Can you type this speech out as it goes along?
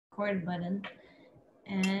record button.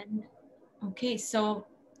 And okay, so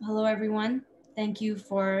hello everyone. Thank you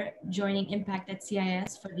for joining Impact at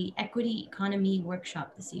CIS for the Equity Economy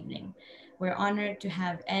Workshop this evening. We're honored to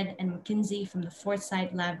have Ed and Mackenzie from the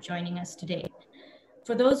Foresight Lab joining us today.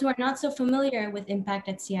 For those who are not so familiar with Impact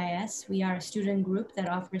at CIS, we are a student group that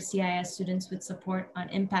offers CIS students with support on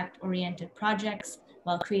impact-oriented projects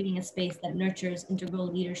while creating a space that nurtures integral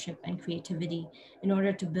leadership and creativity in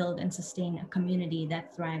order to build and sustain a community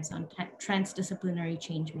that thrives on transdisciplinary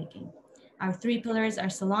change-making. Our three pillars are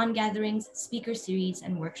salon gatherings, speaker series,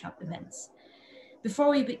 and workshop events.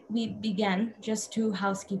 Before we begin, just two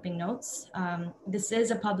housekeeping notes. This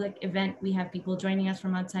is a public event. We have people joining us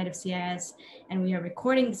from outside of CIS, and we are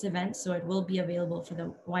recording this event, so it will be available for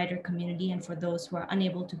the wider community and for those who are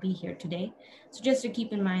unable to be here today. So just to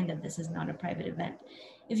keep in mind that this is not a private event.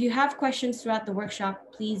 If you have questions throughout the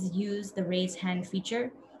workshop, please use the raise hand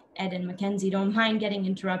feature. Ed and Mackenzie don't mind getting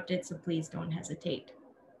interrupted, so please don't hesitate.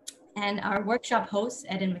 And our workshop hosts,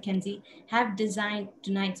 Ed and Mackenzie, have designed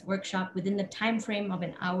tonight's workshop within the time frame of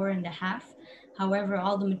an hour and a half. However,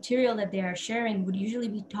 all the material that they are sharing would usually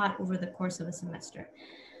be taught over the course of a semester.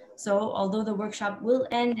 So although the workshop will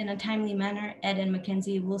end in a timely manner, Ed and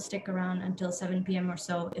Mackenzie will stick around until 7 p.m. or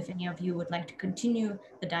so if any of you would like to continue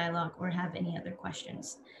the dialogue or have any other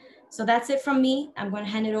questions. So that's it from me. I'm going to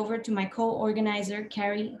hand it over to my co-organizer,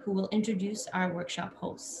 Carrie, who will introduce our workshop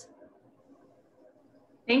hosts.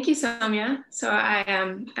 Thank you, Soumya. So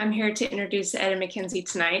I'm here to introduce Ed and Mackenzie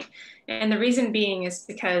tonight. And the reason being is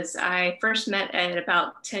because I first met Ed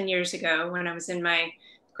about 10 years ago when I was in my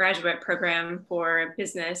graduate program for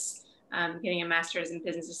business, getting a master's in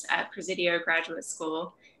business at Presidio Graduate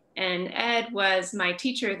School. And Ed was my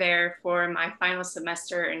teacher there for my final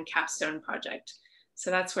semester and capstone project. So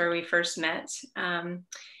that's where we first met.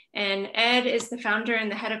 And Ed is the founder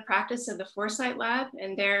and the head of practice of the Foresight Lab,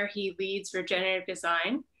 and there he leads regenerative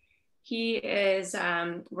design. He is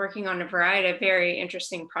working on a variety of very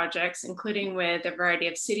interesting projects, including with a variety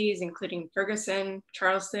of cities, including Ferguson,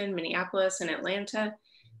 Charleston, Minneapolis, and Atlanta,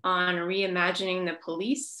 on reimagining the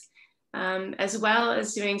police, as well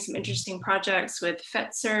as doing some interesting projects with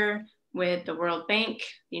FETSER, with the World Bank,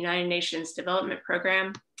 the United Nations Development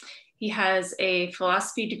Program. He has a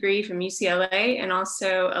philosophy degree from UCLA and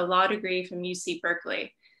also a law degree from UC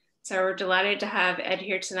Berkeley. So we're delighted to have Ed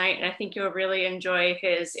here tonight, and I think you'll really enjoy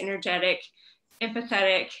his energetic,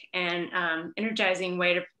 empathetic, and energizing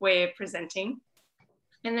way of presenting.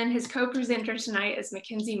 And then his co-presenter tonight is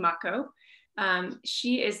Mackenzie Mako.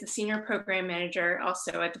 She is the senior program manager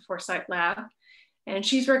also at the Foresight Lab. And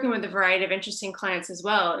she's working with a variety of interesting clients as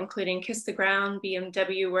well, including Kiss the Ground,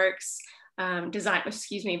 BMW Works,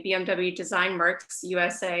 BMW Design Works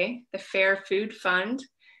USA, the Fair Food Fund,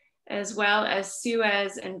 as well as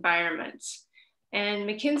Suez Environment. And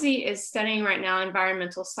Mackenzie is studying right now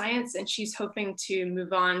environmental science, and she's hoping to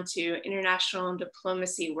move on to international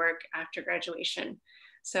diplomacy work after graduation.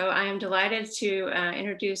 So I am delighted to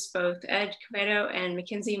introduce both Ed Quevedo and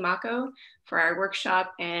Mackenzie Mako for our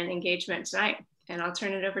workshop and engagement tonight. And I'll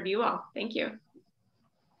turn it over to you all. Thank you.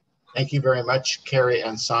 Thank you very much, Carrie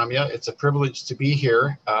and Soumya. It's a privilege to be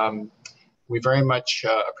here. We very much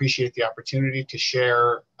appreciate the opportunity to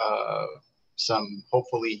share some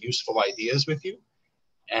hopefully useful ideas with you.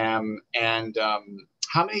 How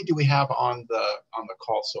many do we have on the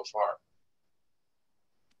call so far?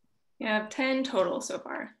 We have 10 total so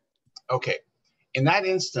far. Okay. In that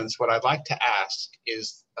instance, what I'd like to ask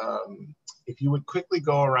is if you would quickly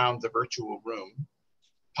go around the virtual room,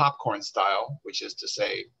 popcorn style, which is to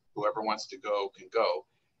say, whoever wants to go can go,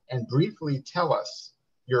 and briefly tell us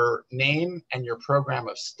your name and your program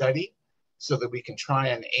of study so that we can try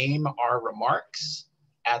and aim our remarks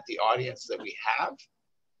at the audience that we have.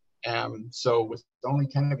 So with only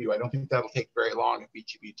 10 of you, I don't think that'll take very long if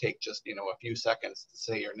each of you take just a few seconds to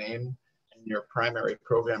say your name and your primary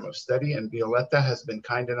program of study. And Violetta has been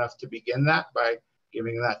kind enough to begin that by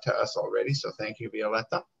giving that to us already. So thank you,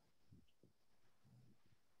 Violetta.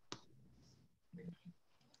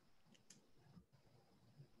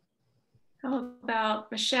 How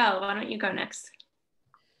about Michelle? Why don't you go next?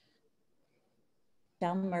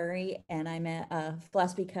 Michelle Murray, and I'm at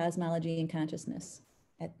Philosophy, Cosmology, and Consciousness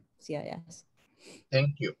at CIS.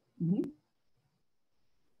 Thank you. Mm-hmm.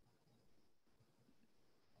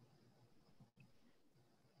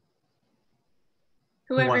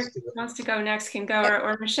 Whoever wants to go next can go,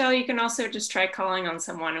 or Michelle, you can also just try calling on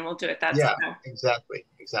someone and we'll do it that time. Yeah, exactly.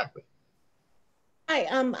 Hi,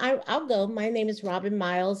 I'll go. My name is Robin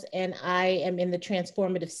Miles, and I am in the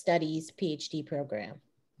Transformative Studies PhD program.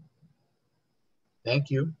 Thank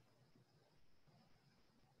you.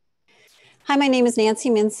 Hi, my name is Nancy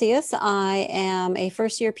Mencius. I am a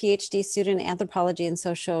first-year PhD student in anthropology and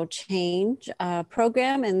social change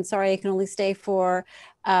program. And sorry, I can only stay for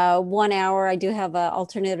 1 hour. I do have an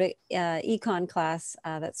alternative econ class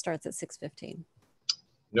that starts at 6:15.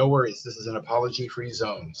 No worries. This is an apology-free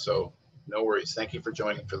zone, so no worries. Thank you for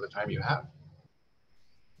joining for the time you have.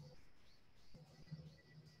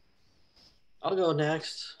 I'll go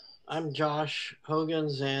next. I'm Josh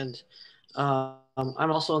Hogans, and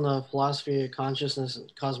I'm also in the philosophy of consciousness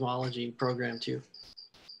and cosmology program too.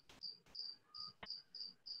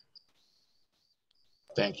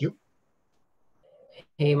 Thank you.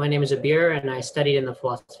 Hey, my name is Abir, and I studied in the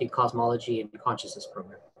philosophy, cosmology, and consciousness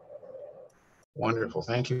program. Wonderful.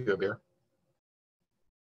 Thank you, Abir.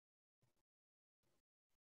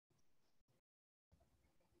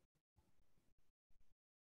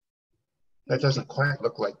 That doesn't quite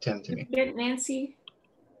look like 10 to me. Good, Nancy.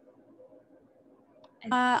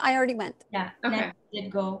 I already went. Yeah, Okay. Nancy did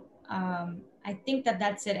go. I think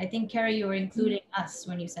that's it. I think, Carrie, you were including us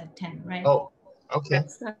when you said 10, right? Oh, okay.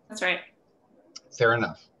 That's right. Fair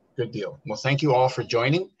enough. Good deal. Well, thank you all for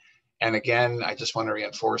joining. And again, I just want to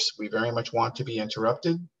reinforce, we very much want to be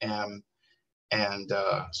interrupted.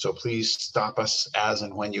 So please stop us as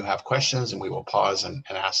and when you have questions, and we will pause and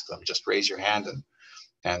ask them. Just raise your hand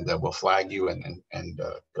and we'll flag you and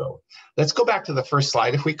go. Let's go back to the first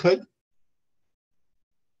slide if we could.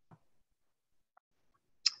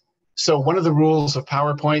 So one of the rules of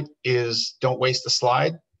PowerPoint is don't waste the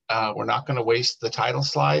slide. We're not going to waste the title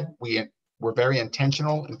slide. We're very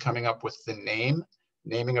intentional in coming up with the name.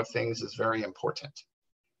 Naming of things is very important.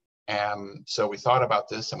 So we thought about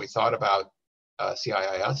this, and we thought about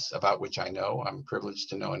CIIS, about which I know. I'm privileged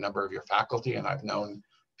to know a number of your faculty, and I've known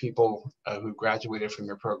people who graduated from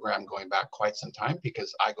your program going back quite some time,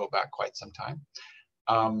 because I go back quite some time.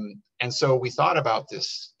 And so we thought about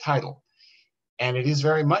this title. And it is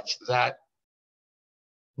very much that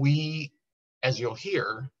we, as you'll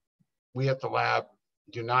hear, we at the lab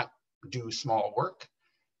do not do small work.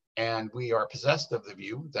 And we are possessed of the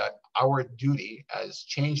view that our duty as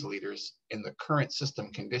change leaders in the current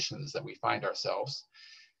system conditions that we find ourselves,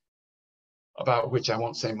 about which I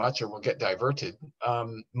won't say much or we'll get diverted,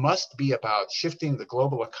 must be about shifting the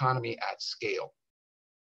global economy at scale.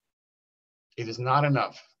 It is not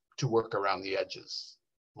enough to work around the edges.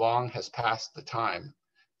 Long has passed the time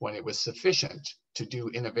when it was sufficient to do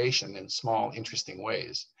innovation in small, interesting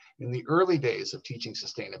ways. In the early days of teaching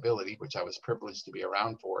sustainability, which I was privileged to be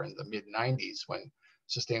around for in the mid-90s, when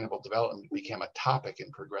sustainable development became a topic in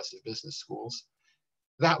progressive business schools,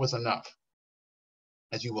 that was enough.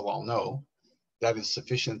 As you will all know, that is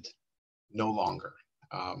sufficient no longer.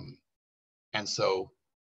 And so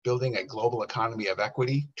building a global economy of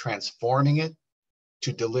equity, transforming it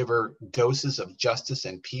to deliver doses of justice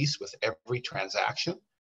and peace with every transaction,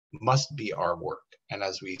 must be our work. And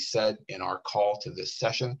as we said in our call to this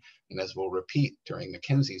session, and as we'll repeat during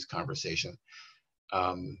McKinsey's conversation,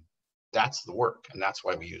 that's the work, and that's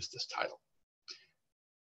why we use this title.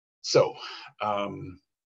 So,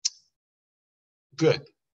 good.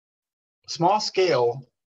 Small scale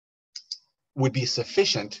would be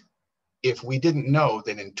sufficient if we didn't know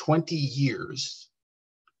that in 20 years,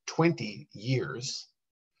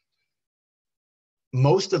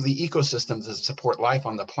 most of the ecosystems that support life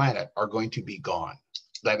on the planet are going to be gone.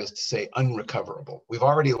 That is to say, unrecoverable. We've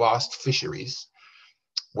already lost fisheries.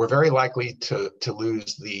 We're very likely to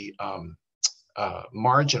lose the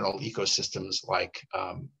marginal ecosystems like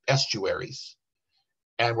estuaries.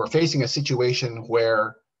 And we're facing a situation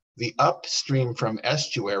where the upstream from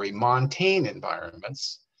estuary montane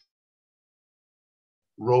environments,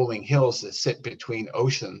 rolling hills that sit between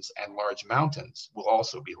oceans and large mountains, will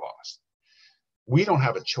also be lost. We don't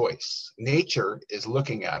have a choice. Nature is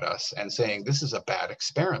looking at us and saying, this is a bad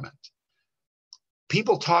experiment.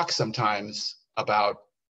 People talk sometimes about,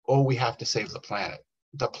 oh, we have to save the planet.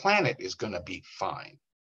 The planet is going to be fine.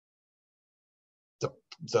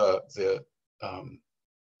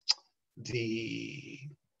 The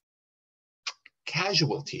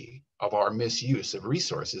casualty of our misuse of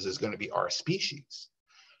resources is going to be our species.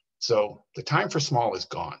 So the time for small is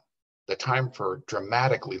gone. The time for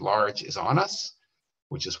dramatically large is on us,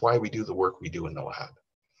 which is why we do the work we do in the lab.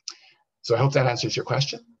 So I hope that answers your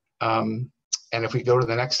question. And if we go to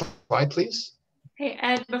the next slide, please. Hey,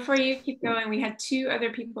 Ed, before you keep going, we had 2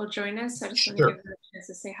 other people join us. So I just want to give them a chance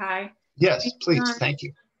to say hi. Yes, please, thank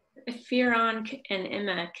you. If Firon and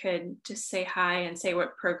Emma could just say hi and say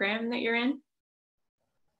what program that you're in.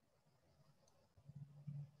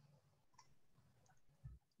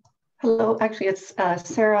 Hello, actually it's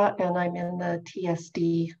Sarah, and I'm in the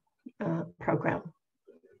TSD program.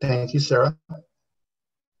 Thank you, Sarah.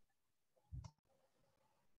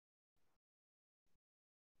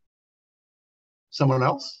 Someone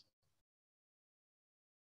else?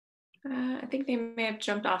 I think they may have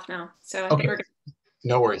jumped off now. So I Okay. think we're good.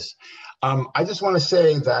 No worries. I just want to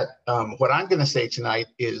say that what I'm going to say tonight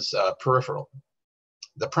is peripheral.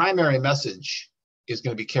 The primary message is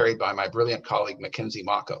going to be carried by my brilliant colleague, Mackenzie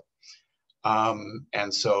Mako.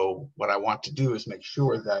 And so what I want to do is make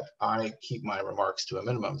sure that I keep my remarks to a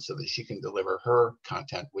minimum so that she can deliver her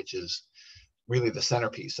content, which is really the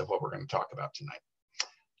centerpiece of what we're going to talk about tonight.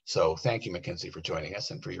 So thank you, Mackenzie, for joining us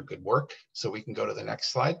and for your good work. So we can go to the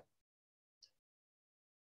next slide.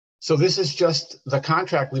 So this is just the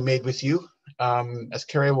contract we made with you. As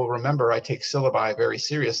Carrie will remember, I take syllabi very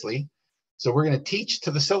seriously. So we're going to teach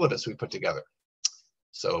to the syllabus we put together.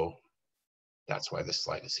 So that's why this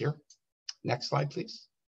slide is here. Next slide, please.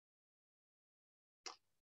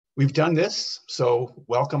 We've done this, so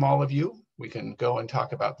welcome all of you. We can go and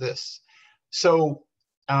talk about this. So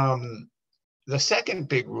the second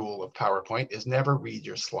big rule of PowerPoint is never read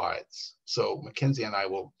your slides. So Mackenzie and I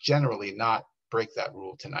will generally not break that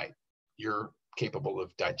rule tonight. You're capable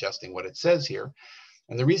of digesting what it says here.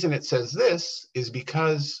 And the reason it says this is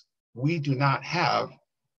because we do not have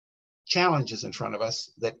challenges in front of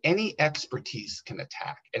us that any expertise can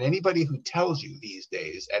attack. And anybody who tells you these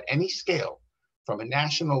days at any scale, from a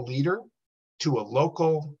national leader to a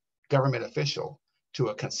local government official, to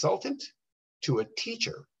a consultant, to a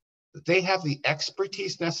teacher, that they have the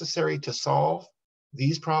expertise necessary to solve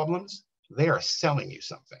these problems, they are selling you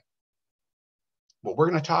something. What we're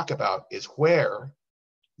going to talk about is where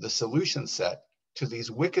the solution set to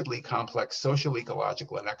these wickedly complex social,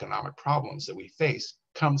 ecological, and economic problems that we face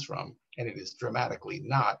comes from, and it is dramatically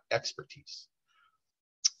not expertise.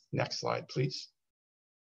 Next slide, please.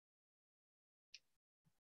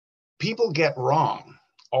 People get wrong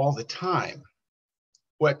all the time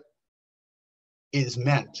what is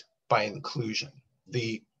meant by inclusion.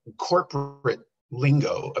 The corporate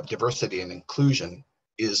lingo of diversity and inclusion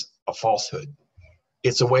is a falsehood.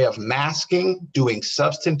 It's a way of masking doing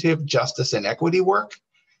substantive justice and equity work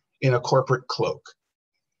in a corporate cloak.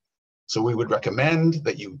 So we would recommend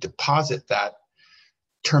that you deposit that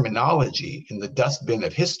terminology in the dustbin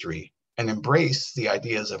of history and embrace the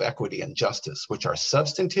ideas of equity and justice, which are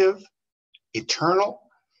substantive, eternal,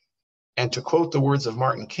 and to quote the words of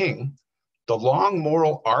Martin King, the long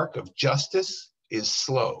moral arc of justice is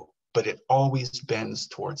slow, but it always bends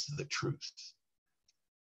towards the truth.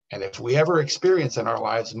 And if we ever experience in our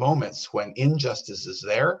lives moments when injustice is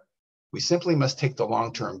there, we simply must take the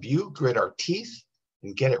long-term view, grit our teeth,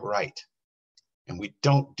 and get it right. And we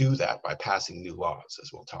don't do that by passing new laws,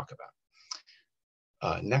 as we'll talk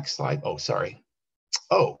about. Next slide. Oh, sorry.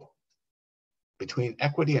 Oh, between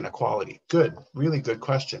equity and equality. Good, really good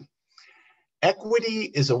question.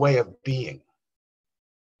 Equity is a way of being.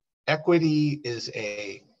 Equity is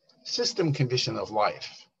a system condition of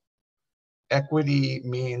life. Equity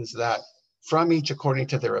means that from each according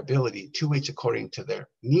to their ability, to each according to their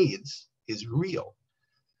needs is real.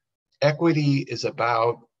 Equity is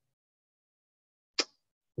about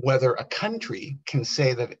whether a country can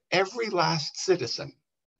say that every last citizen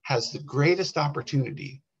has the greatest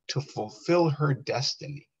opportunity to fulfill her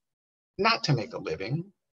destiny, not to make a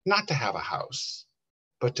living, not to have a house,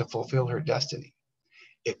 but to fulfill her destiny.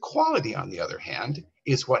 Equality, on the other hand,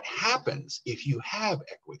 is what happens if you have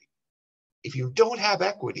equity. If you don't have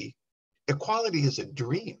equity, equality is a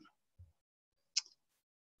dream.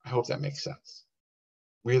 I hope that makes sense.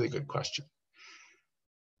 Really good question.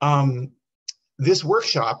 This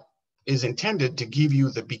workshop is intended to give you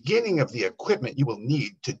the beginning of the equipment you will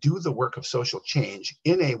need to do the work of social change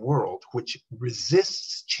in a world which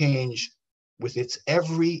resists change with its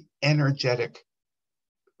every energetic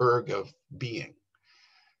erg of being.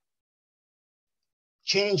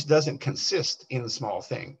 Change doesn't consist in small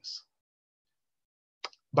things.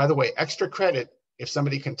 By the way, extra credit if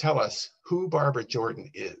somebody can tell us who Barbara Jordan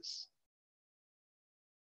is.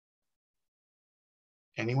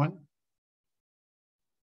 Anyone?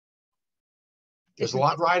 There's a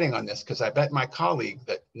lot riding on this because I bet my colleague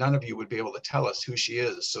that none of you would be able to tell us who she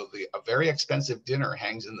is. So a very expensive dinner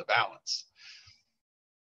hangs in the balance.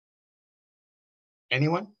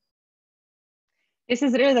 Anyone? This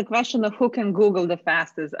is really the question of who can Google the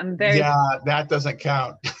fastest. I'm very— Yeah, that doesn't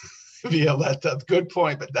count. Violetta, good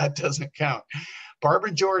point, but that doesn't count.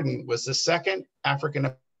 Barbara Jordan was the second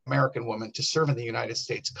African-American woman to serve in the United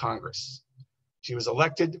States Congress. She was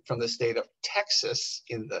elected from the state of Texas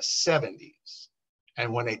in the 70s.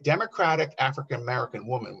 And when a Democratic African-American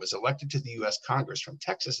woman was elected to the US Congress from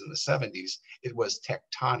Texas in the 70s, it was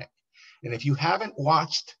tectonic. And if you haven't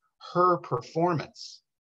watched her performance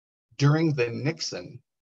during the Nixon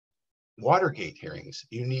Watergate hearings,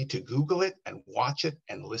 you need to Google it and watch it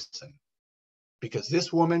and listen, because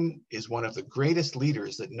this woman is one of the greatest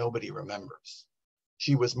leaders that nobody remembers.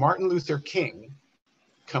 She was Martin Luther King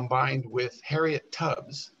combined with Harriet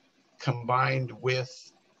Tubman, combined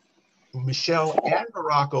with Michelle and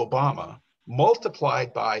Barack Obama,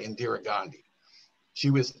 multiplied by Indira Gandhi. She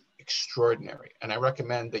was extraordinary. And I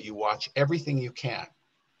recommend that you watch everything you can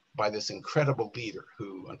by this incredible leader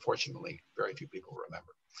who, unfortunately, very few people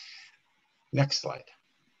remember. Next slide.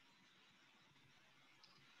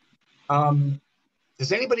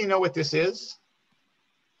 Does anybody know what this is?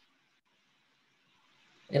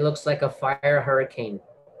 It looks like a fire hurricane.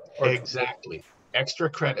 Exactly. Extra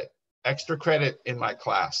credit in my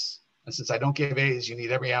class. And since I don't give A's, you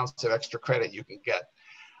need every ounce of extra credit you can get.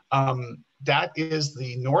 That is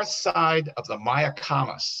the north side of the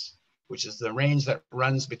Mayacamas, which is the range that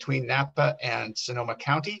runs between Napa and Sonoma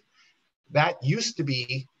County. That used to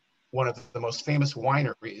be one of the most famous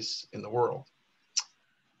wineries in the world.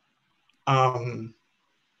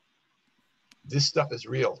 This stuff is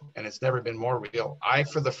real, and it's never been more real. I,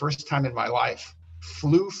 for the first time in my life,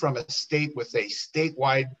 flew from a state with a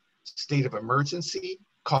statewide state of emergency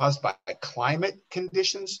caused by climate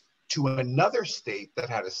conditions to another state that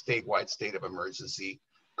had a statewide state of emergency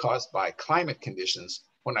caused by climate conditions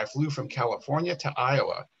when I flew from California to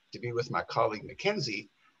Iowa to be with my colleague Mackenzie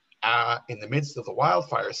in the midst of the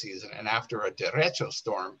wildfire season, and after a derecho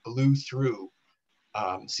storm blew through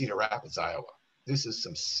Cedar Rapids, Iowa. This is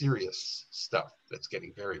some serious stuff that's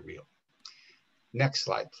getting very real. Next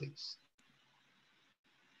slide, please.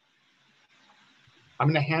 I'm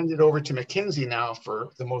going to hand it over to Mackenzie now for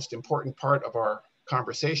the most important part of our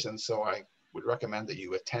conversation, so I would recommend that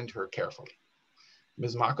you attend her carefully.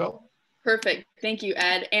 Ms. Mako? Perfect. Thank you,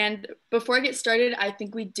 Ed. And before I get started, I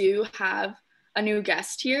think we do have a new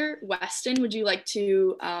guest here. Weston, would you like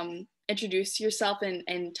to introduce yourself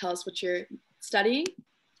and tell us what you're studying?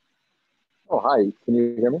 Oh, hi. Can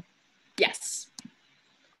you hear me? Yes.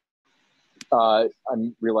 I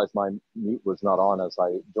realized my mute was not on as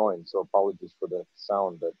I joined, so apologies for the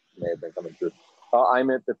sound that may have been coming through. I'm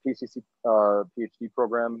at the PCC PhD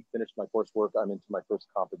program, finished my coursework. I'm into my first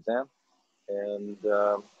comp exam. And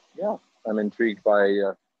yeah, I'm intrigued by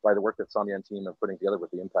the work that Samia and team are putting together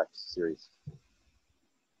with the Impact series.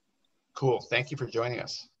 Cool. Thank you for joining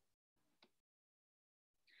us.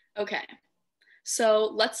 Okay.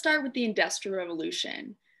 So let's start with the Industrial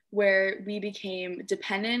Revolution, where we became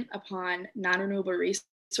dependent upon non-renewable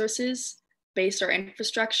resources, based our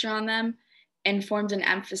infrastructure on them, and formed an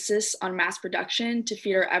emphasis on mass production to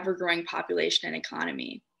feed our ever-growing population and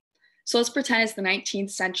economy. So let's pretend it's the 19th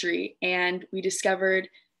century and we discovered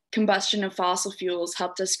combustion of fossil fuels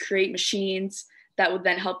helped us create machines that would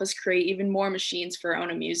then help us create even more machines for our own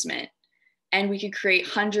amusement. And we could create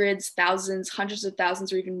hundreds, thousands, hundreds of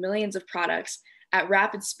thousands, or even millions of products at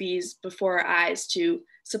rapid speeds before our eyes to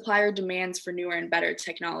supply our demands for newer and better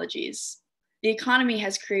technologies. The economy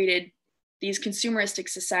has created these consumeristic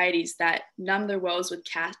societies that numb their woes with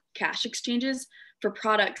cash exchanges for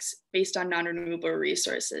products based on non-renewable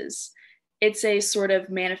resources. It's a sort of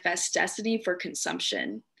manifest destiny for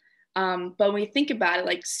consumption. But when we think about it,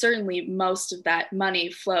 like certainly most of that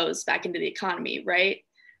money flows back into the economy, right?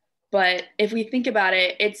 But if we think about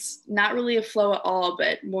it, it's not really a flow at all,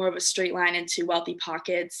 but more of a straight line into wealthy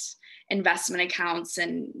pockets, investment accounts,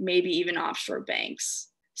 and maybe even offshore banks.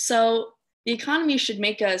 So the economy should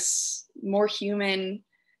make us more human,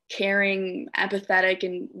 caring, empathetic,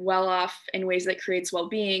 and well-off in ways that creates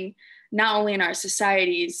well-being, not only in our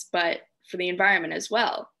societies, but for the environment as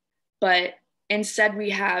well. But instead, we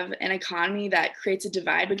have an economy that creates a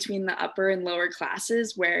divide between the upper and lower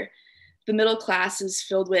classes, where the middle class is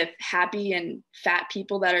filled with happy and fat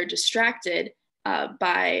people that are distracted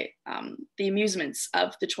by the amusements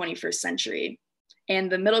of the 21st century.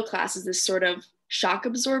 And the middle class is this sort of shock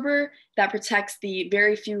absorber that protects the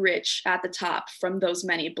very few rich at the top from those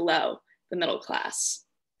many below the middle class.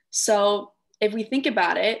 So if we think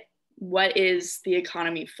about it, what is the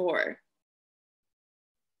economy for?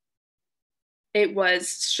 It was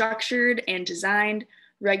structured and designed,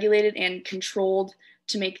 regulated and controlled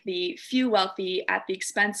to make the few wealthy at the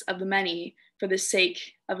expense of the many for the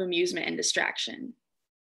sake of amusement and distraction.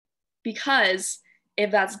 Because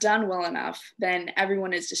if that's done well enough, then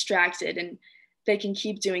everyone is distracted and they can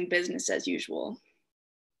keep doing business as usual.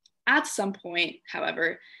 At some point,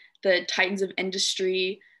 however, the titans of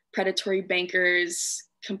industry, predatory bankers,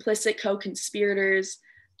 complicit co-conspirators,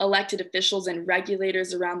 elected officials and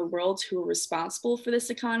regulators around the world who are responsible for this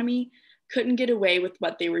economy couldn't get away with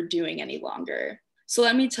what they were doing any longer. So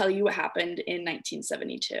let me tell you what happened in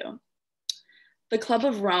 1972. The Club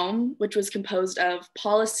of Rome, which was composed of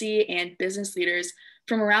policy and business leaders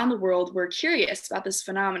from around the world, were curious about this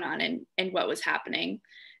phenomenon and what was happening.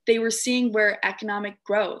 They were seeing where economic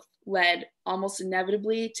growth led almost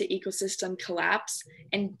inevitably to ecosystem collapse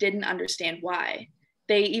and didn't understand why.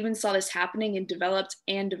 They even saw this happening in developed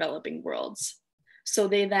and developing worlds. So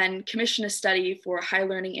they then commissioned a study for high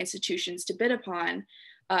learning institutions to bid upon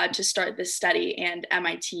to start this study, and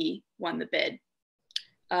MIT won the bid.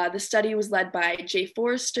 The study was led by Jay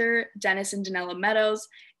Forrester, Dennis and Danella Meadows,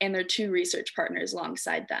 and their 2 research partners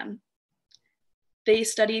alongside them. They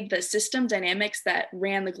studied the system dynamics that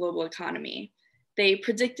ran the global economy. They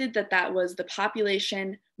predicted that that was the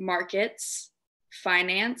population, markets,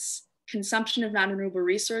 finance, consumption of non-renewable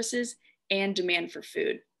resources, and demand for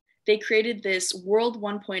food. They created this World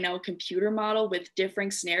 1.0 computer model with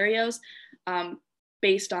differing scenarios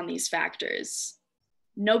based on these factors.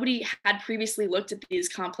 Nobody had previously looked at these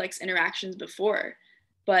complex interactions before,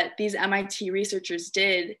 but these MIT researchers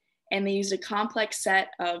did, and they used a complex set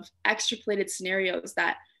of extrapolated scenarios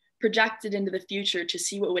that projected into the future to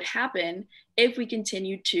see what would happen if we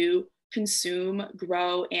continued to consume,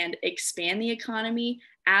 grow, and expand the economy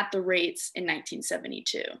at the rates in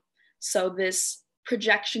 1972. So this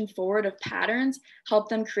projection forward of patterns helped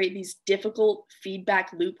them create these difficult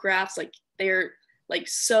feedback loop graphs. Like they're like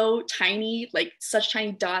so tiny, like such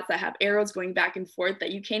tiny dots that have arrows going back and forth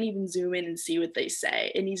that you can't even zoom in and see what they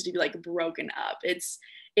say. It needs to be like broken up.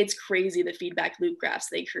 It's crazy, the feedback loop graphs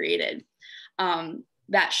they created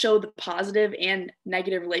that show the positive and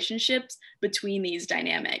negative relationships between these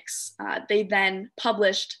dynamics. They then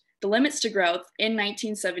published The Limits to Growth in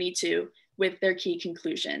 1972 with their key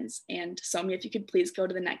conclusions. And Soumya, if you could please go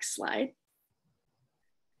to the next slide.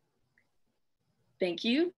 Thank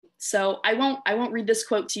you. So I won't read this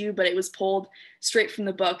quote to you, but it was pulled straight from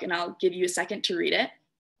the book, and I'll give you a second to read it.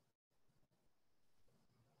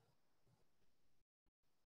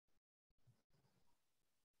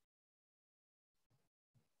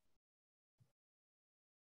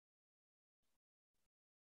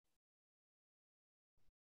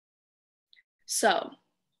 So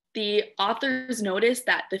the authors noticed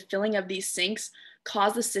that the filling of these sinks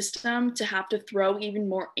caused the system to have to throw even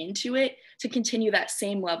more into it to continue that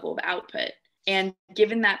same level of output. And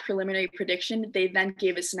given that preliminary prediction, they then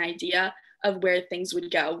gave us an idea of where things would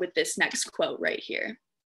go with this next quote right here.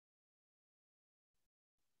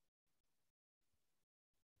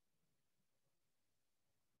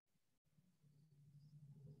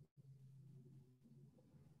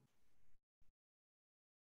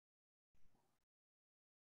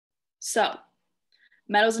 So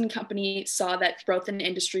Meadows and Company saw that growth in the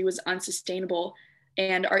industry was unsustainable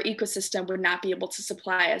and our ecosystem would not be able to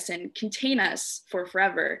supply us and contain us for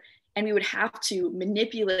forever. And we would have to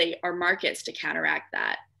manipulate our markets to counteract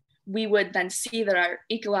that. We would then see that our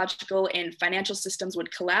ecological and financial systems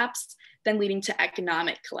would collapse, then leading to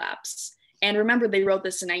economic collapse. And remember, they wrote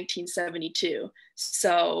this in 1972.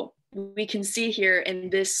 So we can see here in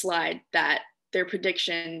this slide that their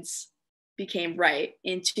predictions became right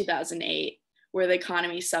in 2008, where the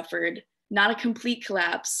economy suffered not a complete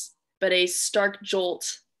collapse, but a stark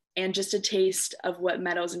jolt and just a taste of what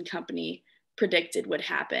Meadows and Company predicted would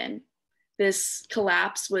happen. This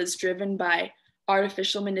collapse was driven by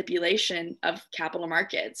artificial manipulation of capital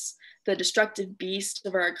markets. The destructive beast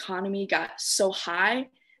of our economy got so high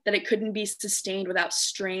that it couldn't be sustained without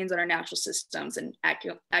strains on our natural systems and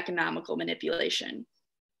economical manipulation.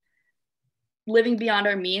 Living Beyond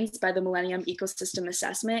Our Means by the Millennium Ecosystem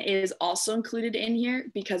Assessment is also included in here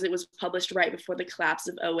because it was published right before the collapse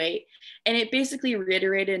of 2008. And it basically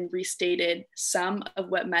reiterated and restated some of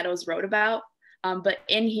what Meadows wrote about. But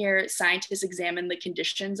in here, scientists examined the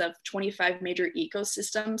conditions of 25 major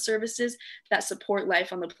ecosystem services that support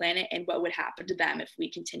life on the planet and what would happen to them if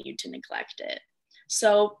we continued to neglect it.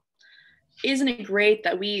 So isn't it great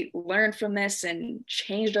that we learned from this and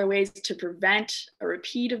changed our ways to prevent a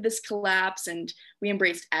repeat of this collapse, and we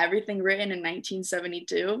embraced everything written in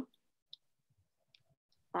 1972?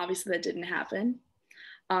 Obviously that didn't happen.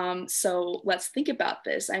 So let's think about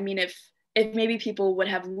this. I mean, if maybe people would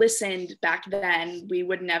have listened back then, we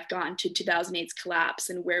wouldn't have gotten to 2008's collapse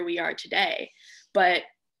and where we are today. But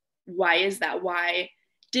why is that? Why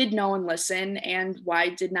did no one listen, and why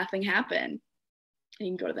did nothing happen? You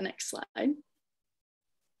can go to the next slide.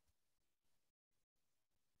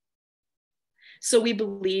 So we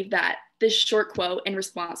believe that this short quote in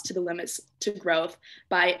response to The Limits to Growth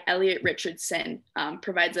by Elliot Richardson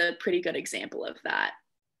provides a pretty good example of that.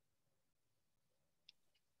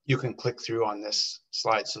 You can click through on this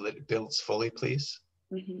slide so that it builds fully, please.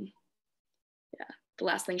 Mm-hmm. Yeah, the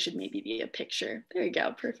last thing should maybe be a picture. There you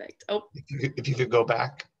go, perfect. Oh, if you could go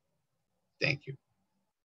back, thank you.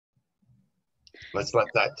 Let's let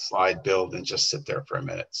that slide build and just sit there for a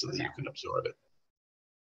minute so that you can absorb it.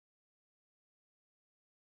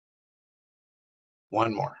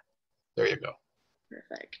 One more. There you go.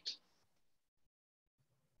 Perfect.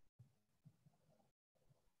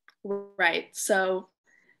 Right. So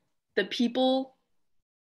the people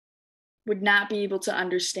would not be able to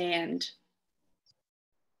understand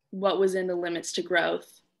what was in the limits to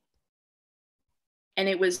growth. And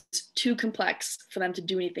it was too complex for them to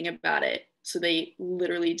do anything about it. So they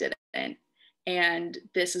literally didn't. And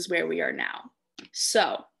this is where we are now.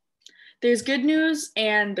 So there's good news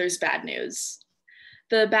and there's bad news.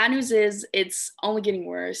 The bad news is it's only getting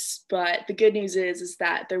worse, but the good news is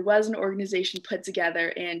that there was an organization put together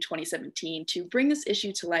in 2017 to bring this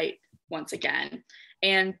issue to light once again,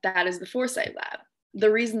 and that is the Foresight Lab.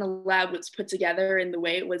 The reason the lab was put together and the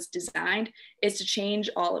way it was designed is to change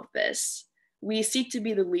all of this. We seek to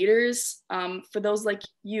be the leaders for those like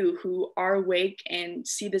you who are awake and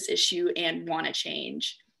see this issue and want to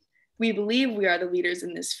change. We believe we are the leaders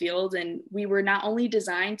in this field, and we were not only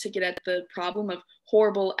designed to get at the problem of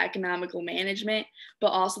horrible economical management, but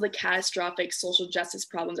also the catastrophic social justice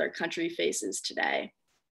problems our country faces today.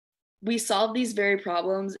 We solve these very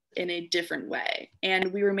problems in a different way,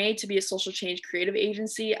 and we were made to be a social change creative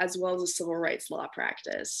agency as well as a civil rights law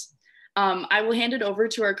practice. I will hand it over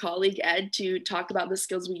to our colleague Ed to talk about the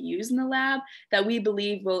skills we use in the lab that we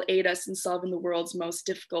believe will aid us in solving the world's most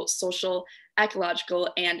difficult social, ecological,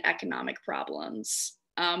 and economic problems.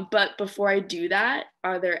 But before I do that,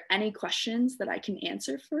 are there any questions that I can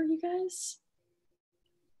answer for you guys?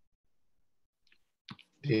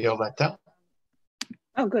 Violetta?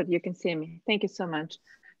 Oh, good, you can see me. Thank you so much.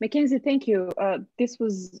 Mackenzie, thank you. This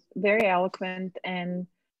was very eloquent and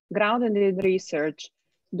grounded in research.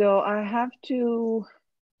 Though I have to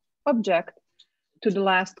object to the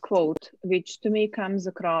last quote, which to me comes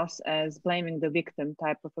across as blaming the victim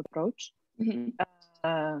type of approach.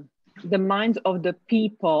 Mm-hmm. The mind of the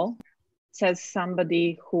people, says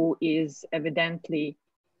somebody who is evidently,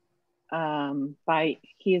 by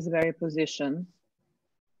his very position,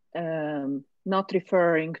 not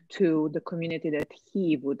referring to the community that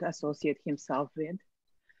he would associate himself with.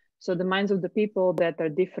 So the minds of the people that are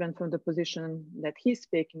different from the position that he's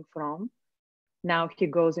speaking from, now he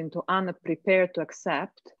goes into unprepared to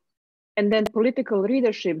accept, and then political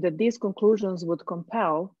leadership that these conclusions would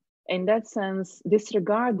compel, in that sense,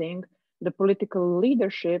 disregarding the political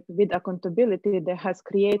leadership with accountability that has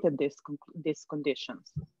created these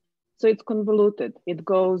conditions. So it's convoluted. It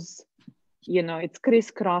goes, you know, it's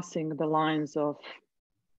crisscrossing the lines of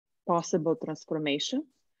possible transformation,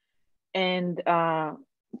 and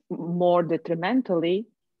more detrimentally,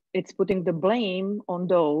 it's putting the blame on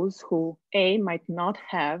those who A, might not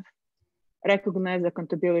have recognized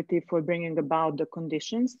accountability for bringing about the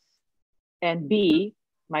conditions, and B,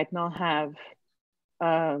 might not have,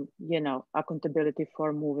 you know, accountability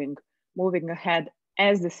for moving ahead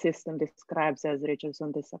as the system describes, as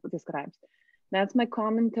Richardson describes. That's my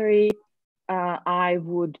commentary. I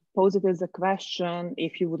would pose it as a question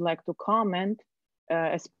if you would like to comment,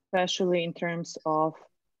 especially in terms of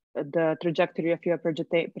the trajectory of your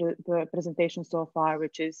presentation so far,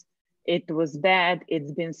 which is, it was bad,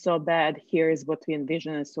 it's been so bad, here is what we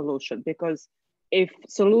envision as solution. Because if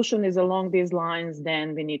solution is along these lines,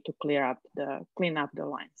 then we need to clean up the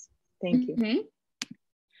lines. Thank you. Mm-hmm.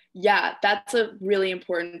 Yeah, that's a really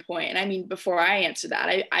important point. And I mean, before I answer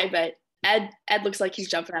that, I bet Ed looks like he's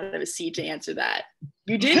jumping out of his seat to answer that.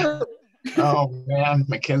 You do? Oh man,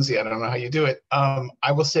 Mackenzie, I don't know how you do it.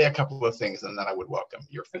 I will say a couple of things and then I would welcome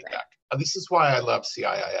your feedback. Okay. This is why I love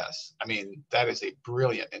CIIS. I mean, that is a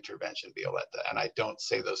brilliant intervention, Violetta, and I don't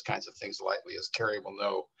say those kinds of things lightly. As Carrie will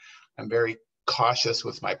know, I'm very cautious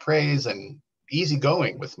with my praise and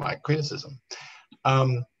easygoing with my criticism.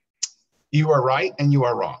 You are right and you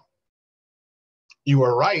are wrong. You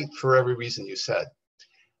are right for every reason you said.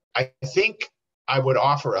 I think I would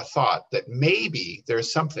offer a thought that maybe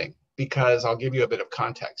there's something, because I'll give you a bit of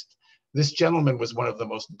context. This gentleman was one of the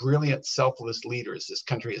most brilliant, selfless leaders this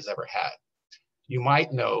country has ever had. You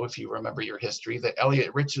might know, if you remember your history, that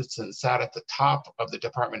Elliot Richardson sat at the top of the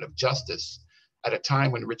Department of Justice at a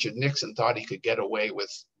time when Richard Nixon thought he could get away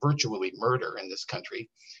with virtually murder in this country.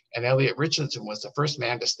 And Elliot Richardson was the first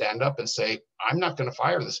man to stand up and say, I'm not going to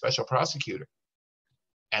fire the special prosecutor.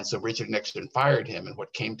 And so Richard Nixon fired him in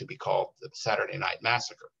what came to be called the Saturday Night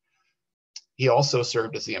Massacre. He also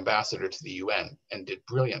served as the ambassador to the UN and did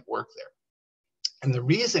brilliant work there. And the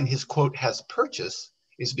reason his quote has purchase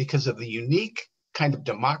is because of the unique kind of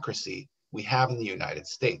democracy we have in the United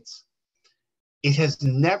States. It has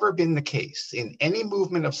never been the case in any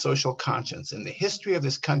movement of social conscience in the history of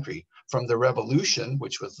this country, from the revolution,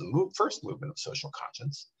 which was the first movement of social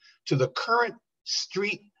conscience, to the current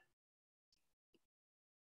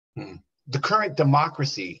the current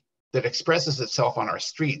democracy that expresses itself on our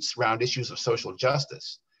streets around issues of social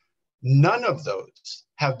justice. None of those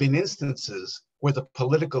have been instances where the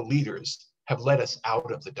political leaders have led us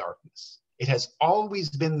out of the darkness. It has always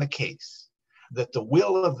been the case that the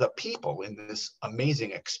will of the people in this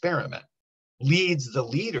amazing experiment leads the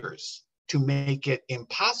leaders to make it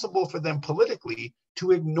impossible for them politically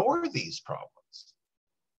to ignore these problems.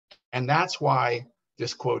 And that's why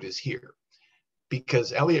this quote is here.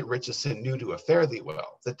 Because Elliot Richardson knew to a fare thee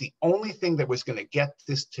well that the only thing that was going to get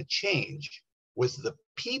this to change was the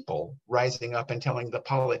people rising up and telling the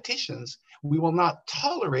politicians, we will not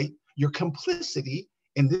tolerate your complicity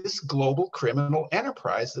in this global criminal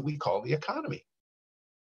enterprise that we call the economy.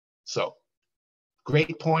 So,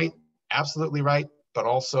 great point, absolutely right, but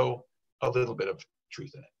also a little bit of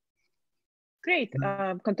truth in it. Great,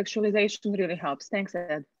 contextualization really helps. Thanks,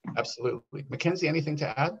 Ed. Absolutely. Mackenzie, anything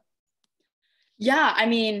to add? Yeah, I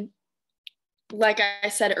mean, like I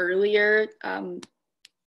said earlier,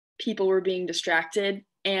 people were being distracted.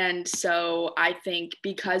 And so I think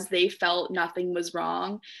because they felt nothing was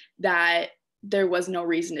wrong, that there was no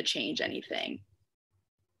reason to change anything.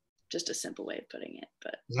 Just a simple way of putting it,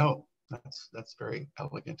 but. No, that's very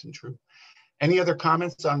elegant and true. Any other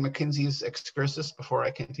comments on Mackenzie's excursus before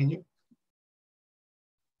I continue?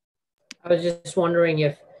 I was just wondering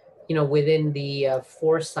if, within the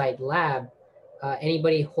Foresight Lab,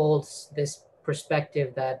 anybody holds this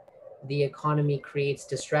perspective that the economy creates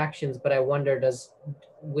distractions, but I wonder,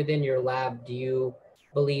 within your lab, do you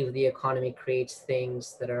believe the economy creates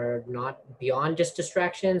things that are not beyond just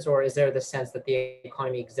distractions, or is there the sense that the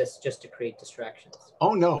economy exists just to create distractions?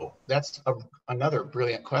 Oh no, that's another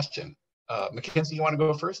brilliant question. Mackenzie, you want to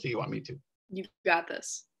go first or you want me to? You got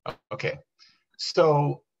this. Okay,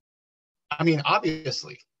 so, I mean,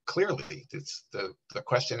 obviously, clearly, it's the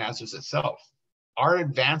question answers itself. Our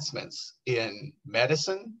advancements in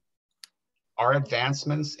medicine, our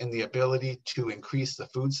advancements in the ability to increase the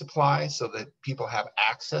food supply so that people have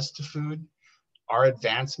access to food, our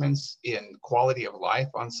advancements in quality of life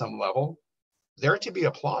on some level, they're to be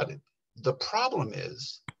applauded. The problem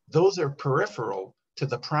is those are peripheral to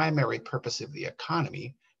the primary purpose of the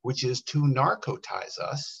economy, which is to narcotize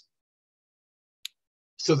us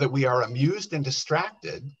so that we are amused and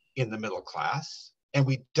distracted in the middle class, and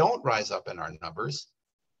we don't rise up in our numbers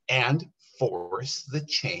and force the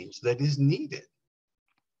change that is needed.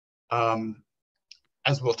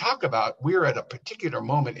 As we'll talk about, we're at a particular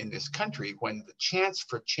moment in this country when the chance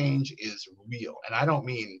for change is real. And I don't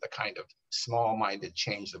mean the kind of small-minded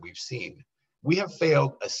change that we've seen. We have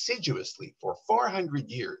failed assiduously for 400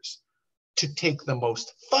 years to take the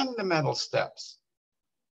most fundamental steps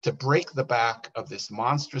to break the back of this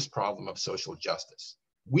monstrous problem of social justice.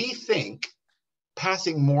 We think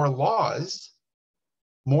passing more laws,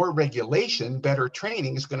 more regulation, better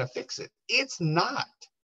training is going to fix it. It's not.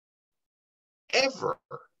 Ever.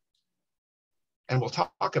 And we'll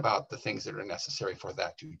talk about the things that are necessary for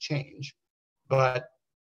that to change. But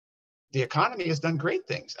the economy has done great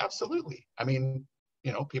things, absolutely. I mean,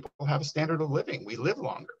 people have a standard of living. We live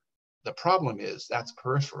longer. The problem is that's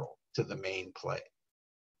peripheral to the main play.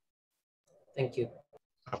 Thank you.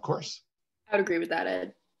 Of course. I would agree with that,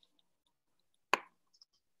 Ed.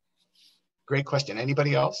 Great question.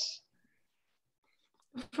 Anybody else?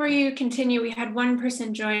 Before you continue, we had one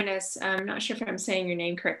person join us. I'm not sure if I'm saying your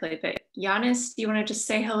name correctly, but Giannis, do you want to just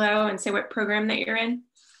say hello and say what program that you're in?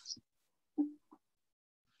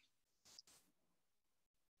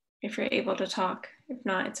 If you're able to talk. If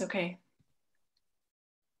not, it's okay.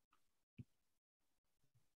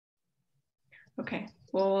 Okay,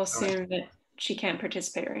 well, we'll assume that she can't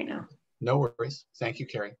participate right now. No worries. Thank you,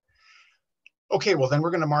 Carrie. Okay, well then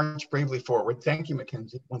we're going to march bravely forward. Thank you,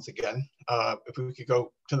 Mackenzie, once again. If we could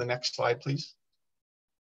go to the next slide, please.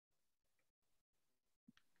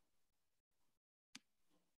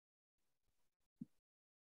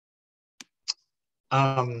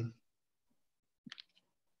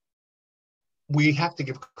 We have to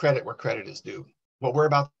give credit where credit is due. What we're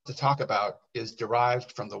about to talk about is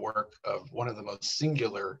derived from the work of one of the most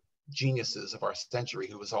singular geniuses of our century,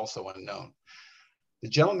 who was also unknown. The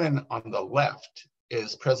gentleman on the left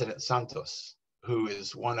is President Santos, who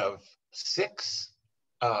is one of 6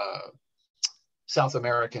 South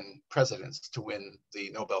American presidents to win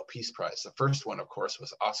the Nobel Peace Prize. The first one, of course,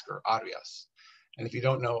 was Oscar Arias. And if you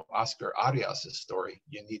don't know Oscar Arias' story,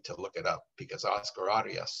 you need to look it up, because Oscar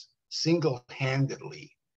Arias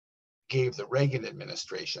single-handedly gave the Reagan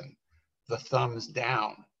administration the thumbs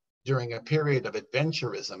down during a period of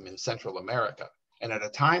adventurism in Central America. And at a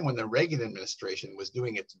time when the Reagan administration was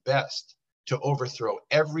doing its best to overthrow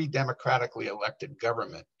every democratically elected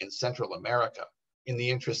government in Central America in the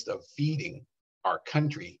interest of feeding our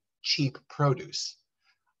country cheap produce,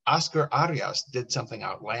 Oscar Arias did something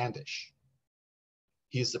outlandish.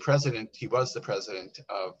 He was the president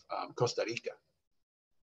of Costa Rica.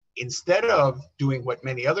 Instead of doing what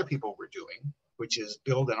many other people were doing, which is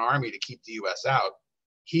build an army to keep the US out,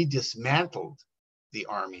 he dismantled the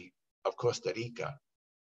army of Costa Rica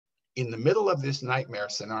in the middle of this nightmare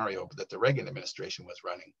scenario that the Reagan administration was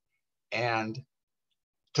running, and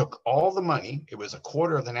took all the money, it was a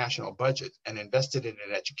quarter of the national budget, and invested it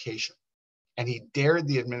in education. And he dared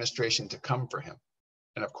the administration to come for him.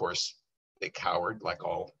 And of course, they cowered, like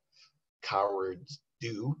all cowards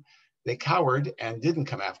do. They cowered and didn't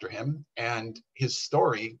come after him. And his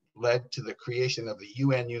story led to the creation of the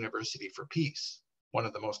UN University for Peace, one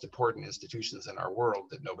of the most important institutions in our world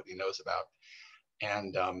that nobody knows about.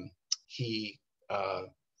 And he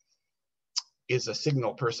is a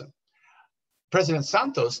signal person. President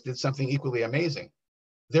Santos did something equally amazing.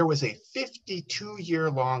 There was a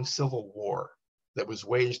 52-year-long civil war that was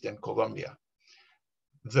waged in Colombia.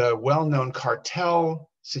 The well-known cartel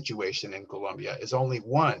situation in Colombia is only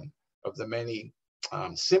one of the many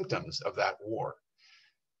symptoms of that war.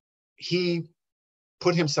 He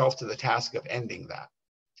put himself to the task of ending that.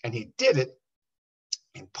 And he did it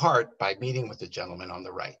in part by meeting with the gentleman on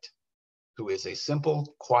the right, who is a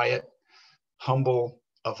simple, quiet, humble,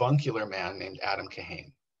 avuncular man named Adam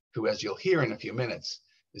Kahane, who, as you'll hear in a few minutes,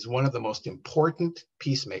 is one of the most important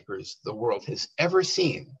peacemakers the world has ever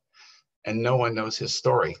seen. And no one knows his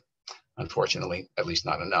story, unfortunately, at least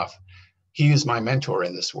not enough. He is my mentor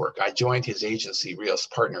in this work. I joined his agency, Rios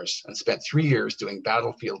Partners, and spent 3 years doing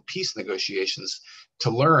battlefield peace negotiations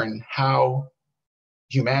to learn how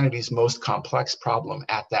humanity's most complex problem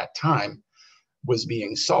at that time was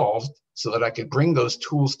being solved, so that I could bring those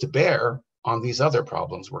tools to bear on these other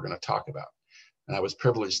problems we're going to talk about. And I was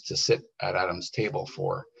privileged to sit at Adam's table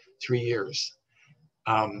for 3 years.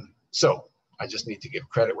 So I just need to give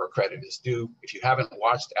credit where credit is due. If you haven't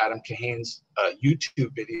watched Adam Kahane's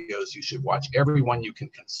YouTube videos, you should watch every one you can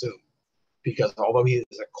consume, because although he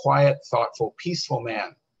is a quiet, thoughtful, peaceful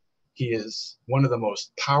man, he is one of the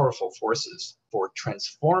most powerful forces for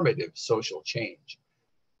transformative social change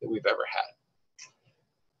that we've ever had.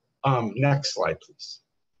 Next slide, please.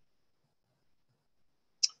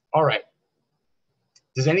 All right.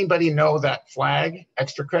 Does anybody know that flag?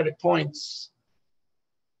 Extra credit points.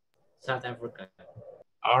 South Africa.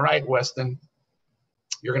 All right, Weston.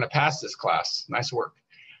 You're going to pass this class. Nice work.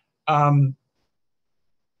 In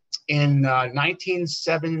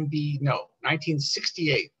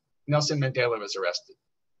 1968, Nelson Mandela was arrested.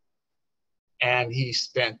 And he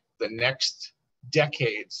spent the next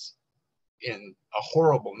decades in a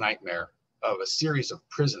horrible nightmare of a series of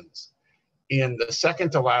prisons in the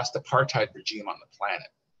second to last apartheid regime on the planet.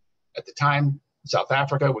 At the time, South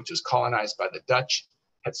Africa, which was colonized by the Dutch,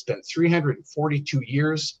 had spent 342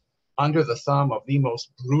 years under the thumb of the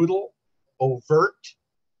most brutal, overt,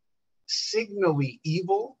 signally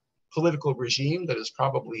evil political regime that has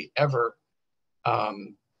probably ever,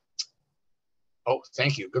 oh,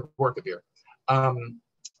 thank you, good work, Abir,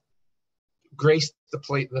 graced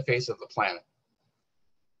the face of the planet.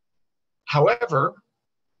 However,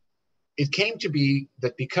 it came to be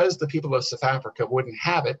that because the people of South Africa wouldn't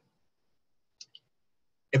have it,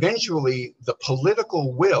 eventually the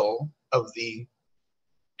political will of the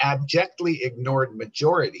abjectly ignored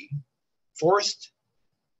majority forced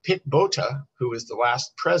Pit Botha, who was the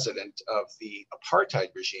last president of the apartheid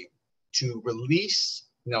regime, to release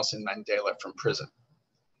Nelson Mandela from prison.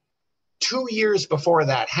 2 years before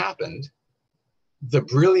that happened, the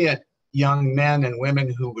brilliant young men and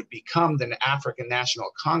women who would become the African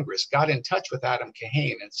National Congress got in touch with Adam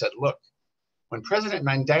Kahane and said, look, when President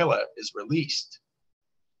Mandela is released,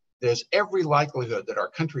 there's every likelihood that our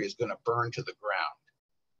country is going to burn to the ground.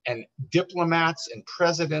 And diplomats and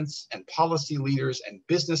presidents and policy leaders and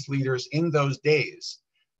business leaders in those days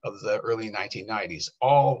of the early 1990s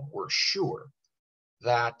all were sure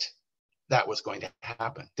that that was going to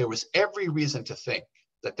happen. There was every reason to think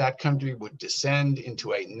that that country would descend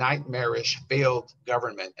into a nightmarish, failed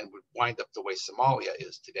government and would wind up the way Somalia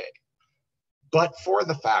is today. But for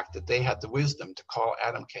the fact that they had the wisdom to call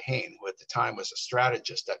Adam Kahane, who at the time was a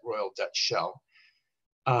strategist at Royal Dutch Shell,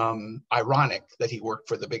 ironic that he worked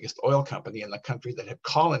for the biggest oil company in the country that had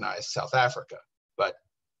colonized South Africa. but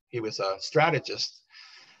he was a strategist.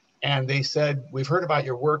 And they said, we've heard about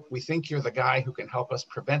your work. We think you're the guy who can help us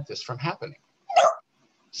prevent this from happening.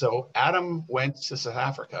 So Adam went to South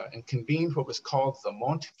Africa and convened what was called the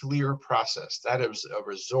Montvlier process. That is a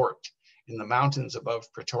resort in the mountains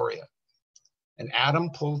above Pretoria. And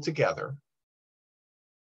Adam pulled together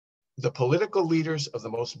the political leaders of the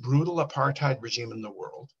most brutal apartheid regime in the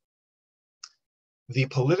world, the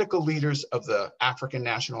political leaders of the African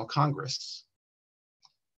National Congress,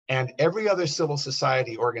 and every other civil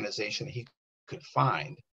society organization he could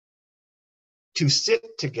find to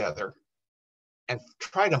sit together and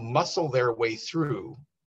try to muscle their way through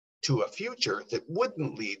to a future that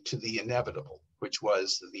wouldn't lead to the inevitable, which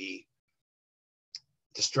was the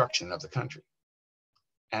destruction of the country.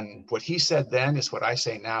 And what he said then is what I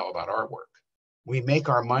say now about our work. We make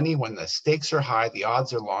our money when the stakes are high, the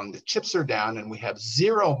odds are long, the chips are down, and we have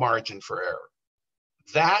zero margin for error.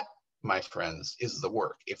 That, my friends, is the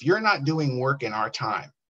work. If you're not doing work in our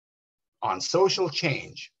time on social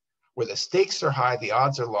change, where the stakes are high, the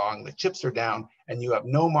odds are long, the chips are down, and you have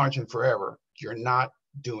no margin for error, you're not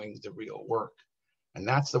doing the real work. And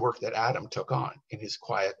that's the work that Adam took on in his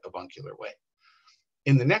quiet, avuncular way.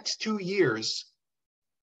 In the next 2 years,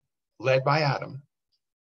 led by Adam,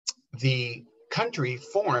 the country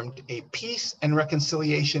formed a Peace and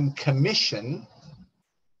Reconciliation Commission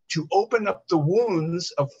to open up the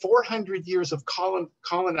wounds of 400 years of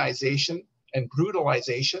colonization and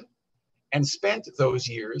brutalization, and spent those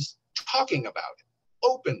years talking about it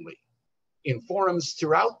openly in forums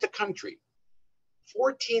throughout the country.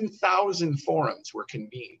 14,000 forums were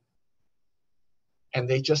convened, and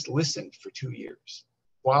they just listened for 2 years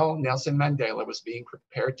while Nelson Mandela was being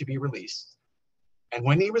prepared to be released. And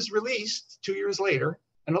when he was released 2 years later,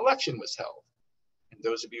 an election was held. And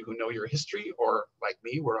those of you who know your history, or like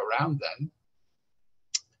me, were around then,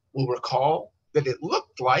 will recall that it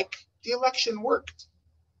looked like the election worked.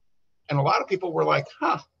 And a lot of people were like,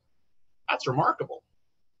 huh, that's remarkable.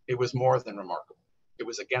 It was more than remarkable. It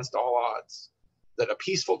was against all odds that a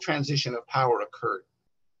peaceful transition of power occurred.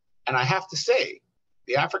 And I have to say,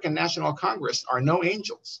 the African National Congress are no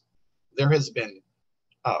angels. There has been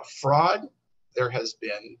fraud, there has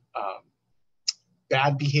been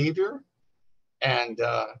bad behavior, and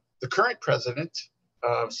the current president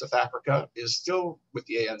of South Africa is still with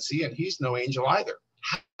the ANC, and he's no angel either.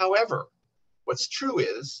 However, what's true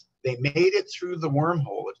is they made it through the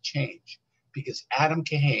wormhole of change because Adam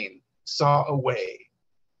Kahane saw a way.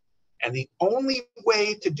 And the only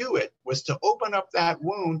way to do it was to open up that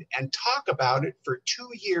wound and talk about it for 2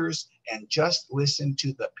 years and just listen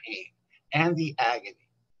to the pain and the agony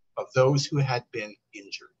of those who had been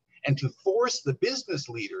injured, and to force the business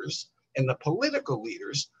leaders and the political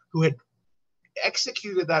leaders who had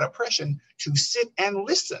executed that oppression to sit and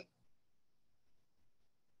listen.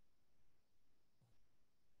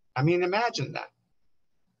 I mean, imagine that.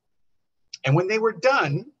 And when they were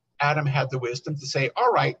done, Adam had the wisdom to say,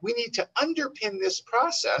 all right, we need to underpin this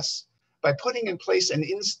process by putting in place an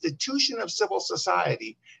institution of civil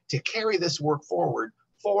society to carry this work forward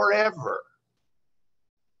forever.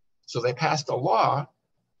 So they passed a law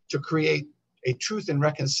to create a Truth and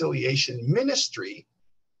Reconciliation Ministry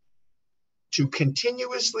to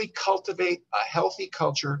continuously cultivate a healthy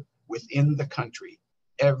culture within the country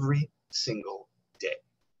every single day.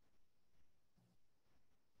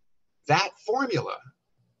 That formula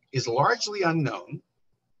is largely unknown.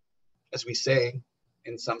 As we say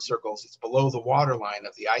in some circles, it's below the waterline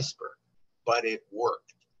of the iceberg, but it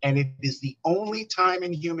worked. And it is the only time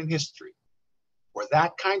in human history where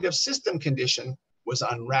that kind of system condition was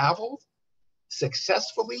unraveled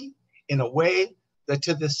successfully in a way that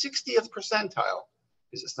to the 60th percentile,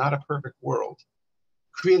 because it's not a perfect world,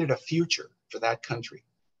 created a future for that country.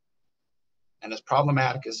 And as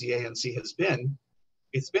problematic as the ANC has been,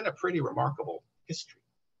 it's been a pretty remarkable history.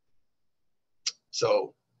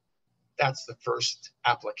 So that's the first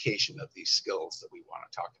application of these skills that we want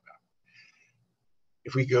to talk about.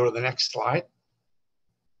 If we go to the next slide,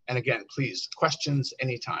 and again, please, questions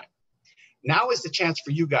anytime. Now is the chance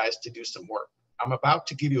for you guys to do some work. I'm about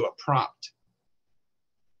to give you a prompt,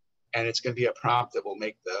 and it's going to be a prompt that will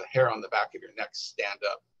make the hair on the back of your neck stand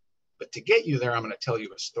up. But to get you there, I'm going to tell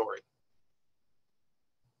you a story.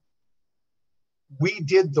 We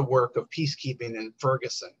did the work of peacekeeping in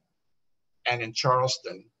Ferguson and in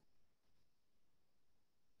Charleston.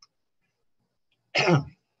 It's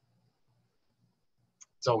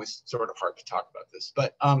always sort of hard to talk about this,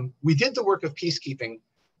 but we did the work of peacekeeping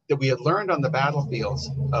that we had learned on the battlefields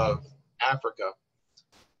of Africa.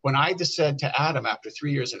 When I just said to Adam after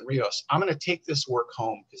 3 years in Rios, I'm going to take this work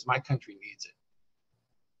home because my country needs it.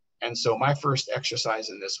 And so my first exercise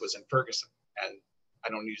in this was in Ferguson. And I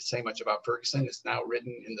don't need to say much about Ferguson. It's now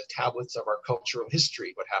written in the tablets of our cultural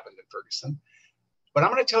history, what happened in Ferguson. But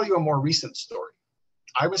I'm going to tell you a more recent story.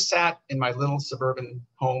 I was sat in my little suburban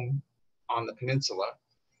home on the peninsula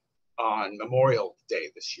on Memorial Day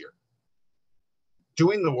this year,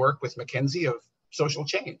 doing the work with Mackenzie of social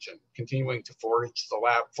change and continuing to forge the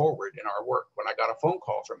lab forward in our work, when I got a phone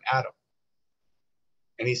call from Adam.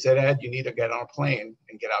 And he said, Ed, you need to get on a plane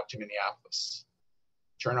and get out to Minneapolis.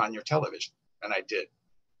 Turn on your television. And I did.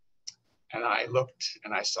 And I looked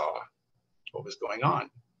and I saw what was going on.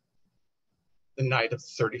 The night of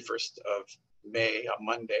the 31st of May, a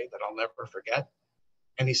Monday that I'll never forget.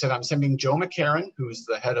 And he said, I'm sending Joe McCarran, who's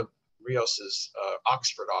the head of Rios's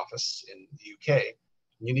Oxford office in the UK.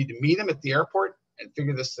 You need to meet him at the airport and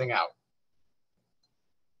figure this thing out.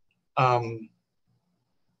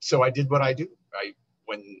 So I did what I do.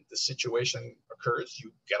 When the situation occurs,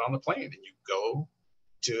 you get on the plane and you go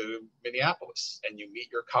to Minneapolis and you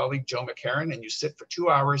meet your colleague, Joe McCarran, and you sit for 2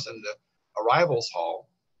 hours in the arrivals hall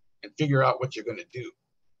and figure out what you're going to do.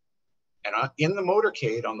 And in the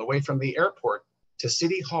motorcade on the way from the airport to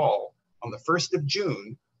City Hall on the 1st of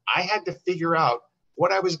June, I had to figure out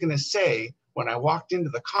what I was going to say when I walked into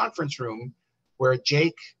the conference room where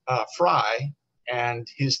Jake Fry and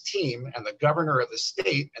his team and the governor of the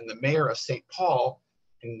state and the mayor of St. Paul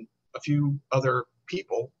and a few other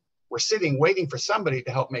people were sitting waiting for somebody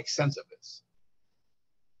to help make sense of this.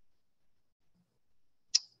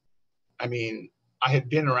 I mean, I had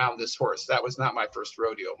been around this horse. That was not my first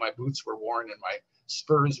rodeo. My boots were worn and my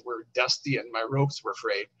spurs were dusty and my ropes were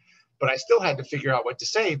frayed, but I still had to figure out what to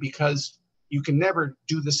say because you can never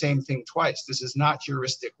do the same thing twice. This is not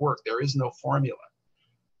heuristic work. There is no formula.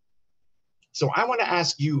 So I want to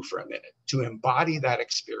ask you for a minute to embody that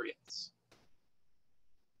experience.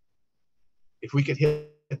 If we could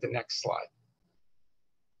hit the next slide.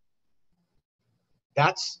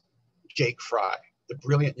 That's Jake Fry, the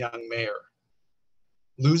brilliant young mayor,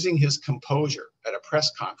 losing his composure at a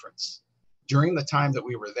press conference during the time that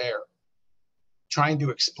we were there, trying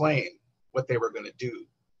to explain what they were going to do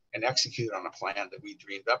and execute on a plan that we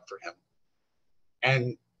dreamed up for him.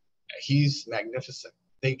 And he's magnificent.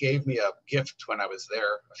 They gave me a gift when I was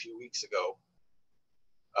there a few weeks ago.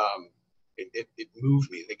 It moved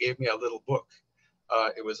me. They gave me a little book.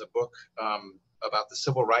 It was a book about the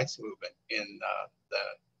civil rights movement in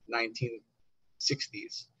the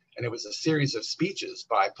 1960s. And it was a series of speeches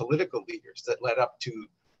by political leaders that led up to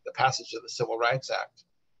the passage of the Civil Rights Act.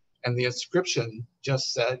 And the inscription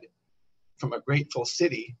just said, from a grateful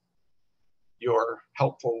city, your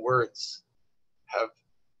helpful words have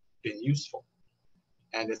been useful.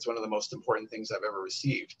 And it's one of the most important things I've ever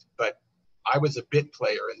received. But I was a bit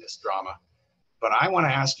player in this drama. But I want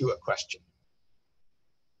to ask you a question.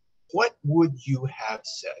 What would you have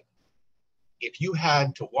said if you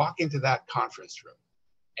had to walk into that conference room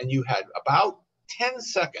and you had about 10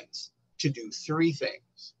 seconds to do 3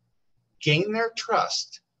 things? Gain their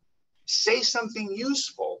trust, say something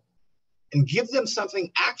useful, and give them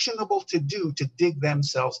something actionable to do to dig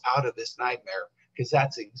themselves out of this nightmare, because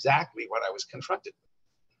that's exactly what I was confronted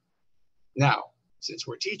with. Now, since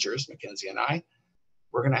we're teachers, Mackenzie and I,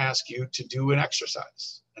 we're going to ask you to do an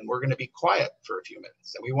exercise, and we're going to be quiet for a few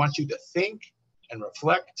minutes. And we want you to think and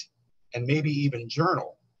reflect and maybe even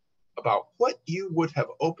journal about what you would have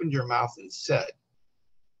opened your mouth and said.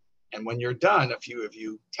 And when you're done, a few of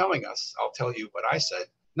you telling us, I'll tell you what I said,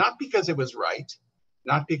 not because it was right,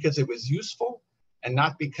 not because it was useful, and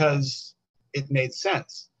not because it made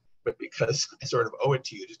sense, but because I sort of owe it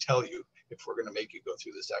to you to tell you if we're going to make you go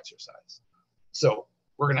through this exercise. So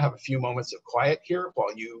we're going to have a few moments of quiet here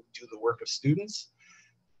while you do the work of students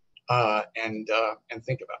and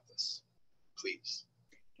think about this, please.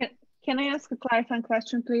 Can I ask a clarifying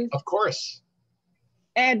question, please? Of course.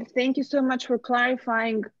 Ed, thank you so much for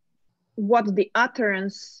clarifying what the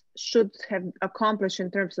utterance should have accomplished in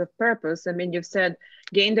terms of purpose. I mean, you've said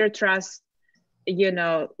gain their trust, you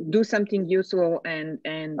know, do something useful and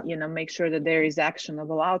you know, make sure that there is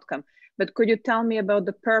actionable outcome. But could you tell me about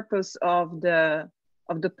the purpose of the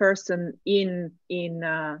person in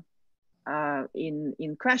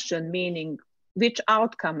question, meaning which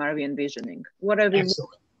outcome are we envisioning? What are we?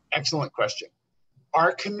 Excellent question.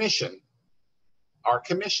 Our commission,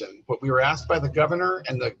 what we were asked by the governor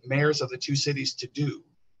and the mayors of the 2 cities to do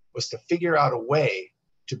was to figure out a way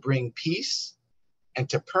to bring peace and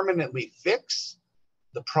to permanently fix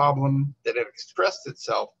the problem that had expressed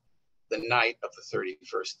itself the night of the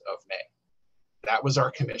 31st of May. That was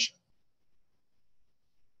our commission.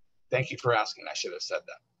 Thank you for asking. I should have said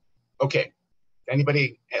that. Okay, If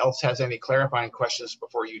anybody else has any clarifying questions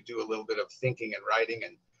before you do a little bit of thinking and writing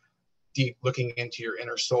and deep looking into your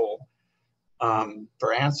inner soul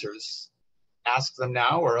for answers, ask them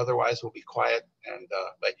now, or otherwise we'll be quiet and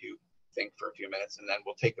let you think for a few minutes, and then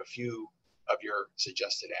we'll take a few of your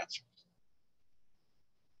suggested answers.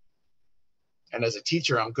 And as a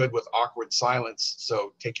teacher, I'm good with awkward silence,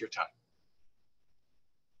 so take your time.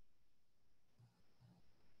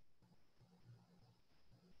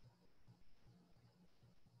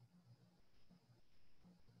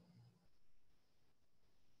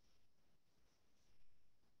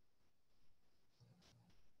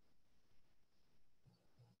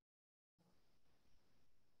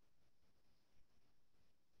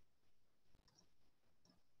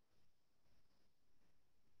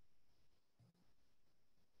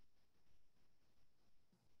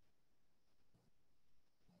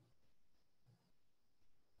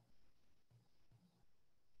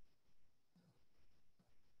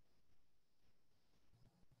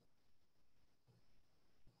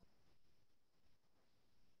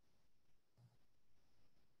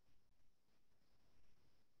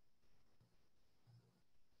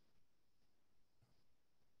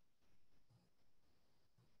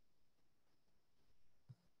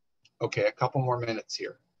 Okay, a couple more minutes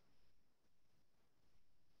here.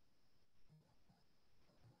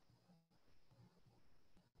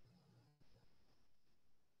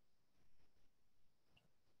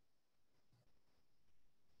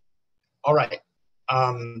 All right.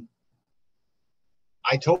 I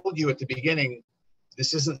told you at the beginning,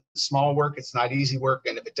 this isn't small work, it's not easy work,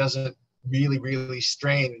 and if it doesn't really, really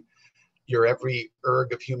strain your every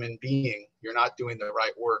erg of human being, you're not doing the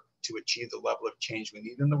right work to achieve the level of change we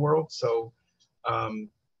need in the world. So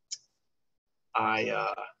I'm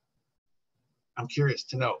curious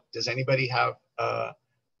to know, does anybody have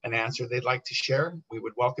an answer they'd like to share? We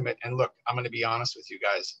would welcome it. And look, I'm going to be honest with you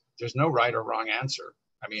guys. There's no right or wrong answer.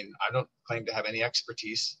 I mean, I don't claim to have any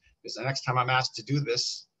expertise, because the next time I'm asked to do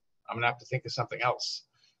this, I'm going to have to think of something else.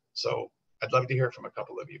 So I'd love to hear from a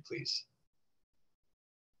couple of you, please.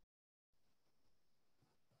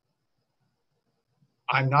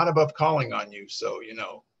 I'm not above calling on you, so, you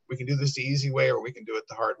know, we can do this the easy way or we can do it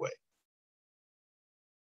the hard way.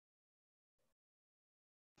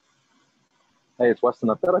 Hey, it's Weston.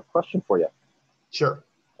 I've got a question for you. Sure.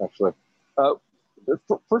 Actually, the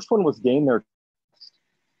first one was gain their trust,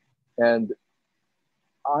 and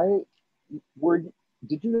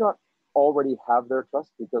did you not already have their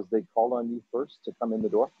trust because they called on you first to come in the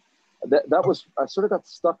door? That was, I sort of got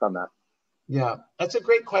stuck on that. Yeah, that's a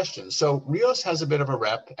great question. So Rios has a bit of a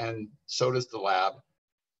rep, and so does the lab.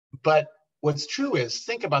 But what's true is,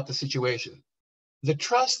 think about the situation. The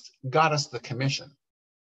trust got us the commission,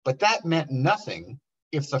 but that meant nothing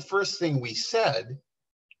if the first thing we said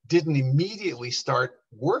didn't immediately start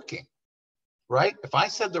working, right? If I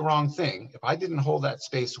said the wrong thing, if I didn't hold that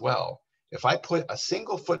space well, if I put a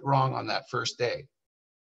single foot wrong on that first day,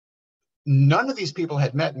 none of these people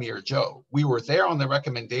had met me or Joe. We were there on the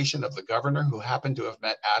recommendation of the governor, who happened to have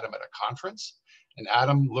met Adam at a conference. And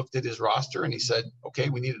Adam looked at his roster and he said, okay,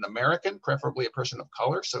 we need an American, preferably a person of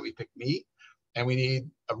color. So he picked me. And we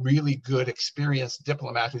need a really good, experienced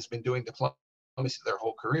diplomat who's been doing diplomacy their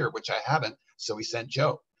whole career, which I haven't. So we sent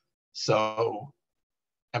Joe. So,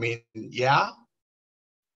 I mean, yeah,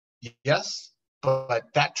 yes,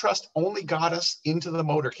 but that trust only got us into the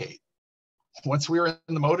motorcade. Once we were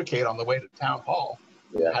in the motorcade on the way to town hall,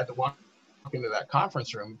 yeah, had to walk into that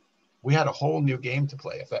conference room, we had a whole new game to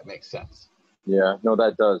play, if that makes sense. Yeah, no,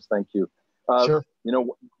 that does. Thank you. Sure. You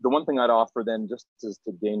know, the one thing I'd offer then, just is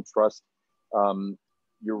to gain trust.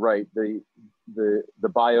 You're right. The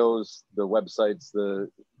bios, the websites,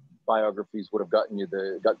 the biographies would have got you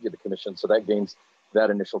the commission. So that gains that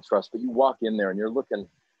initial trust. But you walk in there and you're looking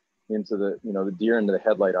into the deer into the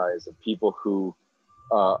headlight eyes of people who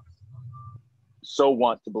so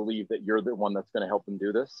want to believe that you're the one that's going to help them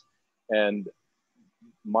do this. And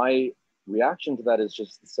my reaction to that is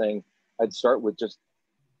just saying, I'd start with just,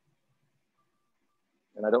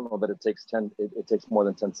 and I don't know that it takes it takes more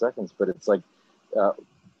than 10 seconds, but it's like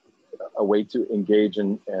a way to engage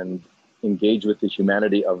and engage with the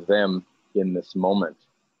humanity of them in this moment.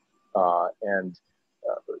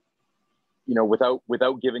 You know,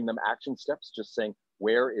 without giving them action steps, just saying,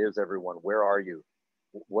 where is everyone? Where are you?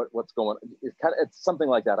 What's going on? It's something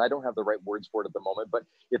like that. I don't have the right words for it at the moment, but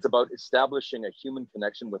it's about establishing a human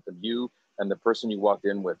connection with you and the person you walked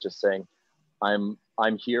in with, just saying, I'm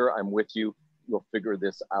here, I'm with you, we'll figure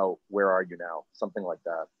this out. Where are you now? Something like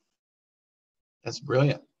that. That's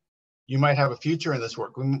brilliant. You might have a future in this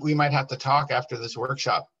work. We might have to talk after this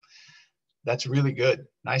workshop. That's really good.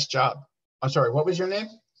 Nice job. I'm sorry, what was your name?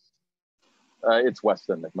 It's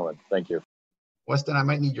Weston McMillan. Thank you. Weston, I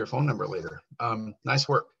might need your phone number later. Nice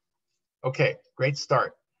work. Okay, great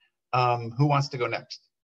start. Who wants to go next?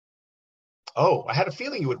 Oh, I had a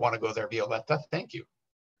feeling you would want to go there, Violetta. Thank you.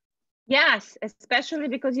 Yes, especially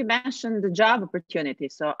because you mentioned the job opportunity.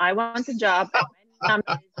 So I want a job.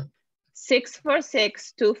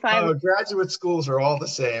 646-25. Oh, graduate schools are all the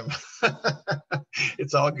same.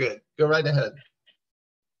 It's all good. Go right ahead.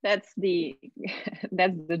 That's the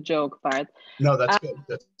joke part. No, that's good.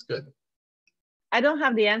 That's good. I don't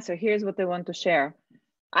have the answer. Here's what I want to share.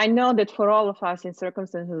 I know that for all of us in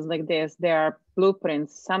circumstances like this, there are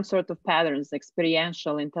blueprints, some sort of patterns,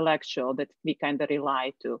 experiential, intellectual, that we kind of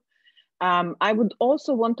rely to. I would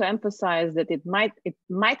also want to emphasize that it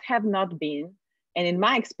might have not been, and in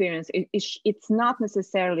my experience, it's not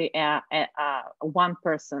necessarily a one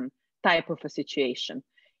person type of a situation.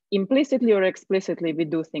 Implicitly or explicitly, we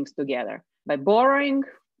do things together by borrowing,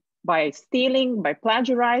 by stealing, by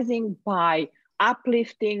plagiarizing, by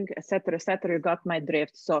uplifting, etc., etc. You got my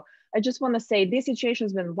drift. So I just want to say these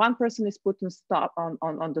situations when one person is put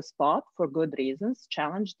on the spot for good reasons,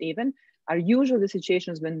 challenged even, are usually the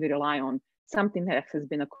situations when we rely on something that has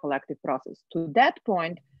been a collective process. To that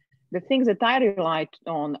point, the things that I relied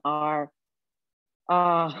on are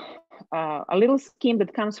a little scheme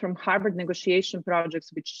that comes from Harvard negotiation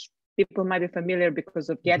projects, which people might be familiar because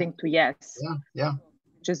of getting to yes. Yeah.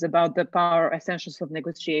 Which is about the power essentials of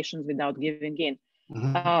negotiations without giving in.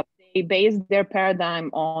 Mm-hmm. They based their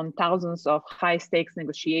paradigm on thousands of high stakes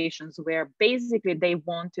negotiations where basically they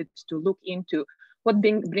wanted to look into what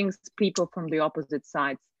brings people from the opposite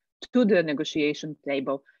sides to the negotiation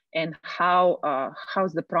table and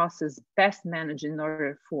how's the process best managed in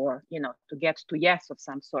order for, to get to yes of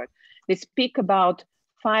some sort. They speak about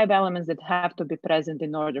 5 elements that have to be present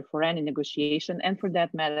in order for any negotiation and for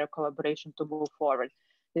that matter, collaboration to move forward.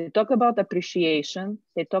 They talk about appreciation.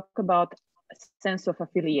 They talk about a sense of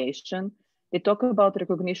affiliation. They talk about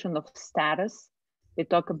recognition of status. They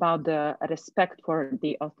talk about the respect for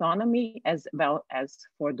the autonomy as well as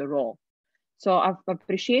for the role. So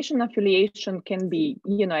appreciation, affiliation can be,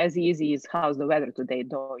 as easy as how's the weather today,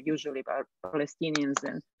 though usually Palestinians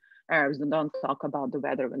and Arabs don't talk about the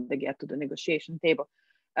weather when they get to the negotiation table.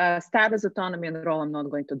 Status, autonomy, and role I'm not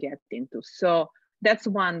going to get into. So that's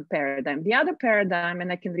one paradigm. The other paradigm,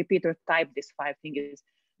 and I can repeat or type these 5 things,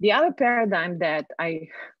 the other paradigm that I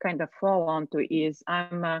kind of fall onto is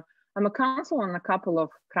I'm a counsel on a couple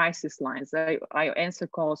of crisis lines. I answer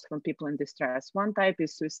calls from people in distress. One type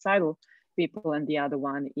is suicidal people, and the other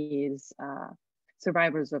one is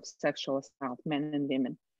survivors of sexual assault, men and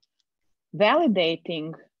women.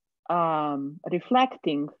 Validating,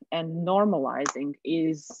 reflecting, and normalizing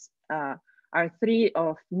are 3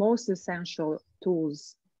 of most essential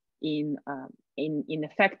tools in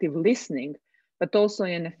effective listening, but also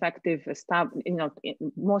in effective,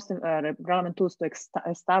 most relevant tools to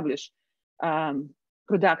establish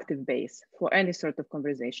productive base for any sort of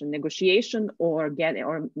conversation, negotiation, or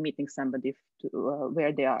meeting somebody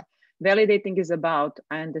where they are. Validating is about,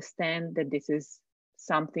 I understand that this is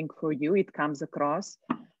something for you, it comes across.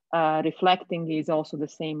 Reflecting is also the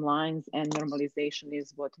same lines, and normalization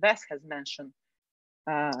is what Wes has mentioned.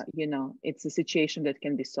 It's a situation that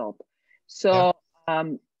can be solved. So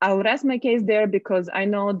I'll rest my case there because I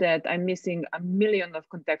know that I'm missing a million of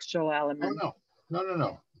contextual elements.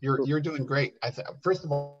 No. You're doing great. First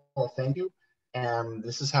of all, thank you. And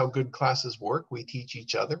this is how good classes work. We teach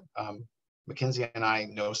each other. Mackenzie and I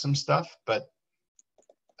know some stuff, but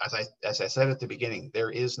as I said at the beginning, there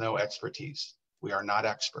is no expertise. We are not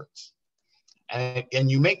experts. And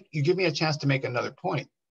you give me a chance to make another point.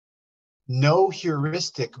 No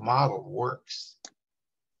heuristic model works.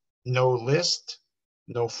 No list,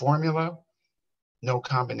 no formula, no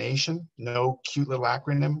combination, no cute little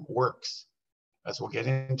acronym works, as we'll get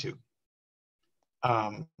into.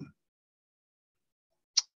 But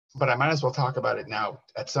I might as well talk about it now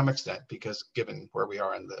at some extent, because given where we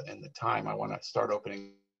are in the time, I want to start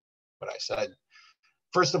opening what I said.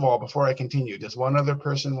 First of all, before I continue, does one other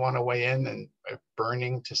person want to weigh in and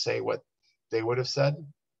burning to say what they would have said?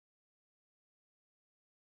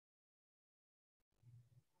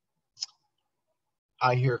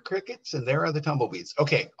 I hear crickets and there are the tumbleweeds.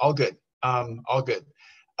 Okay, all good, all good.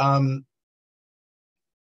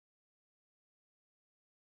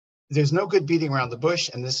 There's no good beating around the bush,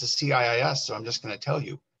 and this is CIIS, so I'm just going to tell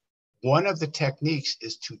you. One of the techniques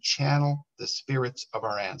is to channel the spirits of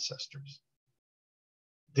our ancestors.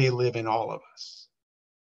 They live in all of us.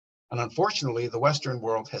 And unfortunately, the Western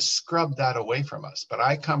world has scrubbed that away from us. But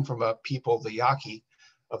I come from a people, the Yaqui,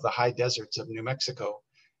 of the high deserts of New Mexico.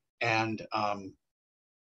 And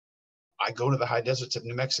I go to the high deserts of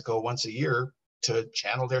New Mexico once a year to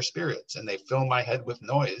channel their spirits, and they fill my head with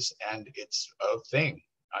noise, and it's a thing.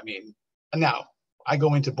 I mean, now I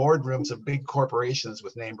go into boardrooms of big corporations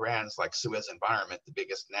with name brands like Suez Environment, the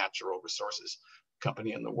biggest natural resources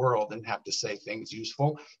company in the world, and have to say things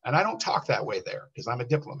useful. And I don't talk that way there because I'm a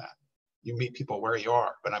diplomat. You meet people where you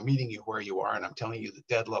are, but I'm meeting you where you are, and I'm telling you the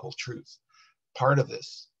dead level truth. Part of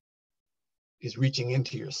this is reaching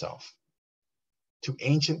into yourself to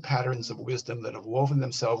ancient patterns of wisdom that have woven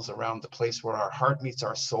themselves around the place where our heart meets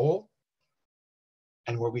our soul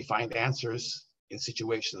and where we find answers in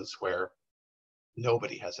situations where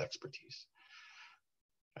nobody has expertise.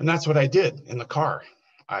 And that's what I did in the car.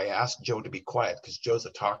 I asked Joe to be quiet because Joe's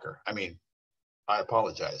a talker. I mean, I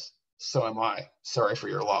apologize. So am I. Sorry for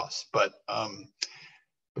your loss. But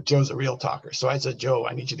Joe's a real talker. So I said, Joe,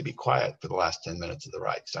 I need you to be quiet for the last 10 minutes of the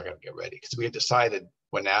ride because I got to get ready. Because we had decided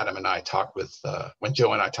when Adam and I talked when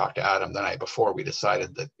Joe and I talked to Adam the night before, we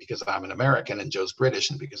decided that because I'm an American and Joe's British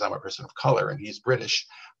and because I'm a person of color and he's British,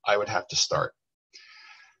 I would have to start.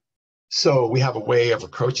 So we have a way of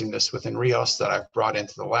approaching this within Rios that I've brought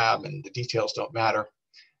into the lab, and the details don't matter.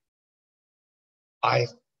 I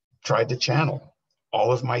tried to channel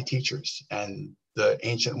all of my teachers and the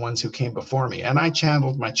ancient ones who came before me. And I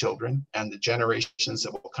channeled my children and the generations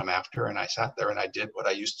that will come after. And I sat there and I did what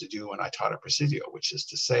I used to do when I taught at Presidio, which is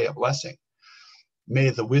to say a blessing. May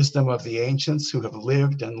the wisdom of the ancients who have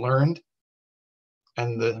lived and learned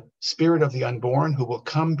and the spirit of the unborn who will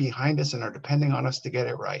come behind us and are depending on us to get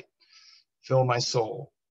it right, fill my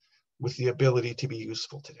soul with the ability to be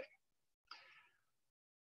useful today.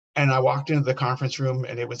 And I walked into the conference room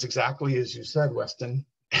and it was exactly as you said, Weston.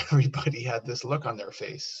 Everybody had this look on their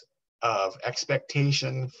face of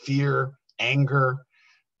expectation, fear, anger,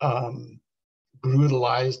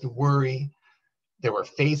 brutalized worry. There were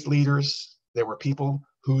faith leaders. There were people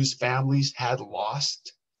whose families had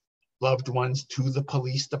lost loved ones to the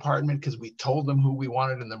police department because we told them who we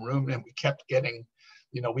wanted in the room, and we kept getting,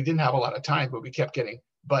 we didn't have a lot of time, but we kept getting,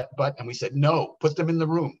 and we said, no, put them in the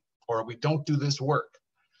room or we don't do this work.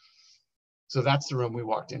 So that's the room we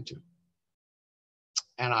walked into.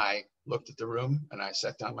 And I looked at the room and I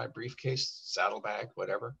set down my briefcase, saddlebag,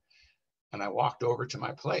 whatever. And I walked over to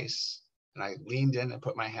my place and I leaned in and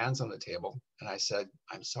put my hands on the table and I said,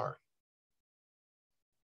 I'm sorry.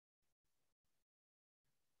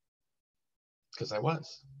 Because I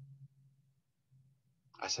was.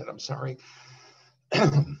 I said, I'm sorry.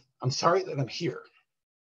 I'm sorry that I'm here.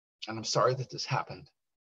 And I'm sorry that this happened.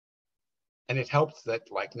 And it helped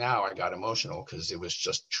that, like now, I got emotional because it was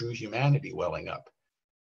just true humanity welling up.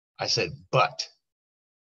 I said, but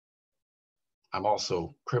I'm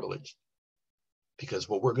also privileged because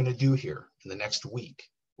what we're going to do here in the next week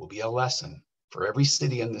will be a lesson for every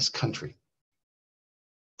city in this country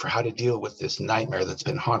for how to deal with this nightmare that's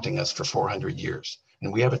been haunting us for 400 years.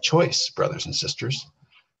 And we have a choice, brothers and sisters.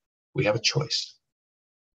 We have a choice.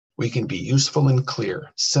 We can be useful and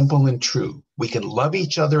clear, simple and true. We can love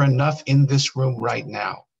each other enough in this room right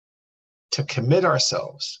now to commit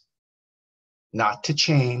ourselves, not to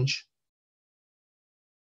change,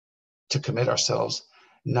 to commit ourselves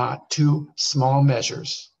not to small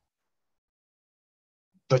measures,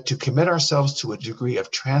 but to commit ourselves to a degree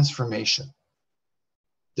of transformation.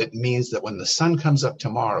 That means that when the sun comes up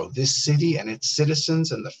tomorrow, this city and its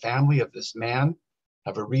citizens and the family of this man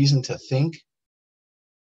have a reason to think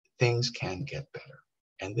things can get better.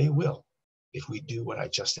 And they will if we do what I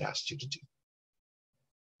just asked you to do.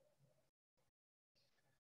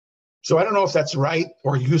 So I don't know if that's right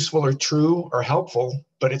or useful or true or helpful,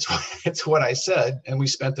 but it's what I said. And we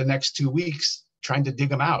spent the next 2 weeks trying to dig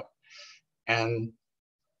them out. And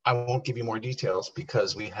I won't give you more details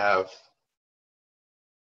because we have,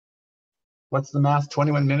 what's the math,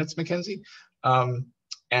 21 minutes, Mackenzie?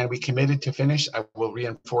 And we committed to finish. I will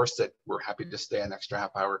reinforce that we're happy to stay an extra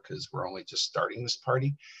half hour because we're only just starting this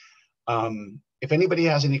party. If anybody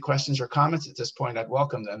has any questions or comments at this point, I'd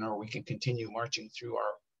welcome them, or we can continue marching through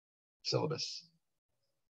our syllabus.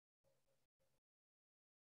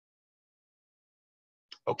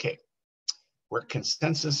 Okay, where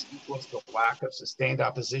consensus equals the lack of sustained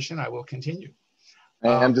opposition, I will continue.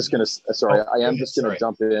 I am just going to, sorry, I am just going to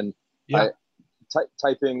jump in. Yeah.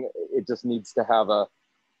 Typing, it just needs to have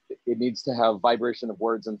it needs to have vibration of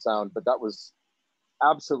words and sound, but that was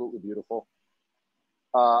absolutely beautiful.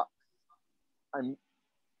 The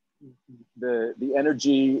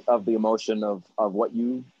energy of the emotion of what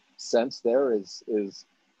you sense there it's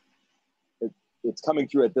coming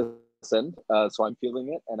through at this end, so I'm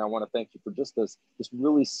feeling it, and I want to thank you for just this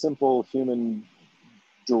really simple, human,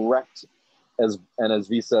 direct as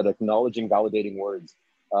V said, acknowledging, validating words.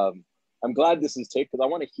 I'm glad this is taped because I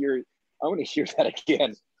want to hear that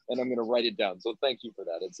again, and I'm going to write it down. So thank you for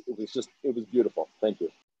that. It was beautiful. Thank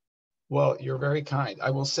you. Well, you're very kind.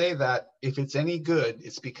 I will say that if it's any good,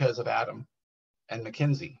 it's because of Adam and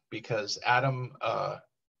Mackenzie, because Adam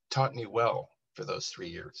taught me well for those 3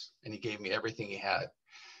 years, and he gave me everything he had.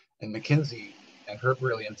 And Mackenzie and her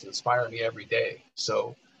brilliance inspire me every day.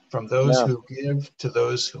 So from those who give to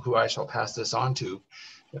those who I shall pass this on to,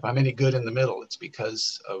 if I'm any good in the middle, it's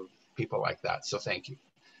because of people like that. So thank you.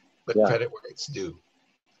 But credit where it's due.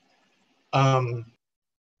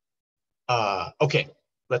 Okay,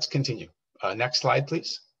 let's continue. Next slide,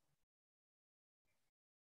 please.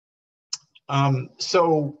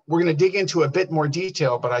 So we're going to dig into a bit more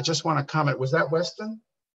detail, but I just want to comment. Was that Weston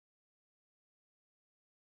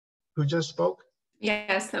who just spoke?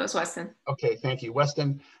 Yes, that was Weston. Okay, thank you.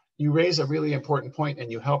 Weston, you raise a really important point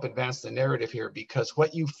and you help advance the narrative here, because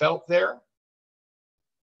what you felt there,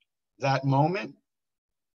 that moment,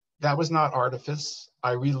 that was not artifice.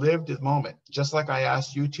 I relived the moment. Just like I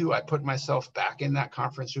asked you to, I put myself back in that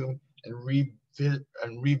conference room and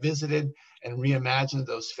revisited and reimagined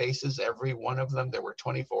those faces, every one of them. There were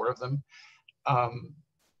 24 of them.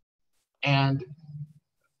 And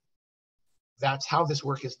that's how this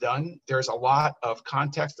work is done. There's a lot of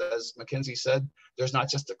context, as Mackenzie said. There's not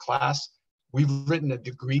just a class. We've written a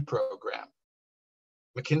degree program.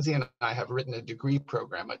 Mackenzie and I have written a degree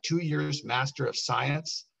program, a 2 years Master of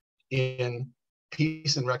Science in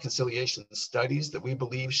Peace and Reconciliation Studies that we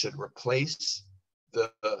believe should replace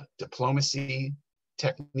the diplomacy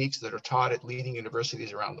techniques that are taught at leading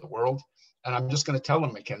universities around the world. And I'm just going to tell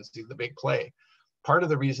them, Mackenzie, the big play. Part of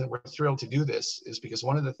the reason we're thrilled to do this is because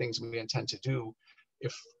one of the things we intend to do,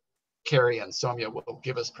 if Carrie and Soumya will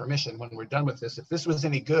give us permission when we're done with this, if this was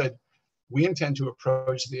any good, we intend to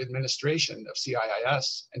approach the administration of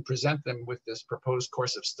CIIS and present them with this proposed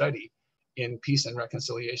course of study in Peace and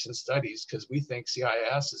Reconciliation Studies, because we think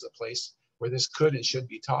CIIS is a place where this could and should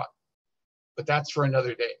be taught. But that's for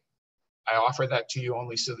another day. I offer that to you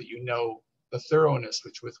only so that you know the thoroughness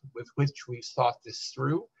with which we thought this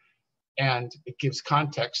through, and it gives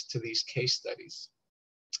context to these case studies.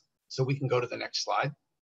 So we can go to the next slide.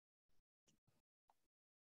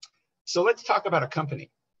 So let's talk about a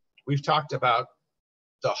company. We've talked about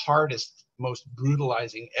the hardest, most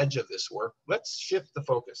brutalizing edge of this work. Let's shift the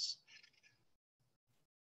focus.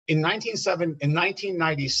 In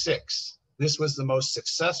 1996, this was the most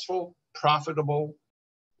successful, profitable,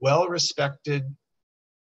 well-respected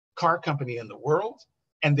car company in the world,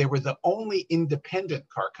 and they were the only independent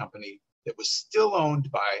car company that was still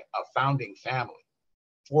owned by a founding family.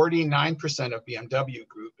 49% of BMW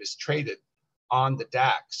Group is traded on the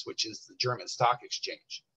DAX, which is the German stock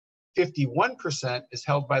exchange. 51% is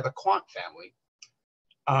held by the Quant family.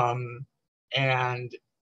 And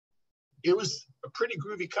it was a pretty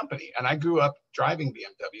groovy company. And I grew up driving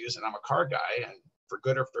BMWs, and I'm a car guy, and for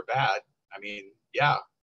good or for bad, I mean, yeah,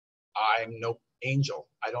 I'm no angel.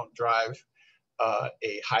 I don't drive a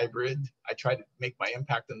hybrid. I try to make my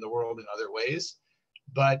impact in the world in other ways.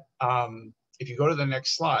 But if you go to the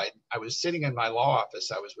next slide, I was sitting in my law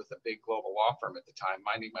office. I was with a big global law firm at the time,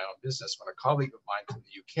 minding my own business, when a colleague of mine from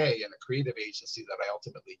the UK and a creative agency that I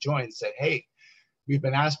ultimately joined said, hey, we've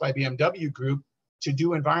been asked by BMW Group to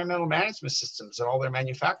do environmental management systems at all their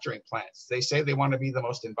manufacturing plants. They say they want to be the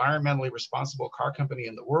most environmentally responsible car company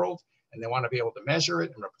in the world, and they want to be able to measure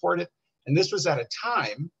it and report it. And this was at a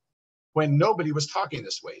time when nobody was talking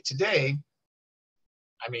this way. Today,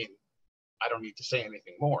 I mean, I don't need to say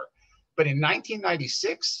anything more. But in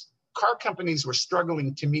 1996, car companies were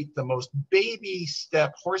struggling to meet the most baby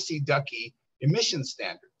step, horsey-ducky emission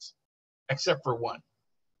standards, except for one.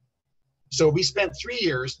 So we spent 3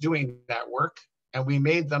 years doing that work, and we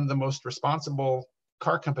made them the most responsible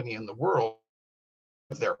car company in the world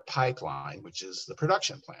with their pipeline, which is the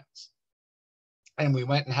production plants. And we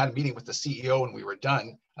went and had a meeting with the CEO when we were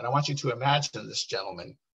done. And I want you to imagine this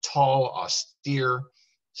gentleman, tall, austere,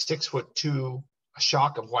 6'2", a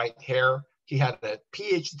shock of white hair. He had a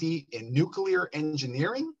PhD in nuclear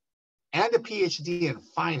engineering and a PhD in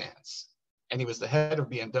finance. And he was the head of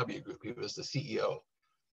BMW Group. He was the CEO.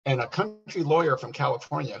 And a country lawyer from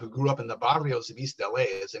California who grew up in the barrios of East LA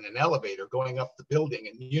is in an elevator going up the building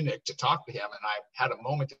in Munich to talk to him. And I had a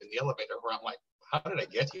moment in the elevator where I'm like, how did I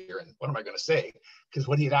get here? And what am I going to say? Because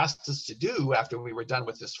what he had asked us to do after we were done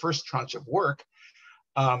with this first tranche of work,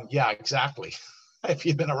 yeah, exactly. If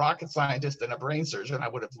he'd been a rocket scientist and a brain surgeon, I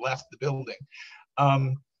would have left the building.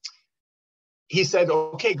 he said,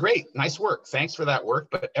 okay, great, nice work. Thanks for that work,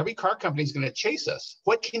 but every car company is going to chase us.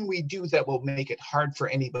 What can we do that will make it hard for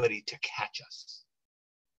anybody to catch us?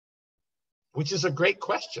 Which is a great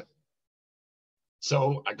question.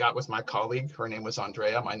 So I got with my colleague, her name was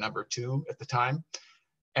Andrea, my number 2 at the time.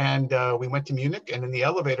 And we went to Munich, and in the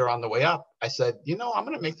elevator on the way up, I said, you know, I'm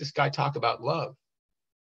going to make this guy talk about love.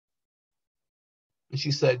 And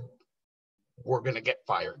she said, we're going to get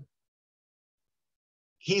fired.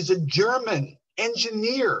 He's a German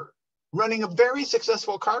engineer running a very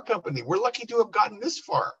successful car company. We're lucky to have gotten this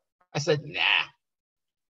far. I said, nah.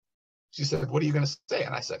 She said, what are you going to say?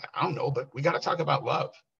 And I said, I don't know, but we got to talk about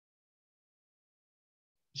love.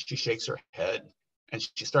 She shakes her head, and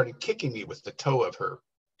she started kicking me with the toe of her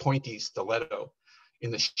pointy stiletto in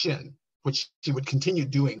the shin, which she would continue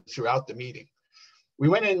doing throughout the meeting. We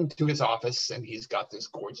went into his office, and he's got this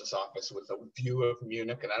gorgeous office with a view of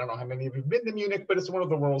Munich. And I don't know how many of you have been to Munich, but it's one of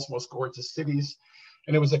the world's most gorgeous cities.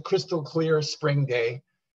 And it was a crystal clear spring day.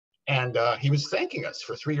 And he was thanking us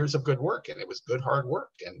for 3 years of good work. And it was good, hard work.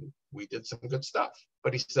 And we did some good stuff.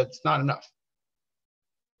 But he said, it's not enough.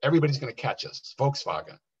 Everybody's going to catch us.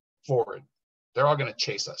 Volkswagen, Ford, they're all going to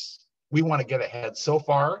chase us. We want to get ahead so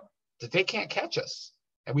far that they can't catch us.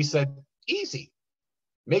 And we said, easy.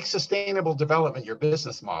 Make sustainable development your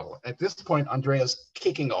business model. At this point, Andrea's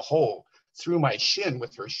kicking a hole through my shin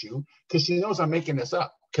with her shoe because she knows I'm making this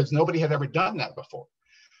up because nobody had ever done that before.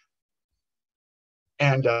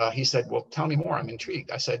 And he said, well, tell me more. I'm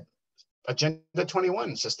intrigued. I said, Agenda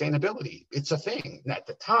 21, sustainability. It's a thing. And at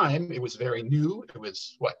the time, it was very new. It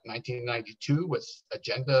was, what, 1992 was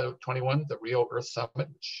Agenda 21, the Rio Earth Summit,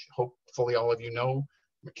 which hopefully all of you know.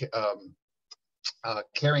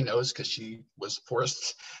 Carrie knows because she was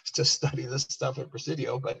forced to study this stuff at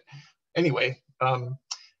Presidio. But anyway,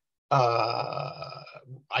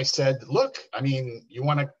 I said, look, I mean, you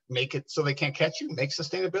want to make it so they can't catch you? Make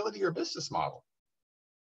sustainability your business model.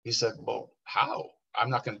 He said, well, how? I'm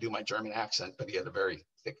not going to do my German accent, but he had a very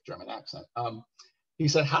thick German accent. He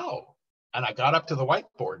said, how? And I got up to the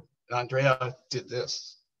whiteboard, and Andrea did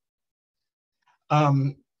this.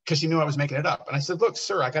 Because she knew I was making it up. And I said, look,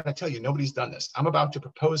 sir, I got to tell you, nobody's done this. I'm about to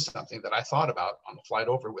propose something that I thought about on the flight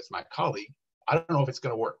over with my colleague. I don't know if it's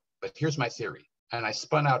going to work, but here's my theory. And I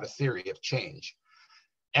spun out a theory of change.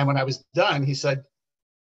 And when I was done, he said,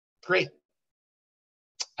 great.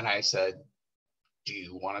 And I said, do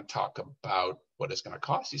you want to talk about what it's going to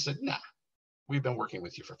cost? He said, nah, we've been working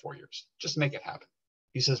with you for 4 years. Just make it happen.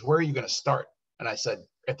 He says, where are you going to start? And I said,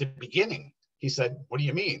 at the beginning. He said, what do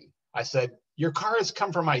you mean? I said, your cars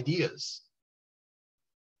come from ideas.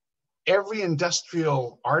 Every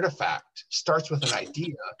industrial artifact starts with an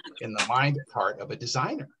idea in the mind and heart of a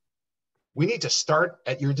designer. We need to start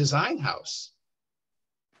at your design house.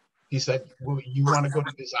 He said, well, you want to go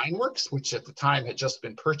to DesignWorks, which at the time had just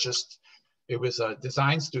been purchased. It was a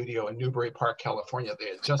design studio in Newbury Park, California. They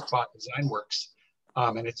had just bought DesignWorks,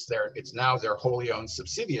 and it's now their wholly owned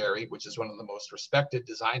subsidiary, which is one of the most respected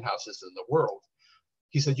design houses in the world.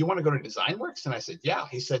 He said, you want to go to DesignWorks? And I said, yeah.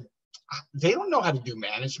 He said, they don't know how to do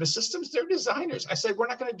management systems. They're designers. I said, we're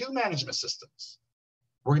not going to do management systems.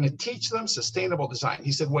 We're going to teach them sustainable design.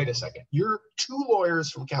 He said, wait a second. You're 2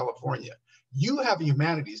 lawyers from California. You have a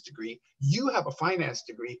humanities degree. You have a finance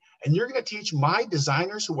degree. And you're going to teach my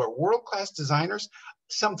designers who are world-class designers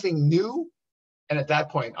something new? And at that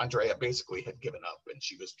point, Andrea basically had given up, and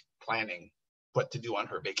she was planning what to do on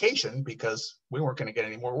her vacation because we weren't going to get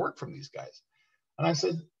any more work from these guys. And I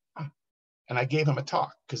said, and I gave him a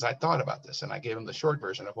talk because I thought about this, and I gave him the short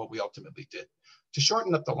version of what we ultimately did. To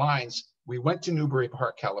shorten up the lines, we went to Newbury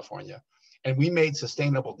Park, California, and we made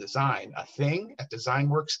sustainable design a thing at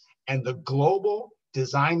DesignWorks, and the global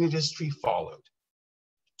design industry followed.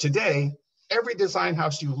 Today, every design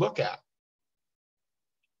house you look at,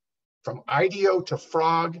 from IDEO to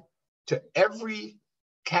Frog to every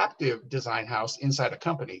captive design house inside a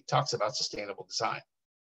company, talks about sustainable design.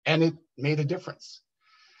 And it made a difference.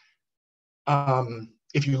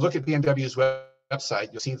 If you look at BMW's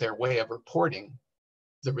website, you'll see their way of reporting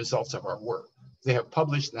the results of our work. They have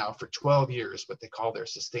published now for 12 years what they call their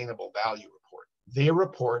Sustainable Value Report. They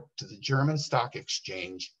report to the German Stock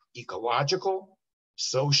Exchange ecological,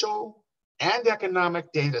 social, and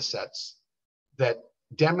economic data sets that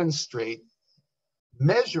demonstrate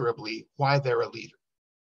measurably why they're a leader.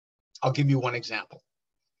 I'll give you one example.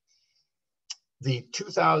 The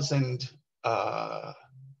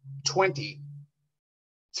 2020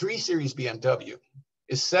 3 Series BMW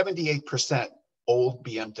is 78% old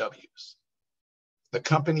BMWs. The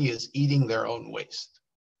company is eating their own waste.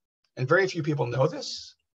 And very few people know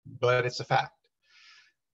this, but it's a fact.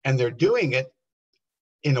 And they're doing it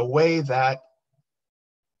in a way that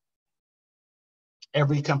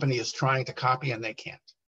Every company is trying to copy and they can't.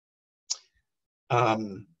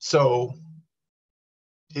 So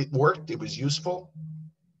it worked, it was useful.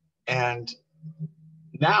 And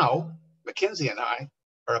now Mackenzie and I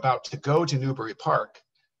are about to go to Newbury Park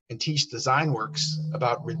and teach DesignWorks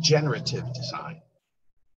about regenerative design.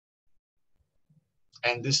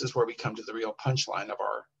 And this is where we come to the real punchline of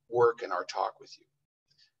our work and our talk with you.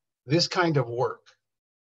 This kind of work,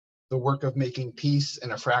 the work of making peace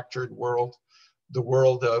in a fractured world, the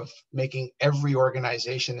world of making every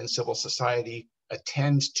organization in civil society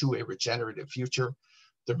attend to a regenerative future.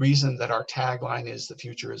 The reason that our tagline is "the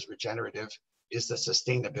future is regenerative" is that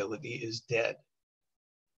sustainability is dead.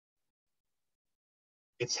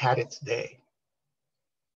 It's had its day.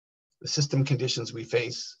 The system conditions we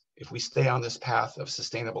face, if we stay on this path of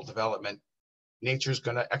sustainable development, nature's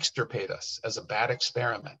going to extirpate us as a bad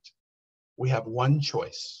experiment. We have one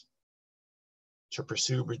choice: to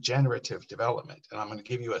pursue regenerative development. And I'm going to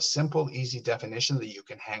give you a simple, easy definition that you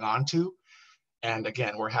can hang on to. And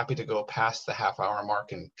again, we're happy to go past the half-hour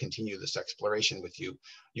mark and continue this exploration with you.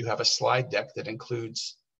 You have a slide deck that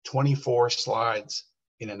includes 24 slides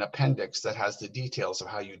in an appendix that has the details of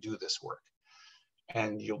how you do this work.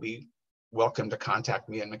 And you'll be welcome to contact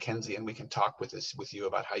me and Mackenzie, and we can talk with you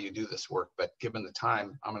about how you do this work. But given the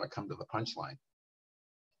time, I'm going to come to the punchline.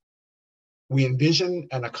 We envision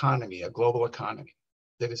an economy, a global economy,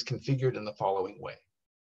 that is configured in the following way.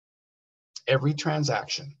 Every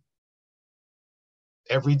transaction,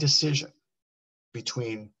 every decision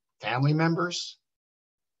between family members,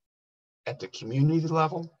 at the community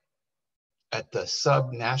level, at the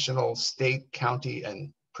sub-national, state, county,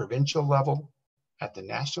 and provincial level, at the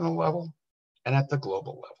national level, and at the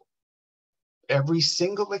global level. Every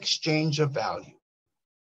single exchange of value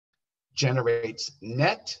generates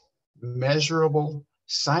net, measurable,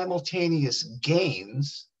 simultaneous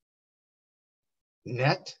gains,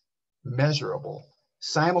 net, measurable,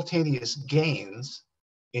 simultaneous gains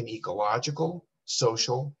in ecological,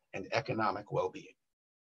 social, and economic well-being.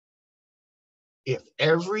 If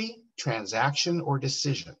every transaction or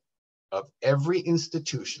decision of every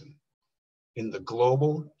institution in the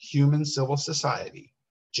global human civil society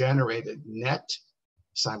generated net,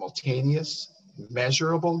 simultaneous,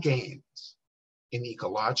 measurable gains in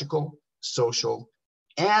ecological, social,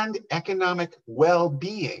 and economic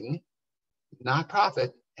well-being, not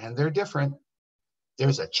profit, and they're different,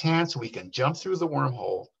 there's a chance we can jump through the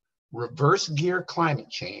wormhole, reverse gear climate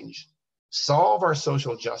change, solve our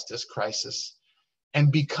social justice crisis,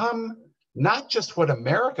 and become not just what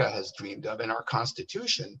America has dreamed of in our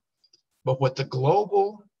Constitution, but what the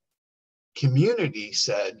global community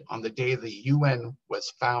said on the day the UN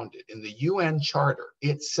was founded. In the UN Charter,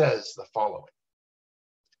 it says the following: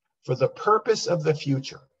 for the purpose of the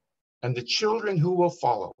future and the children who will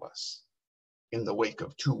follow us, in the wake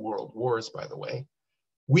of 2 world wars, by the way,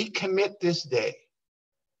 we commit this day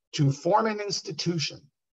to form an institution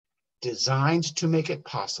designed to make it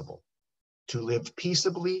possible to live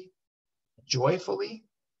peaceably, joyfully,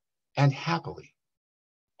 and happily,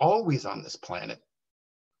 always on this planet,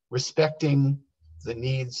 respecting the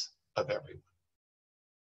needs of everyone.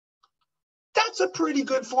 That's a pretty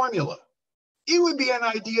good formula. It would be an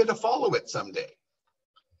idea to follow it someday.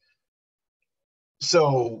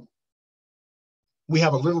 So we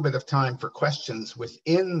have a little bit of time for questions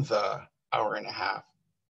within the hour and a half,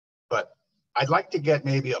 but I'd like to get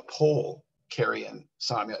maybe a poll, Carrie and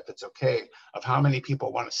Samia, if it's okay, of how many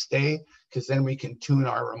people want to stay, because then we can tune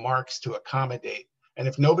our remarks to accommodate. And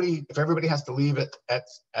if everybody has to leave at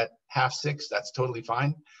 5:30, that's totally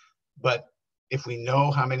fine. But if we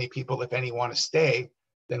know how many people, if any, want to stay,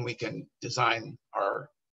 then we can design our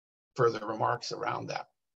further remarks around that.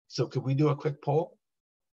 So could we do a quick poll?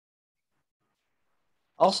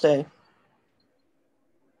 I'll stay.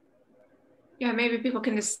 Yeah, maybe people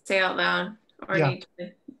can just say out loud, or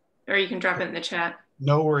or you can drop it in the chat.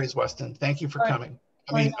 No worries, Weston. Thank you for coming.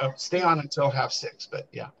 I mean, stay on until 5:30, but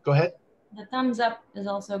yeah, go ahead. The thumbs up is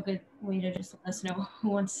also a good way to just let us know who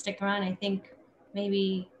wants to stick around. I think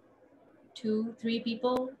maybe 2-3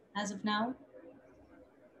 people as of now.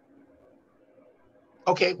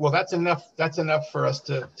 Okay, well, that's enough. That's enough for us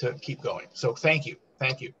to keep going. So thank you.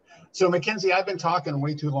 Thank you. So Mackenzie, I've been talking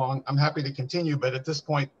way too long. I'm happy to continue, but at this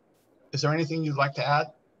point, is there anything you'd like to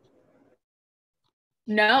add?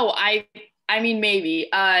 No, I mean, maybe.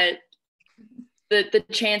 The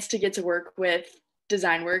chance to get to work with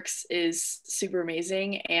DesignWorks is super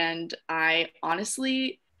amazing. And I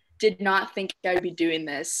honestly did not think I'd be doing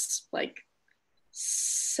this like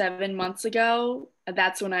 7 months ago.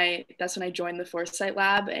 That's when I joined the Foresight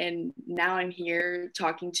Lab, and now I'm here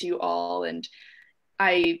talking to you all. And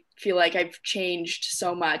I feel like I've changed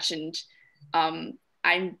so much, and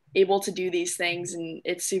I'm able to do these things, and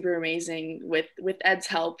it's super amazing with Ed's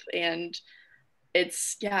help, and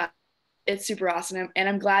it's super awesome, and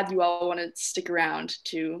I'm glad you all want to stick around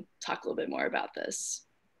to talk a little bit more about this.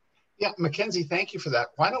 Yeah, Mackenzie, thank you for that.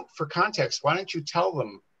 For context, why don't you tell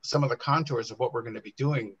them some of the contours of what we're going to be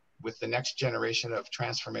doing with the next generation of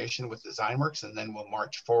transformation with DesignWorks, and then we'll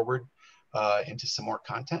march forward into some more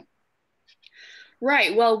content.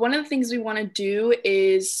 Right. Well, one of the things we want to do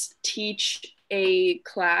is teach a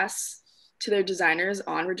class to their designers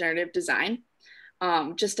on regenerative design,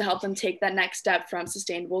 just to help them take that next step from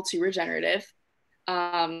sustainable to regenerative.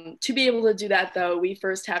 To be able to do that, though, we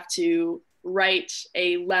first have to write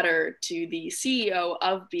a letter to the CEO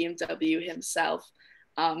of BMW himself,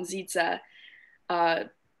 Zitza,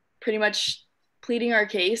 pretty much pleading our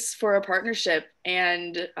case for a partnership.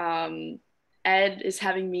 And Ed is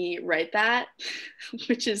having me write that,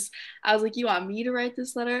 which is, I was like, you want me to write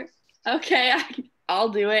this letter? Okay, I'll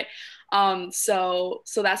do it. So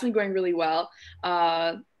that's been going really well.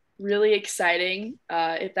 Really exciting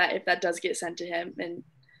if that does get sent to him, and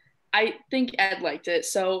I think Ed liked it.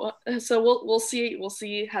 So we'll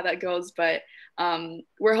see how that goes. But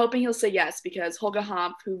we're hoping he'll say yes, because Holger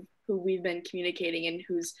Hamp, who we've been communicating and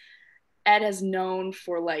who's Ed has known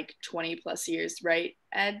for like 20 plus years, right,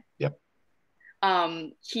 Ed? Yep.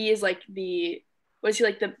 He is like the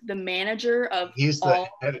manager of he's the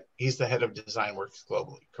head of DesignWorks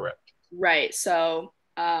globally, correct? Right. So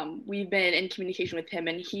we've been in communication with him,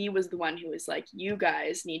 and he was the one who was like, you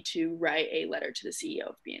guys need to write a letter to the CEO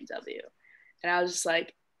of BMW. And I was just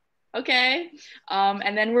like, okay.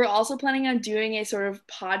 And then we're also planning on doing a sort of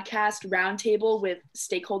podcast roundtable with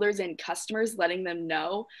stakeholders and customers, letting them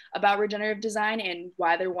know about regenerative design and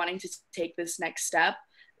why they're wanting to take this next step.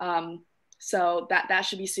 So that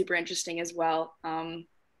should be super interesting as well.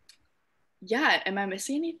 Yeah, am I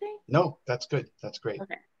missing anything? No, that's good. That's great.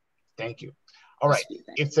 Okay. Thank you. All right.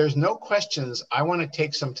 If there's no questions, I want to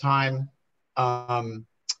take some time.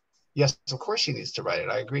 Yes, of course she needs to write it.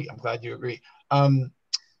 I agree. I'm glad you agree.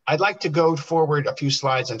 I'd like to go forward a few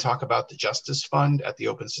slides and talk about the Justice Fund at the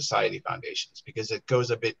Open Society Foundations, because it goes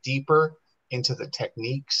a bit deeper into the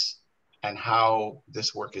techniques and how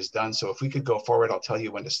this work is done. So if we could go forward, I'll tell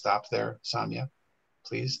you when to stop there, Samia,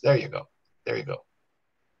 please. There you go. There you go.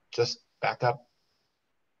 Just back up.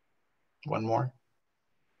 One more.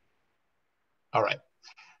 All right.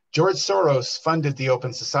 George Soros funded the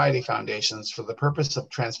Open Society Foundations for the purpose of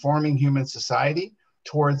transforming human society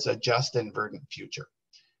towards a just and verdant future.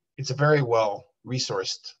 It's a very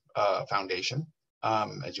well-resourced foundation,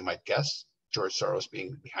 as you might guess, George Soros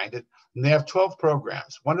being behind it. And they have 12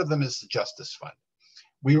 programs. One of them is the Justice Fund.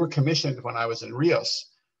 We were commissioned when I was in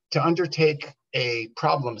Rios to undertake a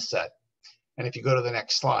problem set. And if you go to the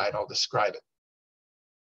next slide, I'll describe it.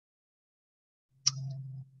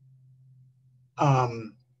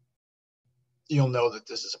 You'll know that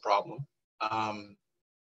this is a problem.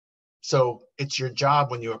 So it's your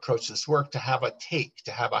job when you approach this work to have a take,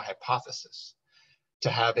 to have a hypothesis, to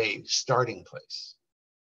have a starting place.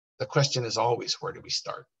 The question is always, where do we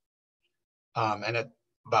start? And at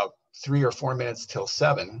about 3 or 4 minutes till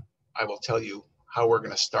 7, I will tell you how we're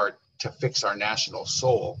going to start to fix our national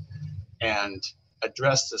soul and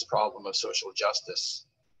address this problem of social justice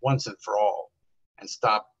once and for all, and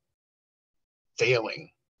stop failing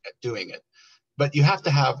at doing it. But you have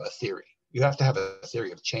to have a theory. You have to have a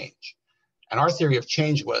theory of change. And our theory of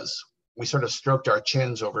change was, we sort of stroked our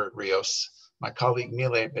chins over at Rios. My colleague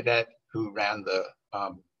Mile Bedet, who ran the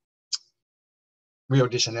Rio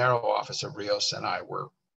de Janeiro office of Rios, and I were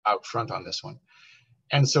out front on this one.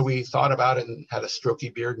 And so we thought about it and had a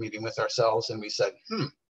strokey beard meeting with ourselves, and we said,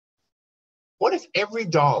 what if every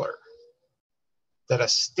dollar that a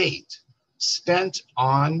state spent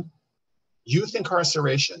on youth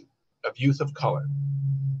incarceration of youth of color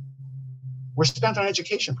were spent on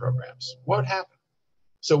education programs? What would happen?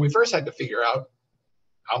 So we first had to figure out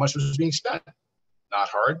how much was being spent. Not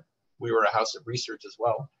hard. We were a house of research as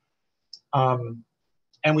well.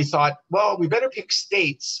 And we thought, well, we better pick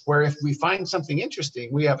states where if we find something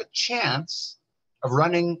interesting, we have a chance of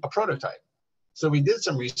running a prototype. So we did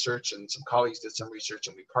some research, and some colleagues did some research,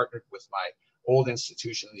 and we partnered with my old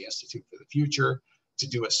institution, the Institute for the Future, to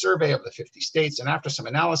do a survey of the 50 states. And after some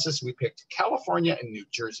analysis, we picked California and New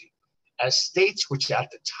Jersey as states which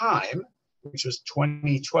at the time, which was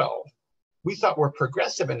 2012, we thought were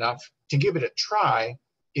progressive enough to give it a try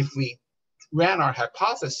if we ran our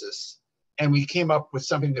hypothesis and we came up with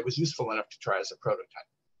something that was useful enough to try as a prototype.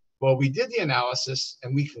 Well, we did the analysis,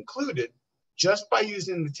 and we concluded, just by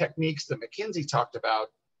using the techniques that McKinsey talked about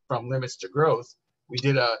from limits to growth, we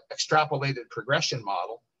did a extrapolated progression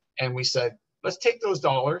model, and we said, let's take those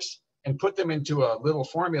dollars and put them into a little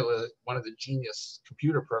formula. One of the genius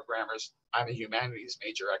computer programmers, I'm a humanities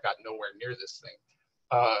major, I got nowhere near this thing,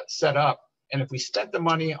 set up. And if we spent the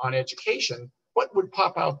money on education, what would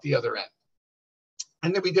pop out the other end?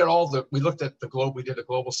 And then we did we looked at the globe, we did a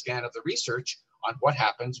global scan of the research on what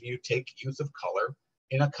happens when you take youth of color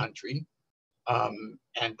in a country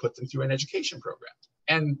and put them through an education program.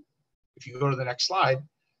 And if you go to the next slide,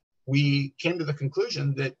 we came to the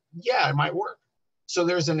conclusion that, yeah, it might work. So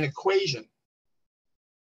there's an equation.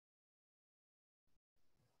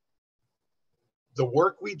 The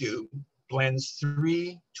work we do blends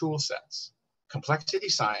 3 tool sets: complexity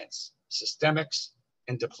science, systemics,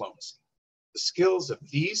 and diplomacy. The skills of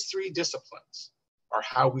these 3 disciplines are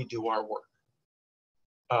how we do our work.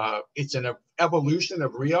 It's an evolution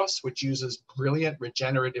of Rios, which uses brilliant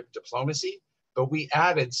regenerative diplomacy, but we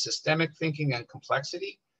added systemic thinking and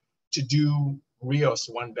complexity to do Rios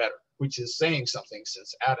one better, which is saying something,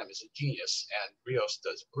 since Adam is a genius and Rios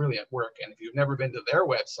does brilliant work. And if you've never been to their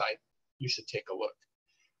website, you should take a look.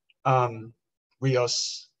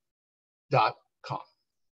 Rios.com.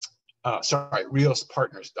 Sorry,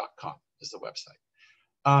 riospartners.com is the website.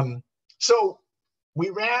 So we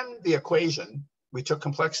ran the equation. We took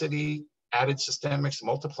complexity, added systemics,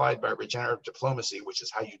 multiplied by regenerative diplomacy, which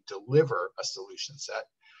is how you deliver a solution set.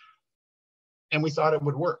 And we thought it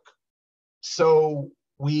would work. So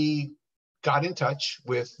we got in touch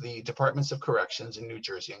with the departments of corrections in New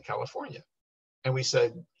Jersey and California. And we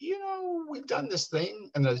said, you know, we've done this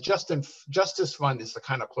thing. And the Justice Fund is the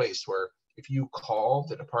kind of place where if you call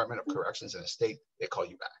the Department of Corrections in a state, they call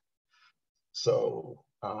you back. So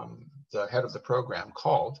the head of the program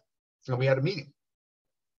called, and we had a meeting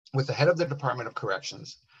with the head of the Department of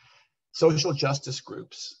Corrections, social justice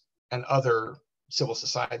groups, and other civil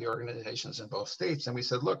society organizations in both states. And we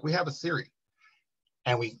said, look, we have a theory.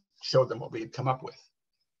 And we showed them what we had come up with.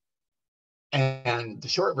 And the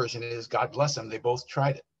short version is, God bless them, they both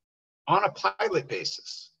tried it on a pilot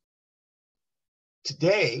basis.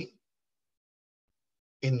 Today,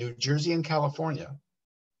 in New Jersey and California,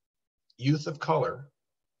 youth of color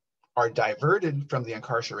are diverted from the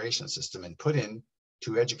incarceration system and put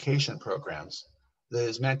into education programs that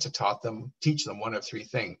is meant to teach them one of 3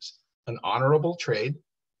 things: an honorable trade,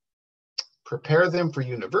 prepare them for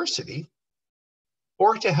university,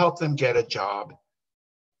 or to help them get a job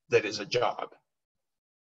that is a job.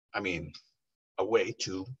 I mean, a way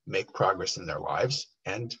to make progress in their lives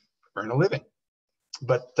and earn a living.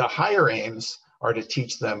 But the higher aims are to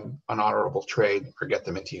teach them an honorable trade or get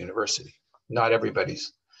them into university. Not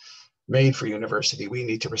everybody's made for university. We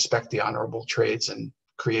need to respect the honorable trades and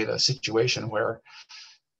create a situation where,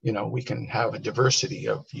 you know, we can have a diversity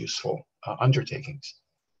of useful undertakings.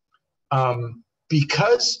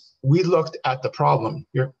 Because we looked at the problem,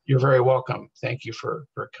 you're very welcome. Thank you for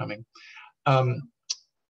coming.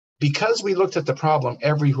 Because we looked at the problem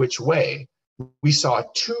every which way, we saw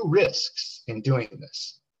 2 risks in doing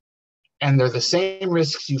this. And they're the same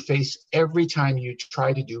risks you face every time you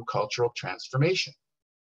try to do cultural transformation.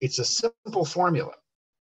 It's a simple formula.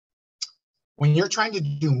 When you're trying to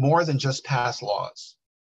do more than just pass laws,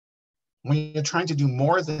 when you're trying to do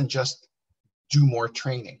more than just do more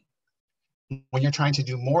training, when you're trying to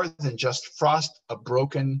do more than just frost a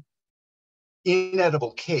broken,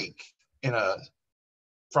 inedible cake in a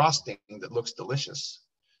frosting that looks delicious,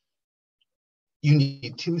 you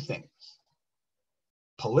need 2 things: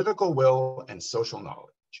 political will and social knowledge.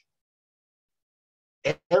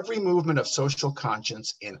 Every movement of social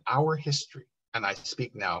conscience in our history, and I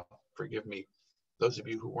speak now, forgive me, those of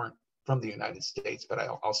you who weren't from the United States, but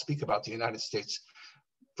I'll speak about the United States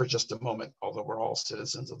for just a moment, although we're all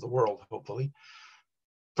citizens of the world, hopefully.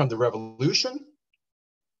 From the revolution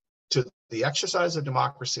to the exercise of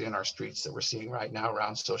democracy in our streets that we're seeing right now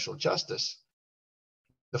around social justice,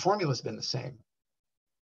 the formula has been the same: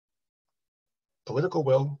 political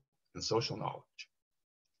will and social knowledge.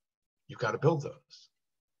 You've got to build those.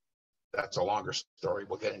 That's a longer story.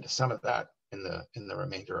 We'll get into some of that in the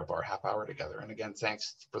remainder of our half hour together. And again,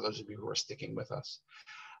 thanks for those of you who are sticking with us.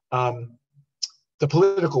 The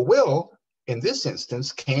political will in this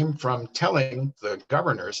instance came from telling the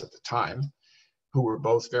governors at the time, who were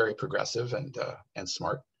both very progressive and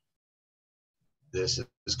smart, this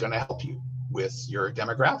is going to help you with your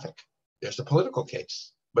demographic. There's a political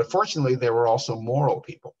case. But fortunately, there were also moral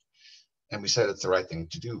people. And we said it's the right thing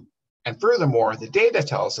to do. And furthermore, the data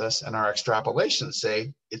tells us, and our extrapolations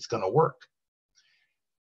say, it's going to work.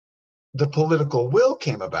 The political will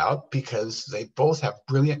came about because they both have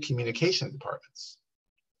brilliant communication departments.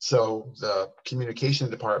 So the communication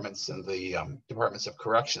departments and the departments of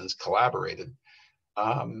corrections collaborated.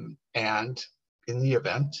 And in the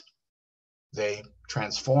event, they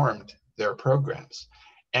transformed their programs.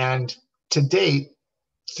 And to date,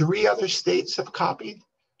 3 other states have copied,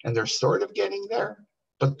 and they're sort of getting there,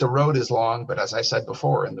 but the road is long. But as I said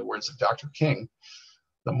before, in the words of Dr. King,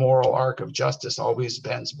 the moral arc of justice always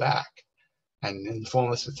bends back. And in the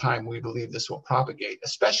fullness of time, we believe this will propagate,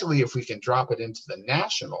 especially if we can drop it into the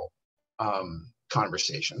national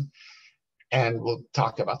conversation. And we'll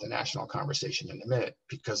talk about the national conversation in a minute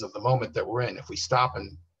because of the moment that we're in. If we stop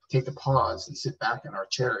and take a pause and sit back in our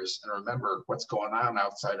chairs and remember what's going on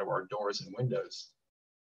outside of our doors and windows,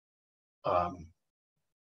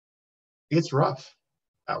 it's rough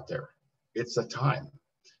out there. It's a time.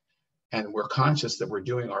 And we're conscious that we're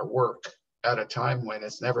doing our work at a time when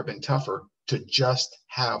it's never been tougher to just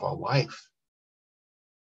have a life,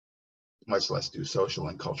 much less do social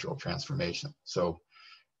and cultural transformation. So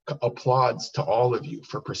applauds to all of you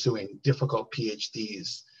for pursuing difficult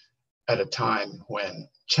PhDs at a time when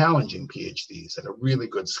challenging PhDs at a really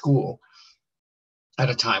good school, at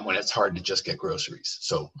a time when it's hard to just get groceries.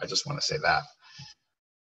 So I just want to say that.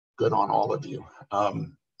 Good on all of you.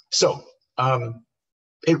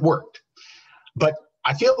 It worked, but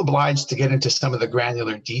I feel obliged to get into some of the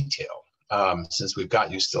granular detail since we've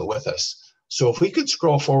got you still with us. So if we could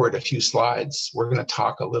scroll forward a few slides, we're going to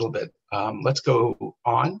talk a little bit. Let's go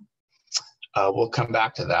on. We'll come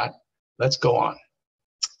back to that. Let's go on.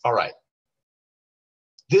 All right.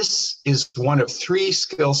 This is one of 3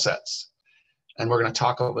 skill sets, and we're going to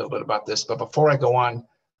talk a little bit about this. But before I go on,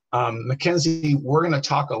 Mackenzie, we're going to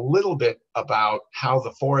talk a little bit about how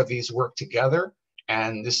the 4 of these work together.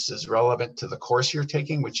 And this is relevant to the course you're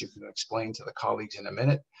taking, which you can explain to the colleagues in a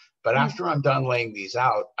minute. But after I'm done laying these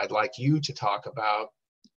out, I'd like you to talk about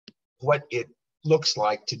what it looks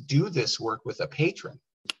like to do this work with a patron.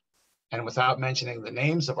 And without mentioning the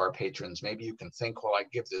names of our patrons, maybe you can think while I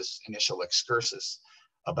give this initial excursus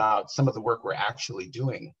about some of the work we're actually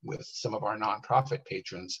doing with some of our nonprofit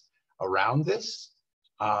patrons around this.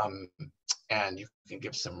 And you can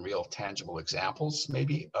give some real tangible examples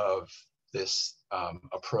maybe of this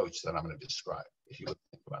approach that I'm going to describe, if you would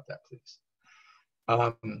think about that, please.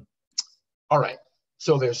 All right,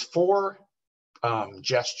 so there's 4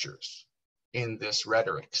 gestures in this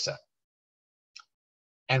rhetoric set.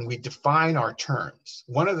 And we define our terms.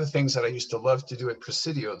 One of the things that I used to love to do at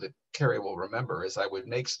Presidio that Carrie will remember is I would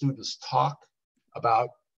make students talk about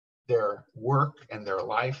their work and their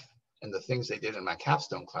life and the things they did in my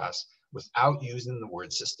capstone class without using the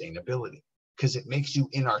word sustainability, because it makes you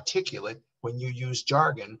inarticulate when you use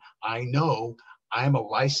jargon. I know I'm a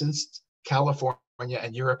licensed California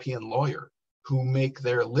and European lawyer who make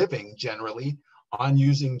their living generally on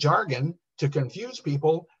using jargon to confuse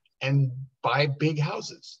people and buy big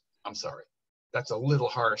houses. I'm sorry, that's a little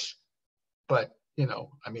harsh, but you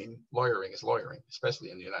know, I mean, lawyering is lawyering,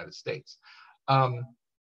 especially in the United States.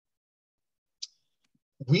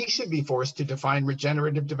 We should be forced to define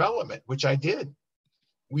regenerative development, which I did.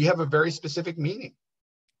 We have a very specific meaning.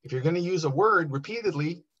 If you're going to use a word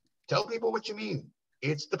repeatedly, tell people what you mean.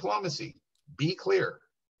 It's diplomacy. Be clear.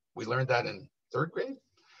 We learned that in 3rd grade.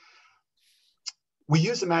 We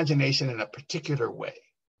use imagination in a particular way.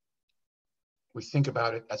 We think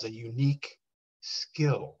about it as a unique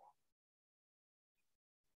skill.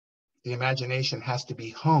 The imagination has to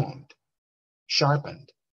be honed,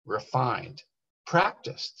 sharpened, refined,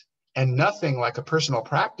 practiced, and nothing like a personal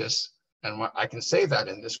practice. And I can say that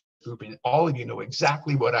in this group, and all of you know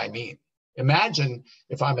exactly what I mean. Imagine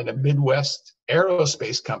if I'm in a Midwest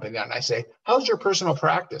aerospace company and I say, how's your personal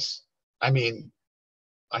practice? I mean,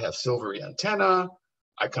 I have silvery antenna,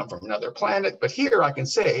 I come from another planet, but here I can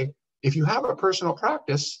say, if you have a personal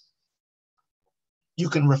practice, you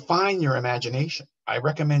can refine your imagination. I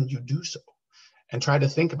recommend you do so and try to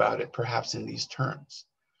think about it perhaps in these terms.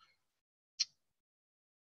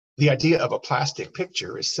 The idea of a plastic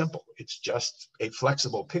picture is simple. It's just a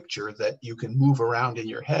flexible picture that you can move around in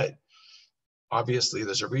your head. Obviously,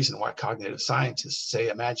 there's a reason why cognitive scientists say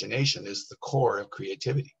imagination is the core of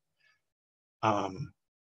creativity.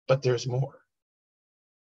 But there's more.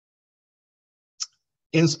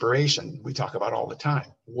 Inspiration, we talk about all the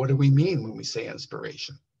time. What do we mean when we say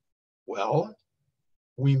inspiration? Well,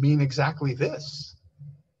 we mean exactly this.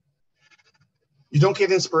 You don't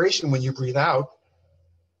get inspiration when you breathe out.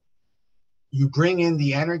 You bring in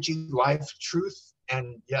the energy, life, truth,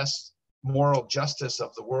 and yes, moral justice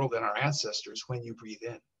of the world and our ancestors when you breathe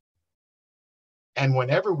in. And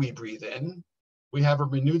whenever we breathe in, we have a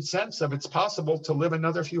renewed sense of it's possible to live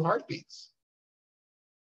another few heartbeats.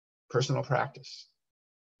 Personal practice.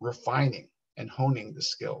 refining and honing the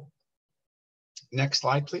skill. Next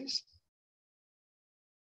slide, please.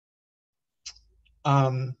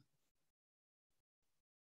 Some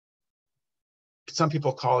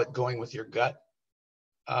people call it going with your gut,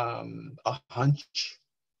 a hunch.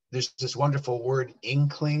 There's this wonderful word,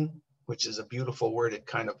 inkling, which is a beautiful word. It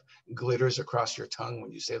kind of glitters across your tongue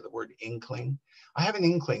when you say the word inkling. I have an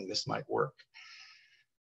inkling this might work.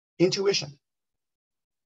 Intuition.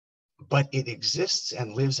 But it exists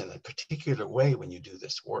and lives in a particular way when you do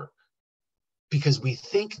this work, because we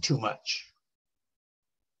think too much.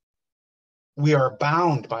 We are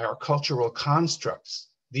bound by our cultural constructs.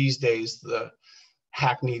 These days, the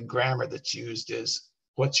hackneyed grammar that's used is,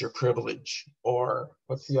 what's your privilege? Or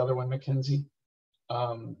what's the other one, Mackenzie?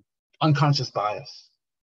 Unconscious bias.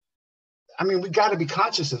 I mean, we got to be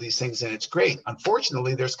conscious of these things, and it's great.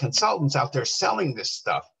 Unfortunately, there's consultants out there selling this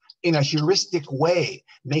stuff in a heuristic way,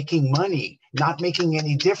 making money, not making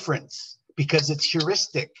any difference because it's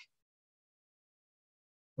heuristic.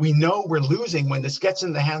 We know we're losing when this gets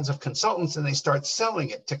in the hands of consultants and they start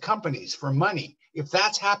selling it to companies for money. If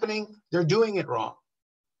that's happening, they're doing it wrong,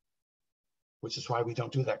 which is why we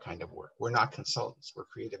don't do that kind of work. We're not consultants, we're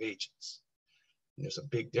creative agents. And there's a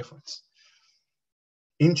big difference.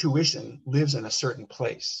 Intuition lives in a certain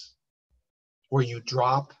place where you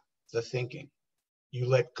drop the thinking, you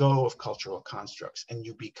let go of cultural constructs, and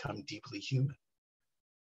you become deeply human.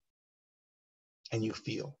 And you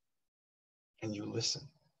feel, and you listen,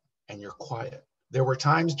 and you're quiet. There were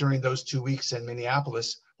times during those 2 weeks in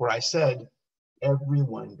Minneapolis where I said,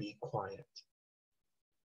 everyone be quiet.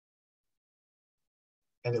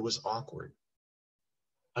 And it was awkward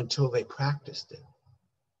until they practiced it.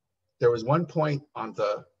 There was one point on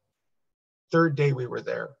the third day we were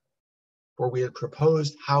there where we had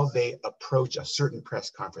proposed how they approach a certain press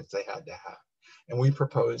conference they had to have. And we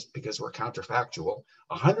proposed, because we're counterfactual,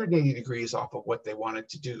 180 degrees off of what they wanted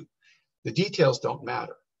to do. The details don't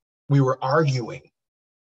matter. We were arguing,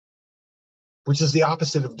 which is the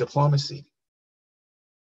opposite of diplomacy.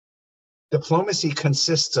 Diplomacy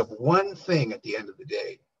consists of one thing at the end of the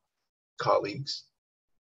day, colleagues: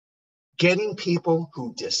 getting people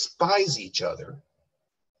who despise each other,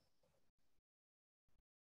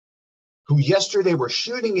 who yesterday were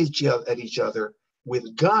shooting at each other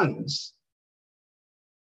with guns,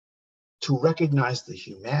 to recognize the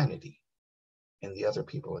humanity in the other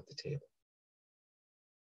people at the table.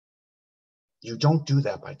 You don't do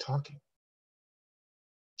that by talking,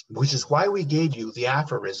 which is why we gave you the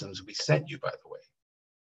aphorisms we sent you, by the way.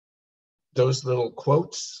 Those little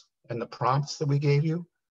quotes and the prompts that we gave you,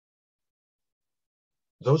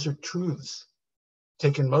 those are truths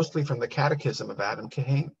taken mostly from the Catechism of Adam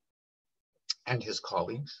Kahane and his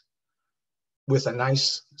colleagues, with a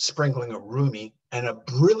nice sprinkling of Rumi and a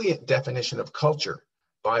brilliant definition of culture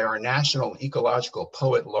by our national ecological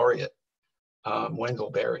poet laureate,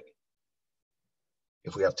 Wendell Berry.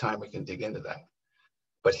 If we have time, we can dig into that.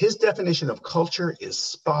 But his definition of culture is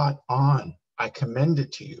spot on. I commend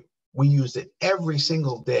it to you. We use it every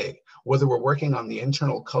single day, whether we're working on the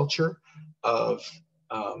internal culture of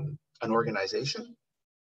an organization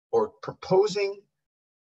or proposing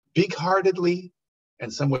big-heartedly,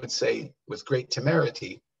 and some would say with great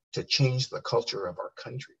temerity, to change the culture of our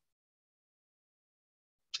country.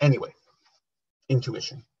 Anyway,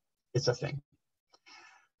 intuition, it's a thing.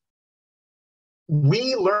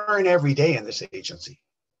 We learn every day in this agency.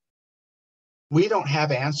 We don't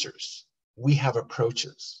have answers. We have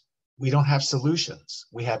approaches. We don't have solutions.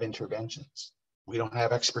 We have interventions. We don't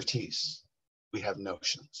have expertise. We have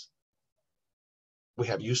notions. We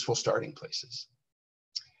have useful starting places.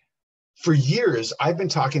 For years, I've been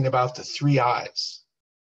talking about the 3 I's.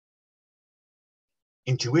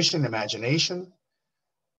 Intuition, imagination,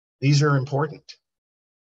 these are important.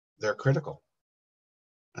 They're critical.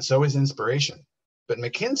 And so is inspiration. But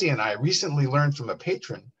Mackenzie and I recently learned from a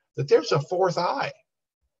patron that there's a 4th I.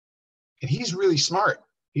 And he's really smart.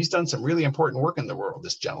 He's done some really important work in the world,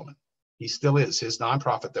 this gentleman. He still is. His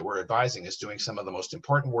nonprofit that we're advising is doing some of the most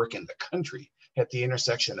important work in the country at the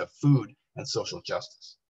intersection of food and social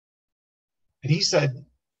justice. And he said,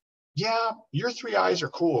 yeah, your 3 I's are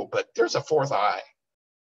cool, but there's a 4th I.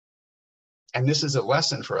 And this is a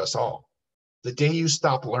lesson for us all. The day you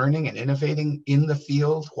stop learning and innovating in the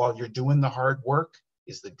field while you're doing the hard work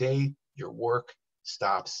is the day your work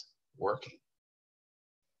stops working.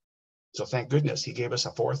 So thank goodness he gave us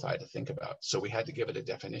a 4th I to think about. So we had to give it a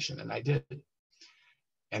definition, and I did.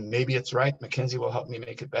 And maybe it's right. Mackenzie will help me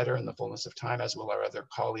make it better in the fullness of time, as will our other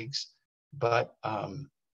colleagues. But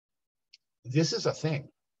this is a thing,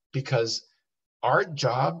 because our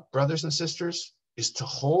job, brothers and sisters, is to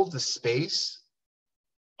hold the space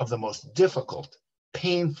of the most difficult,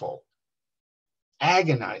 painful,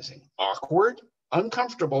 agonizing, awkward,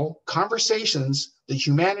 uncomfortable conversations that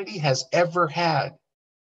humanity has ever had.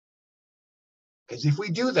 Because if we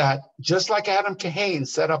do that, just like Adam Kahane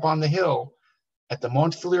set up on the hill at the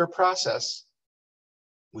Montpelier process,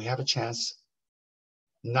 we have a chance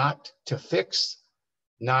not to fix,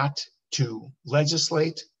 not to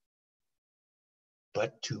legislate,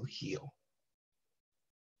 but to heal.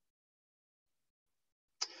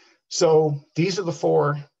 So these are the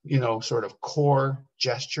four, sort of core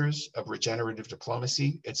gestures of regenerative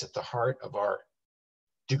diplomacy. It's at the heart of our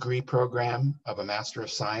degree program of a Master of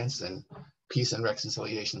Science in Peace and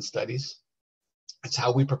Reconciliation Studies. It's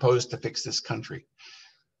how we propose to fix this country.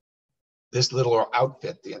 This little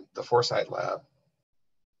outfit, the Foresight Lab,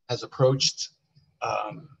 has approached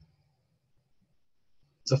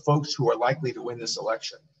the folks who are likely to win this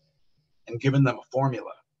election and given them a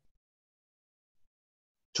formula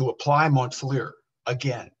to apply Montpelier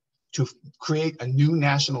again, to create a new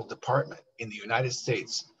national department in the United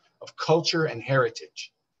States of culture and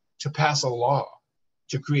heritage, to pass a law,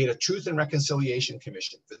 to create a Truth and Reconciliation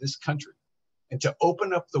Commission for this country, and to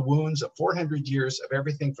open up the wounds of 400 years of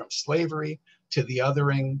everything from slavery to the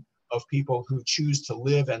othering of people who choose to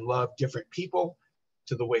live and love different people,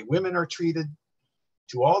 to the way women are treated,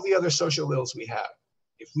 to all the other social ills we have.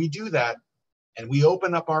 If we do that, and we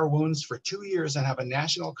open up our wounds for 2 years and have a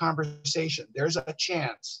national conversation, there's a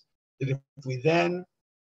chance that if we then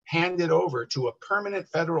hand it over to a permanent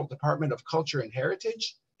federal Department of Culture and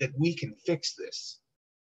Heritage, that we can fix this.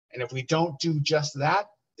 And if we don't do just that,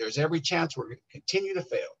 there's every chance we're going to continue to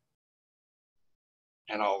fail.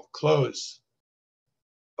 And I'll close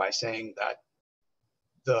by saying that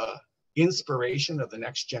the inspiration of the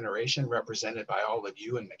next generation, represented by all of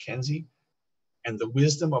you and Mackenzie, and the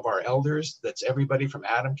wisdom of our elders, that's everybody from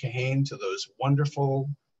Adam Kahane to those wonderful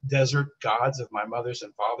desert gods of my mothers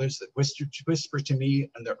and fathers that whisper to me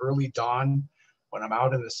in the early dawn when I'm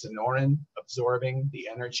out in the Sonoran absorbing the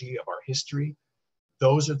energy of our history.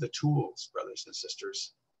 Those are the tools, brothers and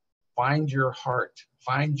sisters. Find your heart,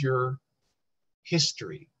 find your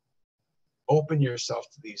history, open yourself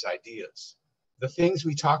to these ideas. The things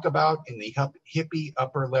we talk about in the hippie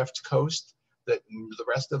upper left coast that the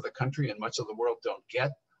rest of the country and much of the world don't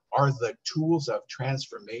get are the tools of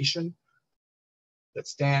transformation that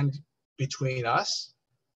stand between us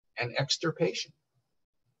and extirpation.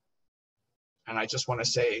 And I just want to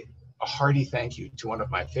say a hearty thank you to one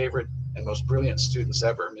of my favorite and most brilliant students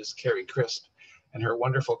ever, Ms. Carrie Crisp, and her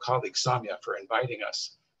wonderful colleague Samia for inviting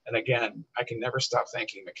us. And again, I can never stop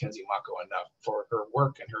thanking Mackenzie Mako enough for her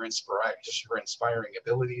work and her inspiring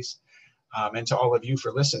abilities, and to all of you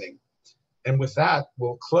for listening. And with that,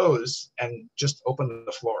 we'll close and just open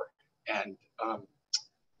the floor. And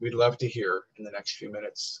we'd love to hear in the next few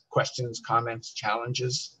minutes questions, comments,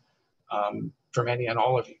 challenges from any and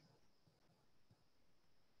all of you.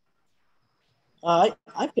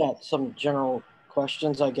 I've got some general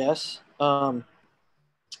questions, I guess,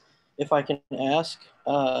 if I can ask.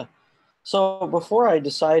 So before I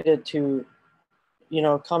decided to,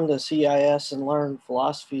 come to CIS and learn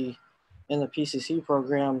philosophy in the PCC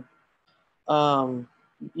program,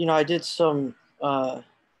 I did some, I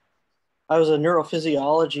was a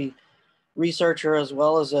neurophysiology researcher as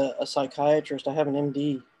well as a psychiatrist. I have an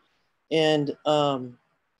MD. And,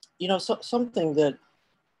 something that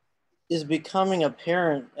is becoming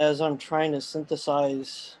apparent as I'm trying to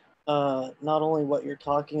synthesize not only what you're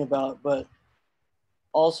talking about, but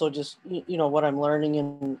also just, what I'm learning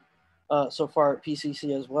in so far at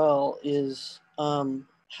PCC as well is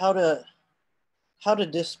how to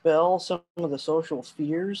dispel some of the social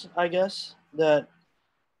fears, I guess, that,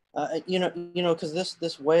 because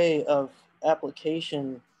this way of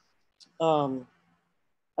application,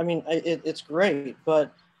 it's great,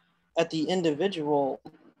 but at the individual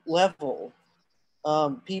level,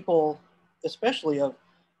 people, especially of,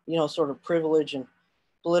 sort of privilege and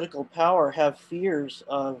political power, have fears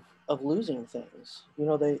of losing things.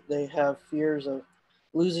 They have fears of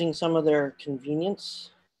losing some of their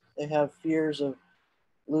convenience. They have fears of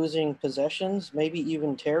losing possessions, maybe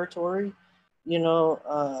even territory. There's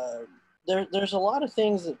a lot of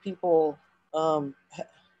things that people, of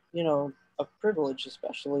privilege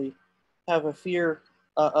especially, have a fear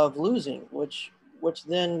of losing, which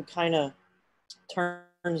then kind of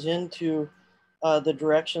turns into the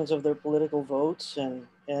directions of their political votes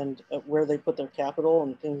and where they put their capital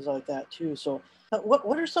and things like that too. So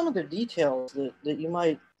what are some of the details that you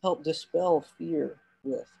might help dispel fear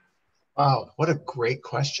with? Wow, what a great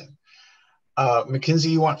question.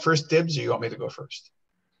 Mackenzie, you want first dibs or you want me to go first?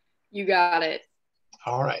 You got it.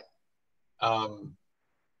 All right.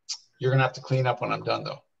 You're gonna have to clean up when I'm done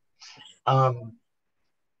though.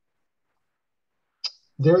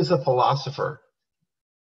 There's a philosopher.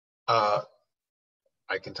 I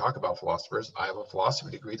can talk about philosophers. I have a philosophy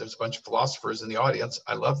degree. There's a bunch of philosophers in the audience.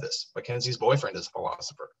 I love this. Mackenzie's boyfriend is a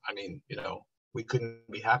philosopher. I mean, you know, we couldn't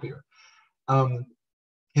be happier.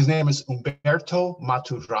 His name is Humberto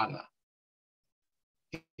Maturana.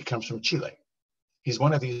 He comes from Chile. He's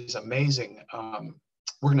one of these amazing,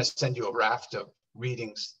 we're gonna send you a raft of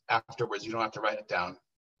readings afterwards. You don't have to write it down.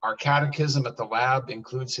 Our catechism at the lab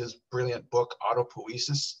includes his brilliant book,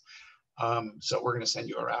 Autopoiesis. So we're gonna send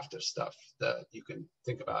you a raft of stuff that you can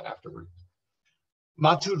think about afterward.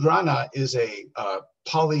 Maturana is a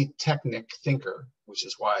polytechnic thinker, which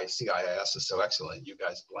is why CIIS is so excellent. You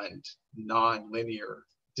guys blend non-linear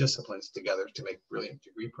disciplines together to make brilliant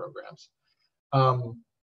degree programs.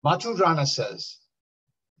 Maturana says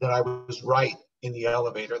that I was right in the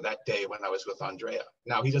elevator that day when I was with Andrea.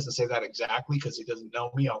 Now, he doesn't say that exactly because he doesn't know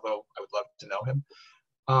me, although I would love to know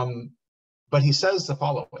him. But he says the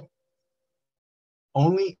following: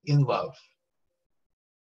 only in love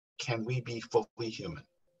can we be fully human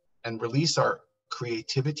and release our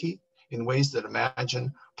creativity in ways that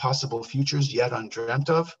imagine possible futures yet undreamt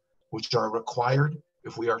of, which are required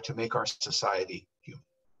if we are to make our society human.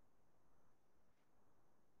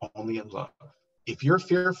 Only in love. If you're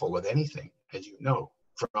fearful of anything, as you know,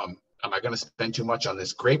 from am I going to spend too much on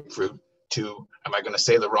this grapefruit to am I going to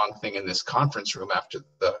say the wrong thing in this conference room after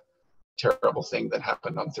the terrible thing that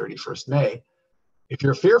happened on 31st May, if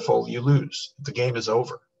you're fearful, you lose. The game is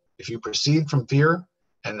over. If you proceed from fear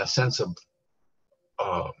and a sense of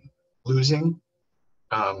losing,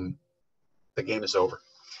 the game is over.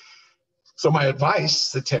 So my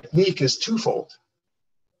advice, the technique is twofold.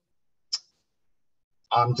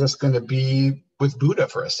 I'm just going to be with Buddha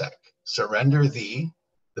for a sec. Surrender the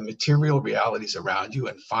material realities around you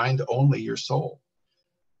and find only your soul.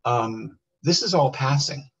 This is all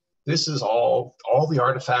passing. This is all the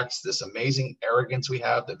artifacts, this amazing arrogance we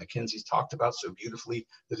have that Mackenzie's talked about so beautifully,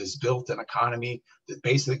 that has built an economy that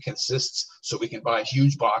basically consists so we can buy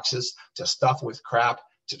huge boxes to stuff with crap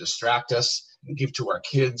to distract us and give to our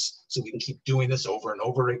kids so we can keep doing this over and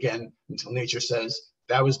over again until nature says,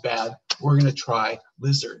 that was bad, we're gonna try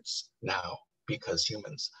lizards now because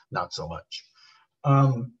humans, not so much.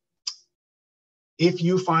 If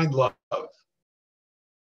you find love,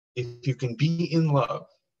 if you can be in love,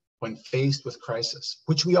 when faced with crisis,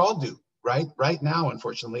 which we all do, right? Right now,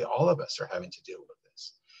 unfortunately, all of us are having to deal with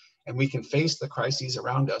this. And we can face the crises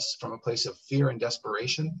around us from a place of fear and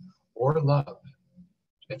desperation or love.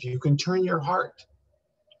 If you can turn your heart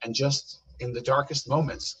and just in the darkest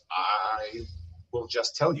moments, I will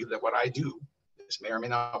just tell you that what I do, this may or may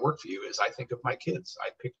not work for you, is I think of my kids.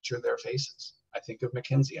 I picture their faces. I think of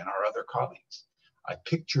Mackenzie and our other colleagues. I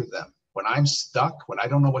picture them. When I'm stuck, when I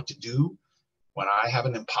don't know what to do, when I have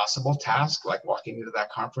an impossible task, like walking into that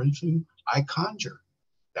conference room, I conjure.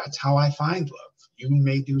 That's how I find love. You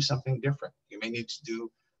may do something different. You may need to do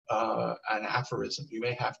an aphorism. You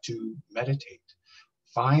may have to meditate.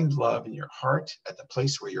 Find love in your heart at the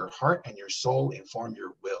place where your heart and your soul inform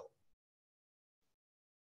your will.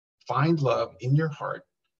 Find love in your heart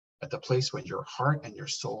at the place where your heart and your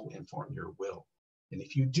soul inform your will. And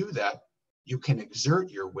if you do that, you can exert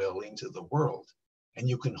your will into the world. And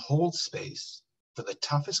you can hold space for the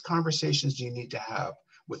toughest conversations you need to have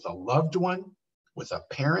with a loved one, with a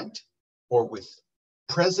parent, or with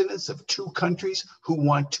presidents of two countries who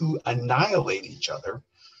want to annihilate each other,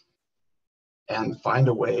 and find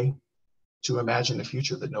a way to imagine a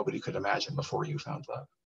future that nobody could imagine before you found love.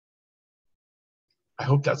 I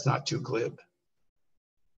hope that's not too glib.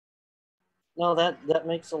 No, that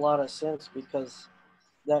makes a lot of sense, because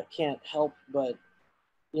that can't help but,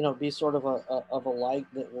 you know, be sort of a light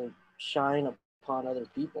that will shine upon other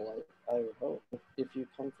people. I would hope, if you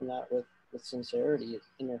come from that with sincerity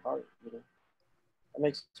in your heart, you know, that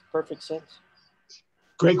makes perfect sense.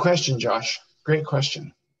 Great question, Josh. Great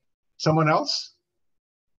question. Someone else?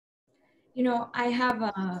 You know, I have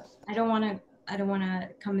a, I don't want to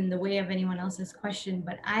come in the way of anyone else's question,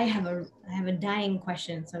 but I have a dying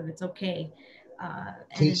question, so if it's okay. And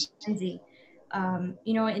it's Lindsay.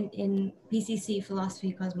 You know, in PCC,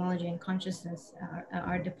 Philosophy, Cosmology, and Consciousness,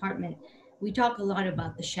 our department, we talk a lot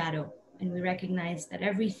about the shadow, and we recognize that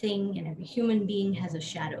everything and every human being has a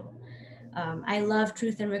shadow. I love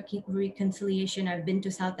truth and reconciliation. I've been to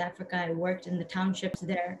South Africa. I worked in the townships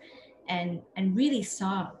there, and really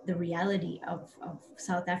saw the reality of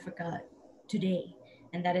South Africa today,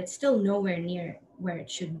 and that it's still nowhere near where it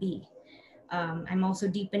should be. I'm also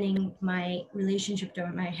deepening my relationship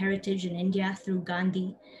to my heritage in India through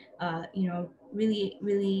Gandhi. You know,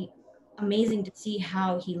 really amazing to see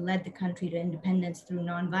how he led the country to independence through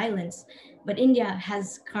nonviolence. But India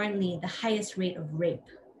has currently the highest rate of rape,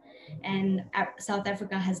 and South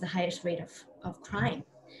Africa has the highest rate of crime.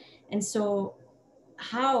 And so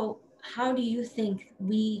how do you think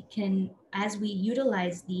we can, as we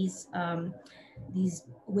utilize these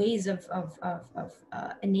ways of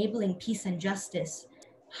enabling peace and justice,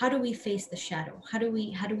 how do we face the shadow? How do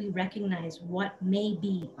we recognize what may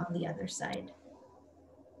be on the other side?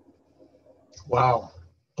 Wow,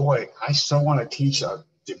 boy, I so want to teach a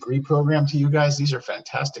degree program to you guys. These are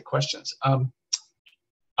fantastic questions.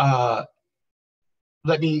 Let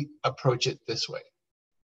me approach it this way.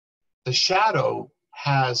 The shadow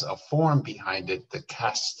has a form behind it that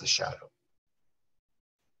casts the shadow.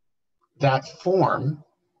 That form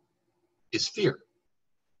is fear.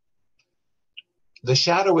 The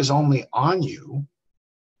shadow is only on you.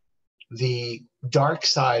 The dark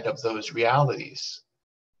side of those realities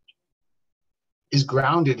is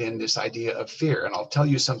grounded in this idea of fear. And I'll tell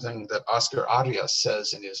you something that Oscar Arias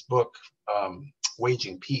says in his book,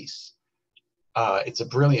 Waging Peace. It's a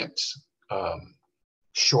brilliant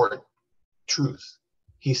short truth.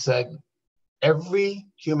 He said, every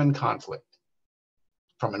human conflict,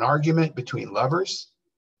 from an argument between lovers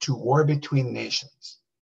to war between nations,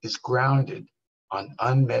 is grounded on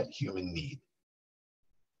unmet human need.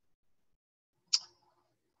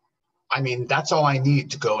 I mean, that's all I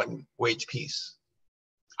need to go and wage peace.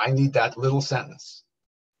 I need that little sentence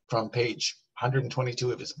from page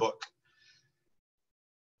 122 of his book.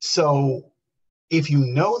 So if you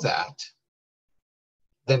know that,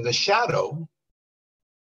 then the shadow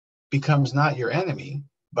becomes not your enemy,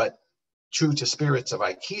 but true to spirits of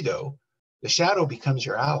Aikido, the shadow becomes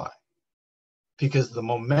your ally. Because the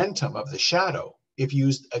momentum of the shadow, if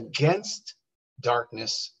used against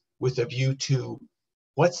darkness with a view to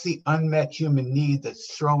what's the unmet human need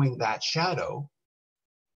that's throwing that shadow,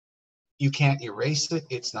 you can't erase it.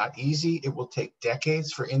 It's not easy. It will take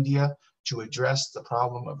decades for India to address the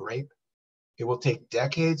problem of rape. It will take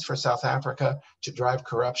decades for South Africa to drive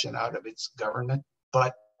corruption out of its government.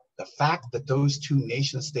 But the fact that those two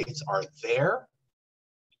nation states are there,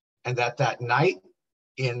 and that night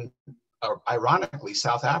in, ironically,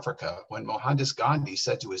 South Africa, when Mohandas Gandhi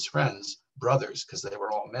said to his friends, brothers, because they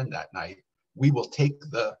were all men that night, we will take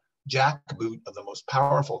the jackboot of the most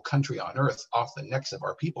powerful country on earth off the necks of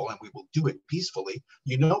our people, and we will do it peacefully.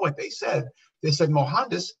 You know what they said? They said,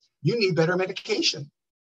 Mohandas, you need better medication.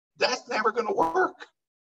 That's never going to work.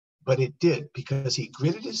 But it did, because he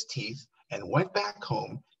gritted his teeth and went back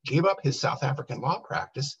home, gave up his South African law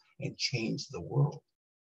practice, and changed the world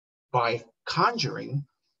by conjuring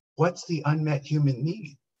what's the unmet human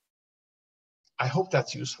need. I hope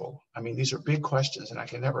that's useful. I mean, these are big questions, and I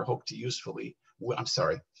can never hope to usefully,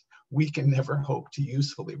 we can never hope to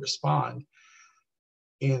usefully respond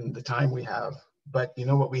in the time we have. But you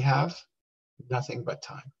know what we have? Nothing but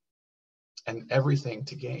time and everything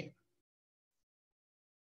to gain.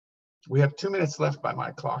 We have 2 minutes left by my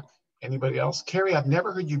clock. Anybody else? Carrie, I've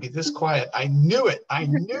never heard you be this quiet. I knew it. I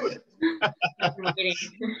knew it.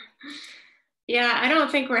 Yeah, I don't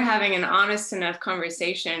think we're having an honest enough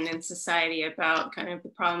conversation in society about kind of the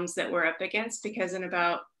problems that we're up against, because in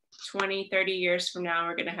about 20, 30 years from now,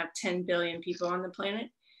 we're going to have 10 billion people on the planet.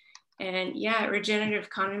 And yeah, regenerative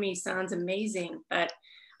economy sounds amazing, but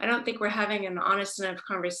I don't think we're having an honest enough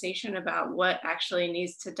conversation about what actually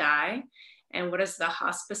needs to die and what does the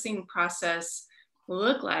hospicing process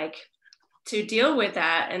look like to deal with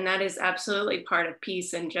that. And that is absolutely part of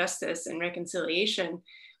peace and justice and reconciliation.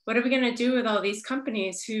 What are we going to do with all these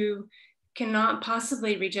companies who cannot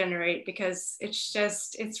possibly regenerate, because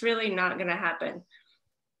it's really not going to happen?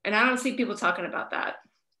 And I don't see people talking about that.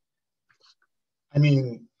 I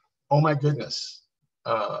mean, oh my goodness,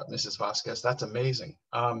 Mrs. Vasquez, that's amazing.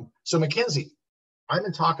 So Mackenzie, I've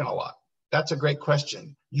been talking a lot. That's a great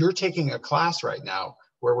question. You're taking a class right now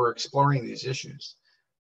where we're exploring these issues.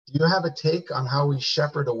 Do you have a take on how we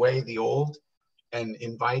shepherd away the old and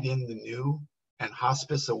invite in the new, and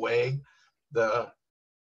hospice away the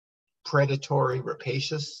predatory,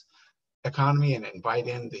 rapacious economy and invite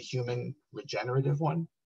in the human regenerative one?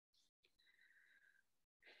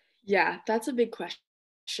 Yeah, that's a big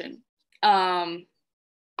question. I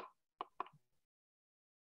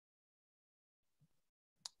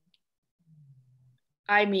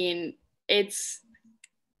mean,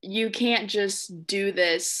 you can't just do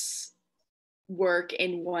this work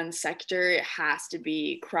in one sector. It has to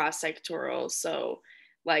be cross-sectoral. So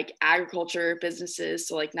like agriculture, businesses,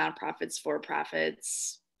 so like nonprofits,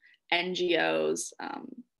 for-profits, NGOs,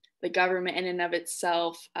 the government in and of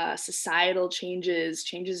itself, societal changes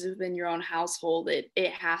within your own household.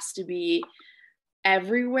 It has to be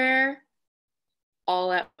everywhere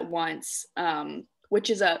all at once, which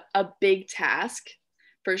is a big task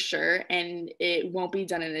for sure. And it won't be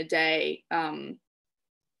done in a day.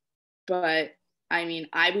 But I mean,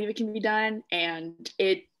 I believe it can be done, and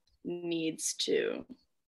it needs to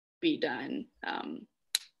be done.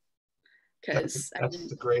 Because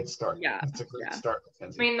that's a great start. Yeah, that's a great start,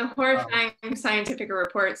 Mackenzie. I mean, the horrifying scientific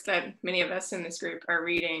reports that many of us in this group are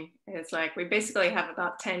reading, it's like we basically have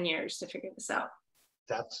about 10 years to figure this out.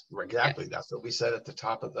 That's exactly, that's what we said at the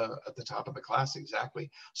top of the class, exactly.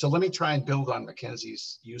 So let me try and build on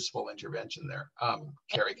Mackenzie's useful intervention there,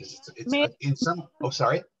 Carrie, because it's in some, oh,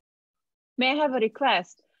 sorry. May I have a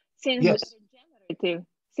request? Yes.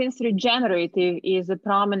 Since regenerative is a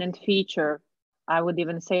prominent feature, I would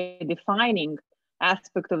even say defining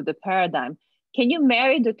aspect of the paradigm, can you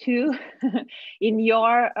marry the two in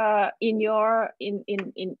your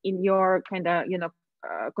kind of, you know,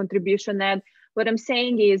 contribution, Ed? What I'm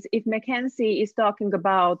saying is, if Mackenzie is talking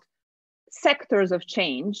about sectors of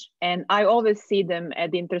change, and I always see them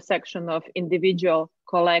at the intersection of individual,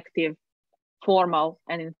 collective, formal,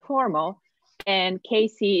 and informal, and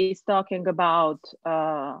Casey is talking about,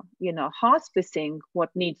 you know, hospicing,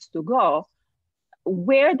 what needs to go,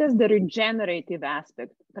 where does the regenerative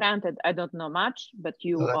aspect, granted, I don't know much, but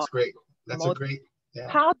you Oh, that's great. That's a great, yeah.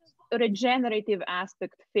 How does the regenerative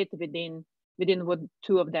aspect fit within what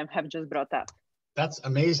two of them have just brought up? That's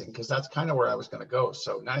amazing, because that's kind of where I was going to go.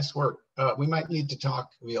 So nice work. We might need to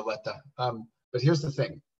talk, Violetta. But here's the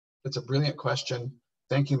thing. It's a brilliant question.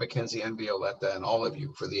 Thank you, Mackenzie and Violetta, and all of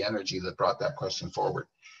you for the energy that brought that question forward.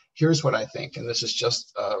 Here's what I think, and this is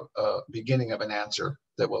just a beginning of an answer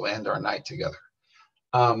that will end our night together.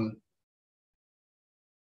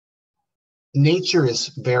 Nature is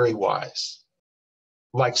very wise.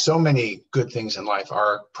 Like so many good things in life,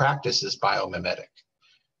 our practice is biomimetic.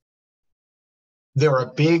 There are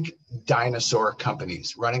big dinosaur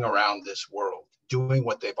companies running around this world doing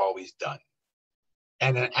what they've always done.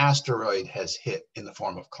 And an asteroid has hit in the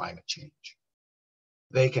form of climate change.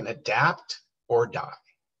 They can adapt or die.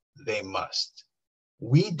 They must.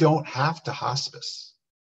 We don't have to hospice.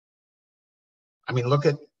 I mean, look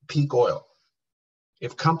at peak oil.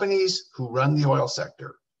 If companies who run the oil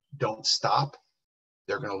sector don't stop,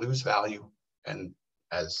 they're going to lose value. And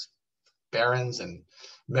as Barron's and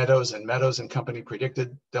Meadows and company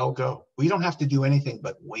predicted, they'll go. We don't have to do anything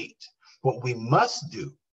but wait. What we must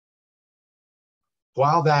do,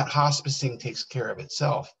 while that hospicing takes care of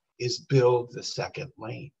itself, is build the second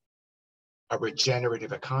lane, a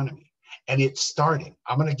regenerative economy. And it's starting.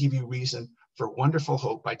 I'm going to give you reason for wonderful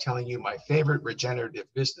hope by telling you my favorite regenerative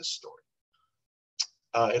business story.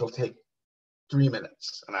 It'll take 3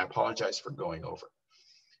 minutes, and I apologize for going over.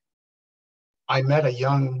 I met a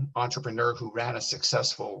young entrepreneur who ran a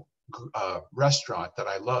successful restaurant that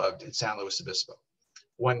I loved in San Luis Obispo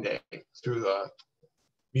one day through a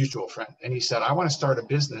mutual friend. And he said, I want to start a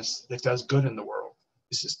business that does good in the world.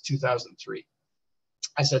 This is 2003.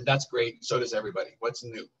 I said, that's great. So does everybody. What's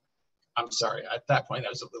new? I'm sorry. At that point, I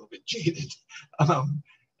was a little bit jaded.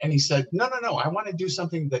 And he said, no. I want to do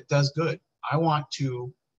something that does good. I want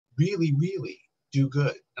to really, really do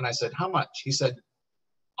good. And I said, how much? He said,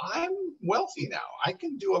 I'm wealthy now. I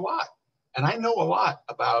can do a lot. And I know a lot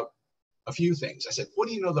about a few things. I said, what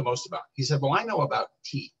do you know the most about? He said, well, I know about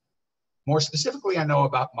tea. More specifically, I know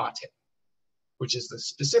about mate, which is the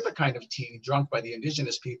specific kind of tea drunk by the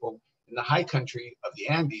indigenous people in the high country of the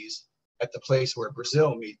Andes at the place where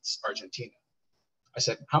Brazil meets Argentina. I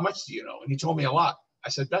said, how much do you know? And he told me a lot. I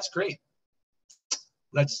said, that's great.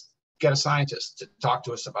 Let's get a scientist to talk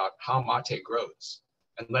to us about how mate grows.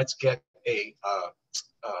 And let's get a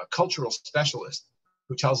cultural specialist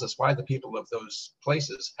who tells us why the people of those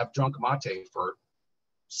places have drunk mate for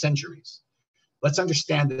centuries. Let's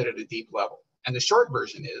understand it at a deep level. And the short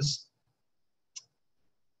version is,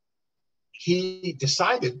 he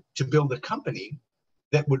decided to build a company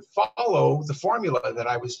that would follow the formula that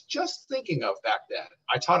I was just thinking of back then.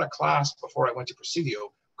 I taught a class before I went to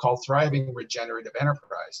Presidio called Thriving Regenerative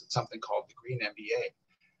Enterprise. It's something called the Green MBA.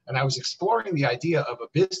 And I was exploring the idea of a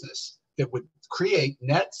business that would create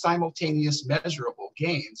net simultaneous measurable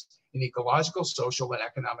gains in ecological, social, and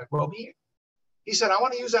economic well-being. He said, I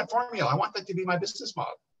want to use that formula. I want that to be my business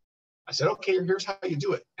model. I said, okay, here's how you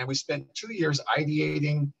do it. And we spent 2 years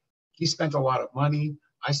ideating. He spent a lot of money.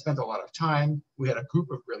 I spent a lot of time. We had a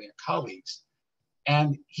group of brilliant colleagues.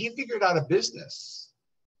 And he figured out a business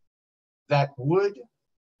that would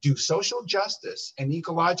do social justice and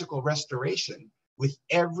ecological restoration with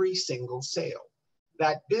every single sale.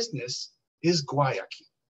 that business is Guayaquil.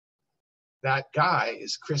 That guy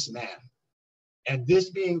is Chris Mann. And this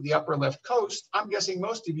being the upper left coast, I'm guessing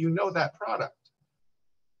most of you know that product.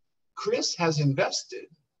 Chris has invested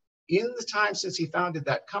in the time since he founded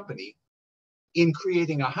that company in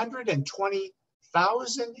creating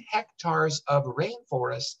 120,000 hectares of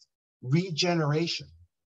rainforest regeneration.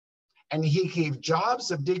 And he gave jobs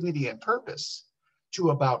of dignity and purpose to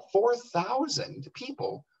about 4,000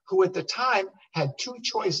 people who at the time had two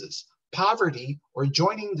choices, poverty or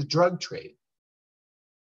joining the drug trade.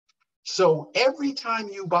 So every time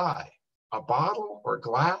you buy a bottle or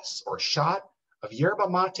glass or shot of yerba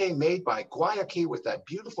mate made by Guayaquil with that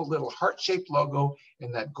beautiful little heart-shaped logo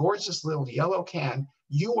in that gorgeous little yellow can,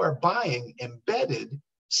 you are buying embedded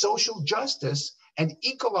social justice and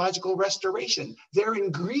ecological restoration. They're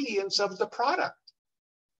ingredients of the product.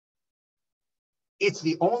 It's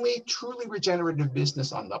the only truly regenerative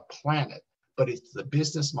business on the planet, but it's the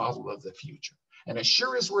business model of the future. And as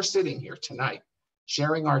sure as we're sitting here tonight,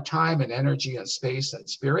 sharing our time and energy and space and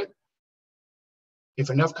spirit, if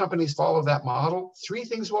enough companies follow that model, three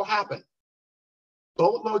things will happen.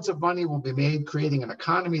 Boatloads of money will be made creating an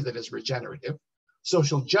economy that is regenerative.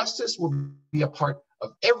 Social justice will be a part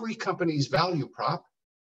of every company's value prop,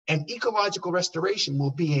 and ecological restoration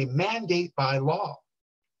will be a mandate by law.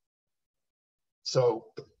 So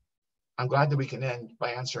I'm glad that we can end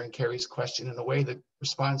by answering Carrie's question in a way that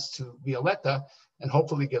responds to Violetta and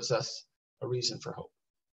hopefully gives us a reason for hope.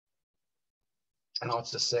 And I'll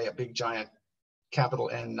just say a big giant capital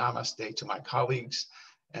N namaste to my colleagues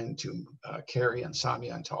and to Carrie and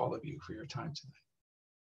Samia and to all of you for your time tonight.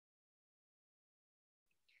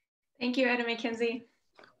 Thank you, Etta McKenzie.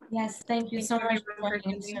 Yes, thank you so much for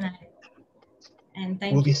joining us tonight. And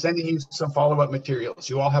thank We'll you. be sending you some follow-up materials.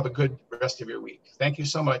 You all have a good rest of your week. Thank you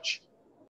so much.